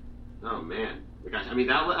 Oh, man. Gosh,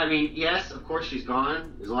 yes, of course she's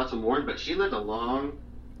gone. There's lots of mourn, but she lived a long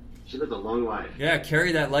life. Yeah,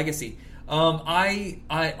 carry that legacy. I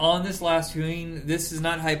on this last viewing, this is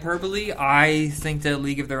not hyperbole. I think that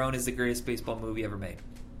League of Their Own is the greatest baseball movie ever made.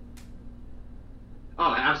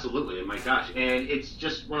 Oh, absolutely! Oh my gosh, and it's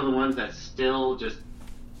just one of the ones that's still just.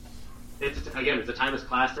 It's a timeless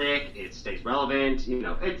classic. It stays relevant.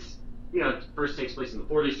 It first takes place in the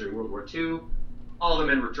 40s during World War II. All the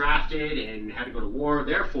men were drafted and had to go to war.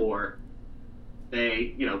 Therefore,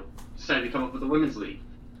 they decided to come up with the women's league.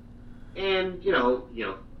 And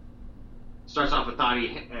starts off with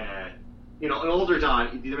Dottie. An older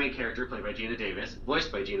Dottie, the main character, played by Gina Davis,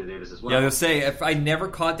 voiced by Gina Davis as well. Yeah, I was say, if I never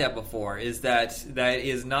caught that before, is that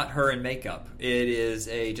is not her in makeup. It is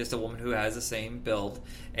just a woman who has the same build,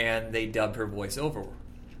 and they dubbed her voice over.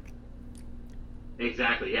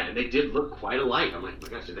 Exactly, yeah. And they did look quite alike. I'm like, my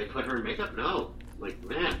gosh, did they put her in makeup? No. Like,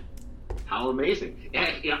 man, how amazing.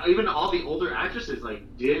 And even all the older actresses,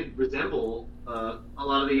 like, did resemble a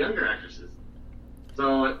lot of the younger actresses.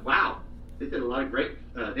 So, wow. They did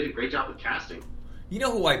they did a great job with casting. You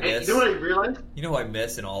know who I miss? And you know what I realized? You know who I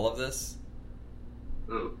miss in all of this?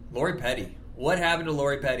 Ooh. Lori Petty. What happened to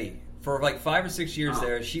Lori Petty? For like 5 or 6 years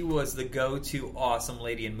there, she was the go-to awesome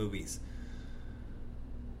lady in movies.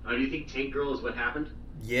 Do you think Tank Girl is what happened?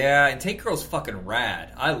 Yeah, and Tank Girl's fucking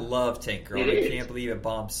rad. I love Tank Girl. I It can't believe it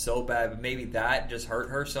bombed so bad, but maybe that just hurt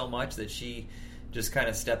her so much that she just kind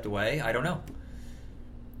of stepped away. I don't know.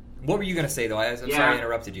 What were you going to say, though? I'm sorry I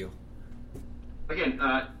interrupted you. Again,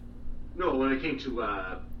 no, when it came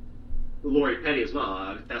to Lori Petty as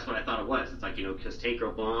well, that's what I thought it was. It's like, because Tank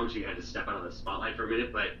Girl bombed, she had to step out of the spotlight for a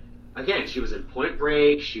minute. But again, she was in Point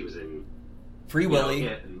Break, she was in Free Willy,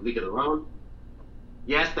 in League of Their Own.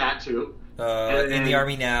 Yes, that too. In the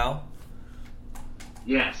Army Now.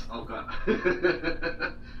 Yes. Oh god,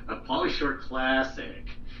 a Pauly Shore classic.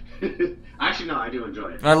 Actually, no, I do enjoy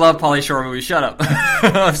it. I love Pauly Shore movies. Shut up.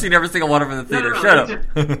 I've seen every single one of them in the theater. No, Shut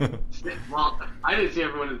up. Well, I didn't see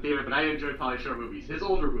everyone in the theater, but I enjoyed Pauly Shore movies. His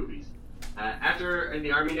older movies. After In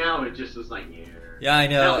the Army Now, it just was like, yeah, I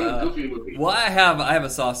know. Goofy movie. Well, I have a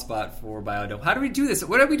soft spot for Biodome. How do we do this?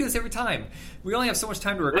 Why do we do this every time? We only have so much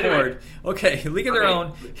time to record. Anyway. Okay, League of Their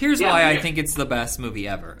Own. Here's why I think it's the best movie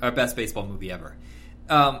ever, or best baseball movie ever.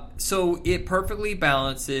 So it perfectly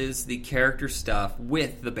balances the character stuff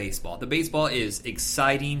with the baseball. The baseball is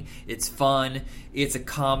exciting, it's fun, it's a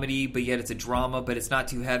comedy, but yet it's a drama, but it's not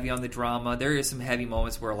too heavy on the drama. There is some heavy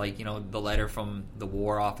moments where, like, the letter from the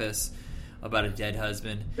War Office about a dead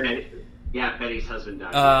husband. Betty's husband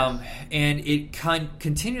died. And it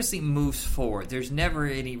continuously moves forward. There's never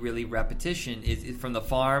any really repetition from the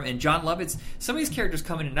farm. And John Lovitz, some of these characters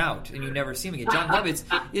come in and out, and you never see him again. John Lovitz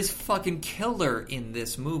is fucking killer in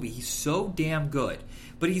this movie. He's so damn good.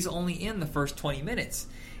 But he's only in the first 20 minutes.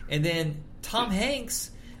 And then Tom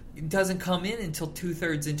Hanks doesn't come in until a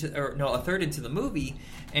third into the movie,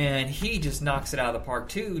 and he just knocks it out of the park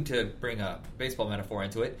too, to bring a baseball metaphor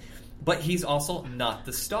into it. But he's also not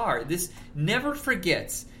the star. This never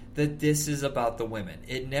forgets that this is about the women.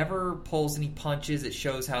 It never pulls any punches. It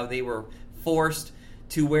shows how they were forced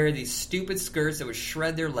to wear these stupid skirts that would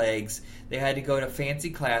shred their legs. They had to go to fancy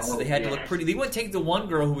classes. They had to look pretty. They wouldn't take the one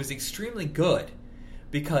girl who was extremely good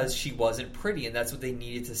because she wasn't pretty, and that's what they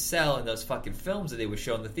needed to sell in those fucking films that they would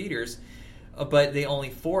show in the theaters. But they only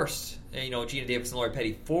forced, Geena Davis and Lori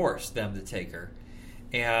Petty forced them to take her.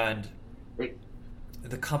 And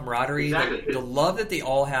the camaraderie, the love that they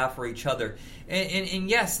all have for each other. And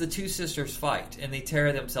yes, the two sisters fight, and they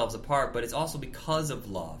tear themselves apart, but it's also because of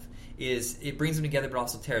love. It brings them together, but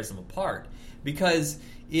also tears them apart. Because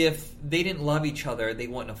if they didn't love each other, they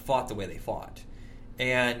wouldn't have fought the way they fought.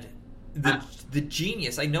 And the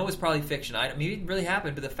genius, I know it's probably fiction, it didn't really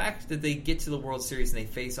happen, but the fact that they get to the World Series and they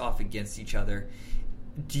face off against each other,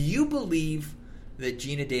 do you believe that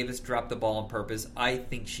Geena Davis dropped the ball on purpose? I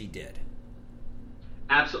think she did.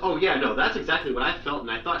 Absolutely. Oh, yeah, no, that's exactly what I felt,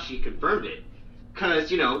 and I thought she confirmed it. Because,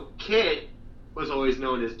 Kit was always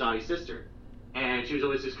known as Dottie's sister, and she was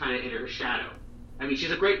always just kind of in her shadow. I mean,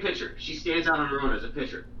 she's a great pitcher. She stands out on her own as a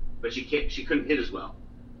pitcher, but she couldn't hit as well.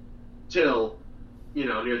 Till,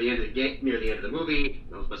 near the end of the game, near the end of the movie,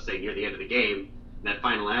 I was supposed to say near the end of the game, that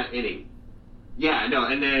final inning. Yeah, no,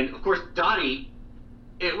 and then, of course, Dottie,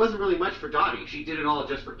 it wasn't really much for Dottie. She did it all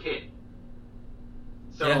just for Kit.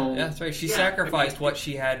 So, yeah, that's right. She sacrificed what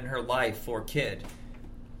she had in her life for Kid.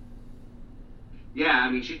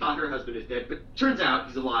 Yeah, she thought her husband is dead, but turns out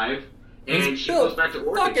he's alive, and she goes back to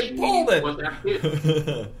Oregon. Fucking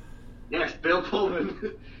Pullman! Yes, Bill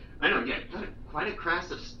Pullman. I know, yeah, quite a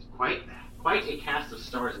cast of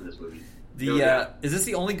stars in this movie. Is this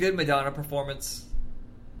the only good Madonna performance?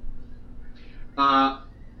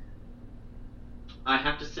 I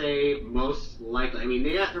have to say, most likely.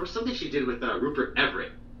 There was something she did with Rupert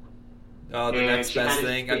Everett. Oh, the Next Best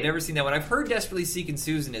Thing. I've never seen that one. I've heard Desperately Seeking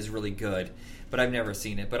Susan is really good, but I've never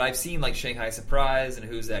seen it. But I've seen, Shanghai Surprise and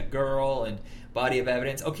Who's That Girl and Body of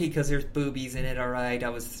Evidence. Okay, because there's boobies in it, all right. I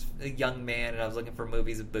was a young man and I was looking for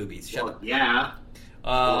movies with boobies. Shut up. Yeah.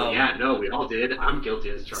 No, we all did. I'm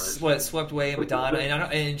guilty as charged. Swept Away, Madonna,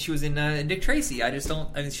 and she was in Dick Tracy.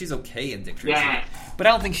 She's okay in Dick Tracy. Yeah. But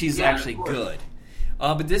I don't think she's actually good.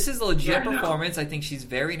 But this is a legit performance. I think she's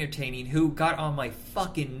very entertaining. Who got on my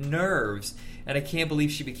fucking nerves, and I can't believe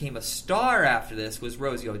she became a star after this, was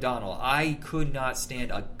Rosie O'Donnell. I could not stand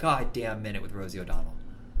a goddamn minute with Rosie O'Donnell.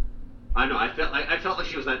 I know. I felt like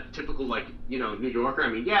she was that typical, like, New Yorker. I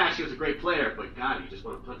mean, yeah, she was a great player, but God, you just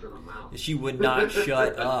want to punch her in the mouth. She would not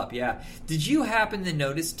shut up. Yeah. Did you happen to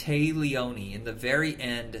notice Tay Leone in the very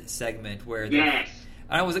end segment where? Yes.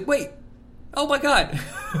 And I was like, wait, oh my God.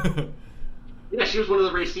 Yeah, she was one of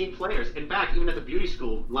the Racine players. In fact, even at the beauty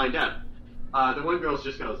school lined up, the one girl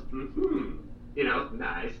just goes,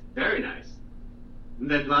 nice, very nice.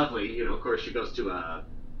 And then lovely, of course, she goes to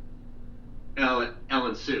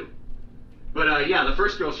Ellen Sue. But yeah, the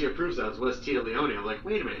first girl she approves of was Tia Leone. I'm like,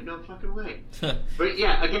 wait a minute, no fucking way. But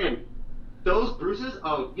yeah, again, those bruises.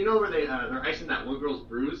 Oh, where they're icing that one girl's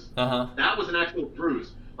bruise? That was an actual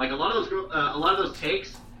bruise. Like a lot of those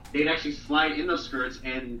takes, they'd actually slide in those skirts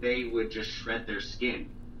and they would just shred their skin.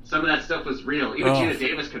 Some of that stuff was real. Even Gina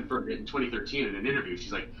Davis confirmed it in 2013 in an interview.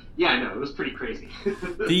 She's like, yeah, no, it was pretty crazy.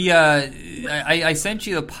 I sent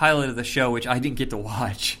you the pilot of the show, which I didn't get to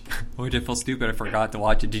watch. Which I feel stupid. I forgot to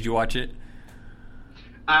watch it. Did you watch it?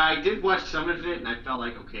 I did watch some of it, and I felt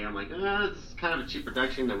like, okay, I'm like, this is kind of a cheap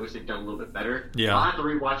production. I wish they'd done a little bit better. Yeah. I'll have to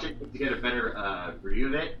rewatch it to get a better review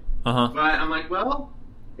of it. But I'm like, well,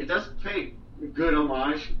 it does pay good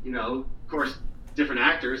homage. Of course, different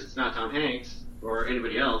actors. It's not Tom Hanks or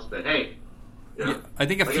anybody else, but hey. Yeah, I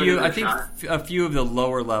think a few of the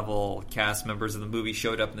lower level cast members of the movie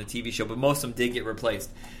showed up in the TV show, but most of them did get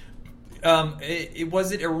replaced.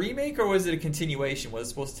 Was it a remake or was it a continuation? Was it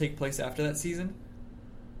supposed to take place after that season?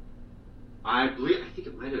 I think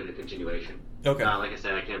it might have been a continuation. Okay. Like I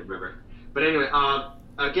said, I can't remember. But anyway,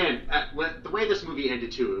 again, the way this movie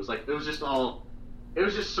ended too, it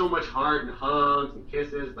was just so much heart and hugs and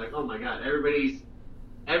kisses. Like, oh my God, everybody,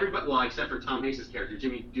 well, except for Tom Hanks' character,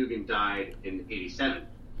 Jimmy Dugan died in '87.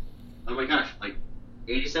 Oh my gosh, like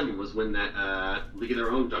 '87 was when that League of Their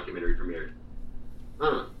Own documentary premiered.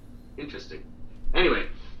 Interesting. Anyway.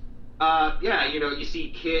 Yeah, you see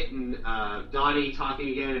Kit and Donnie talking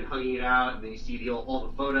again and hugging it out, and then you see all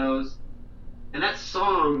the photos. And that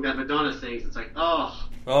song that Madonna sings, it's like, oh.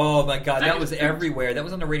 Oh, my God, that was everywhere. That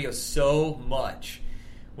was on the radio so much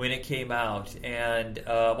when it came out. And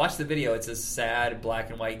watch the video. It's a sad black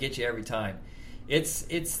and white. Get you every time. It's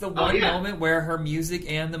the one moment where her music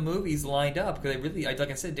and the movies lined up. Because like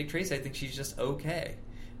I said, Dick Tracy, I think she's just okay.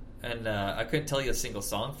 And I couldn't tell you a single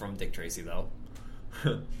song from Dick Tracy, though.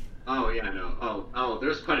 Oh, yeah, no. Oh,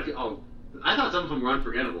 there's quite a few. Oh, I thought some of them were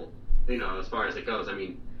unforgettable, as far as it goes. I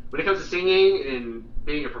mean, when it comes to singing and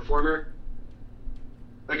being a performer,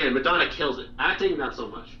 again, Madonna kills it. Acting, not so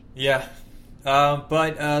much. Yeah.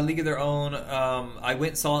 But League of Their Own, I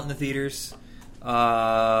went and saw it in the theaters.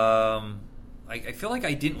 I feel like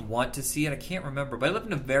I didn't want to see it. I can't remember. But I live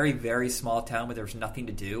in a very, very small town where there's nothing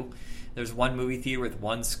to do. There's one movie theater with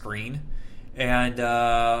one screen. And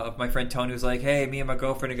my friend Tony was like, hey, me and my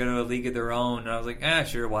girlfriend are going to a League of Their Own. And I was like,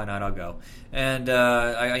 sure, why not? I'll go. And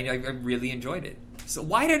I really enjoyed it. So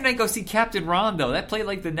why didn't I go see Captain Ron, though? That played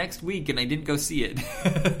like the next week, and I didn't go see it.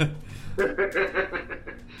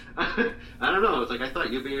 I don't know. It's like I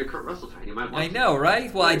thought you'd be a Kurt Russell fan. You might watch I know,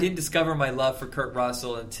 right? Well, I didn't discover my love for Kurt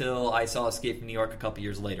Russell until I saw Escape from New York a couple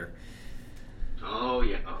years later. Oh,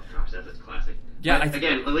 yeah. Oh, gosh, that's a classic. Yeah.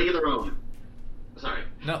 Again, A League of Their Own. Sorry.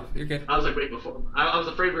 No, you're good. I was like, wait, before. I was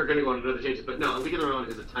afraid we were going to go on another tangent, but no, A League of Their Own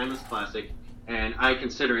is a timeless classic, and I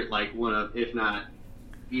consider it like one of, if not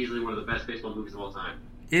easily one of the best baseball movies of all time.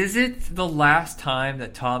 Is it the last time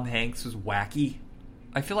that Tom Hanks was wacky?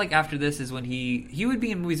 I feel like after this is when he would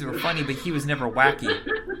be in movies that were funny, but he was never wacky.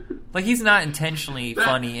 Like, he's not intentionally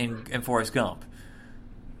funny in Forrest Gump.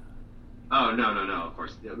 Oh, no, of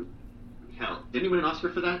course. Hell, didn't he win an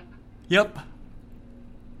Oscar for that? Yep.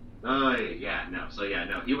 Oh, yeah, no. So, yeah,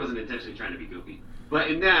 no, he wasn't intentionally trying to be goofy.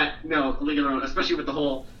 But in that, no, A League of Their Own, especially with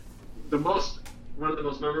one of the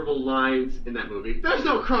most memorable lines in that movie, there's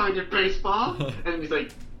no crying in baseball! And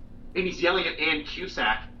he's yelling at Ann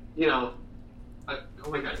Cusack, oh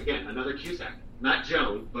my God, again, another Cusack. Not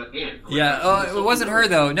Joan, but Ann. It wasn't her,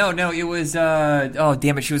 though. No, it was,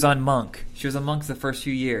 damn it, she was on Monk. She was on Monk the first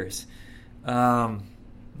few years.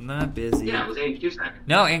 Not busy. Yeah, it was Ann Cusack.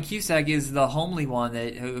 No, Ann Cusack is the homely one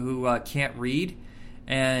who can't read,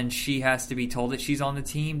 and she has to be told that she's on the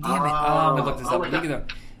team. Damn it! I'm gonna look this up.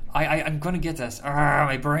 I'm gonna get this.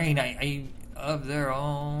 My brain. Of Their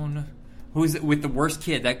Own. Who's with the worst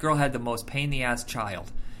kid? That girl had the most pain in the ass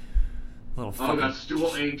child. Little. Oh, that's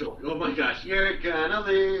Stool Angel. Oh my gosh, you're gonna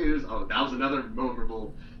lose. Oh, that was another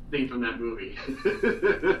memorable thing from that movie.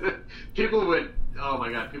 People would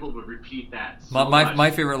repeat that so much.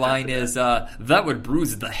 My favorite line is, that would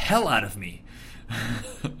bruise the hell out of me.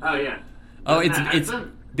 Oh, yeah. Oh, it's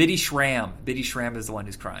Bitty Schramm. Bitty Schramm is the one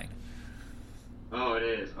who's crying. Oh, it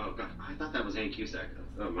is. Oh, God. I thought that was Shane Cusack.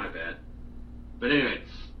 Oh, my bad. But anyway,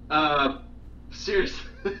 seriously.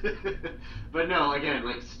 But no, again,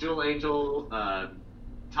 like Stool Angel,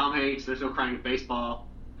 Tom Hanks, There's No Crying in Baseball.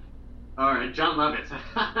 All right, John Lovitz.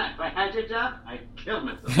 If I had your job, I'd kill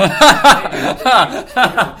myself.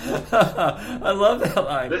 I love that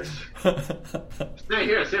line. Stay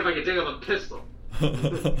here, see if I can dig up a pistol.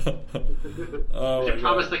 Oh, Did you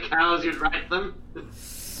promise the cows you'd write them?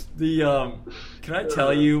 Can I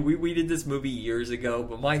tell you, we did this movie years ago,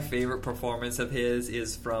 but my favorite performance of his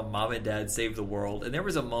is from Mom and Dad Save the World. And there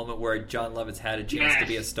was a moment where John Lovitz had a chance to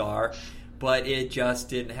be a star, but it just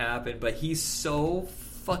didn't happen. But he's so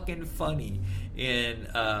fucking funny in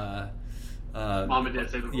Mom and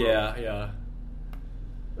Dad Save the World. Yeah.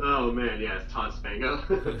 Oh man, yes, Todd Spango.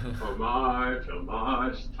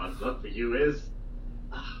 Homage, Todd's love for you is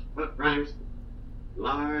what rhymes?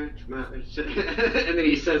 Large mountain. And then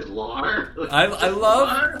he says lar. I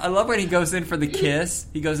love when he goes in for the kiss.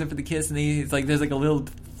 He goes in for the kiss, and he's like, there's like a little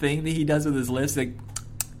thing that he does with his lips, like,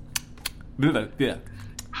 yeah.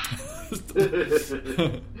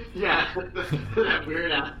 Yeah, that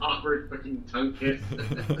weird ass awkward fucking tongue kiss.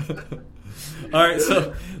 All right,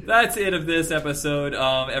 so that's it of this episode.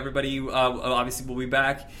 Everybody, obviously, we'll be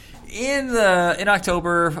back in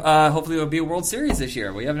October. Hopefully, it'll be a World Series this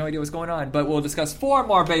year. We have no idea what's going on, but we'll discuss 4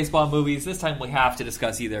 more baseball movies. This time, we have to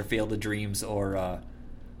discuss either Field of Dreams or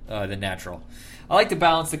The Natural. I like to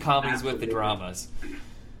balance the comedies with the dramas.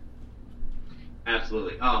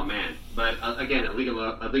 Absolutely. Oh man! But again, A League of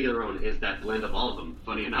Their Own is that blend of all of them.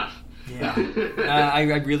 Funny enough. Yeah, I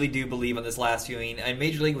really do believe on this last viewing. And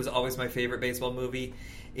Major League was always my favorite baseball movie.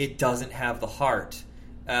 It doesn't have the heart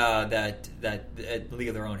that League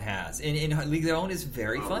of Their Own has, and League of Their Own is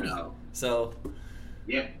very funny. No. So,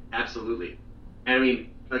 yeah, absolutely. And I mean,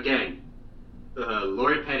 again,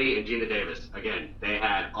 Lori Petty and Gina Davis. Again, they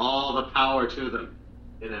had all the power to them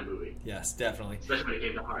in that movie. Yes, definitely. Especially when it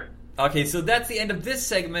came to heart. Okay, so that's the end of this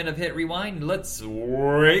segment of Hit Rewind. Let's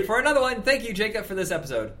wait for another one. Thank you, Jacob, for this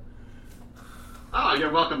episode. Oh, you're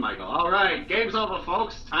welcome, Michael. All right, game's over,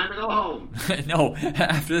 folks. Time to go home. No,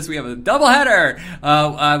 after this we have a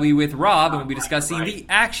doubleheader. We with Rob, and we'll be discussing the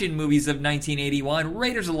action movies of 1981,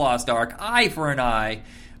 Raiders of the Lost Ark, Eye for an Eye.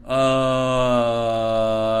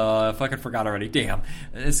 Fucking forgot already. Damn.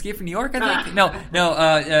 Escape from New York, I think? No.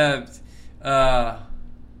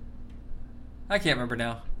 I can't remember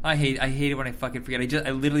now. I hate it when I fucking forget. I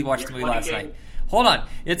literally watched the movie last night. Hold on.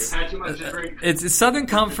 It's Southern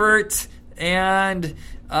Comfort and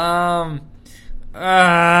oh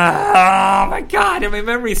my god, my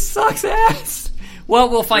memory sucks ass. Well,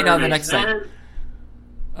 we'll find out in the next time.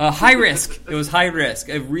 High Risk. It was High Risk.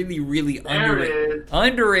 A really, really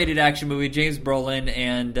underrated action movie, James Brolin,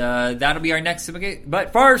 and that'll be our next.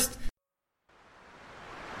 But first.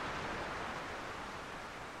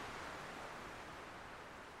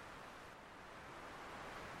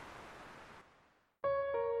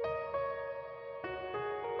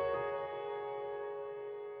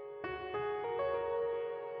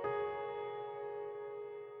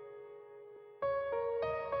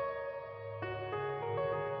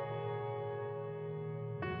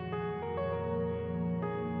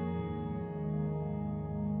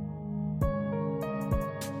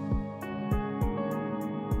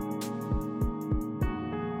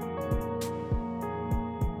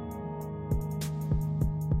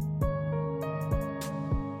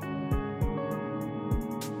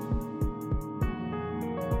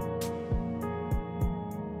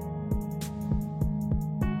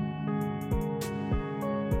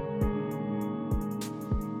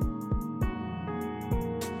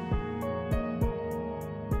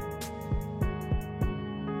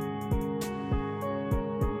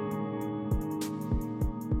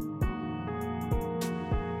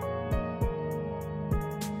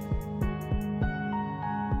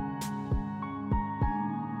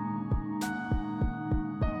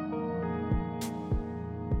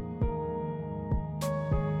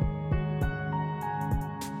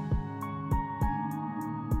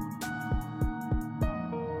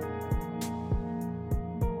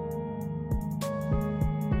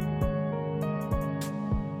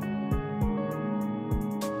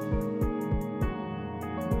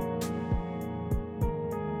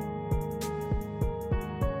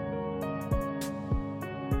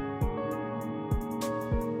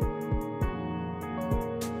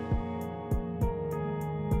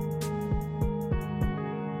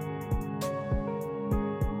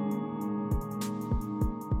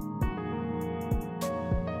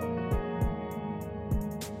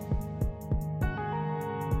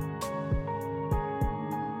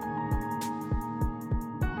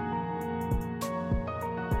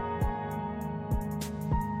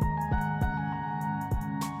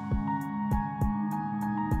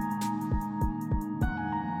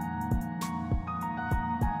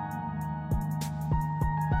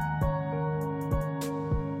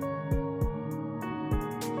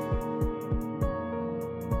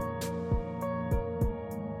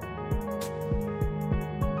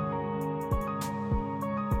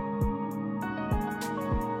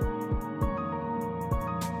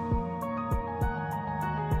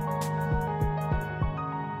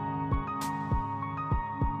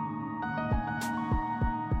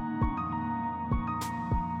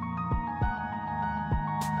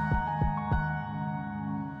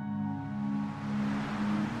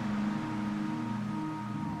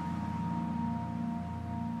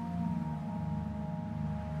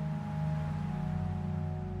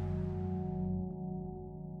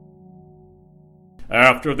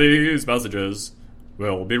 after these messages.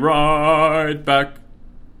 We'll be right back.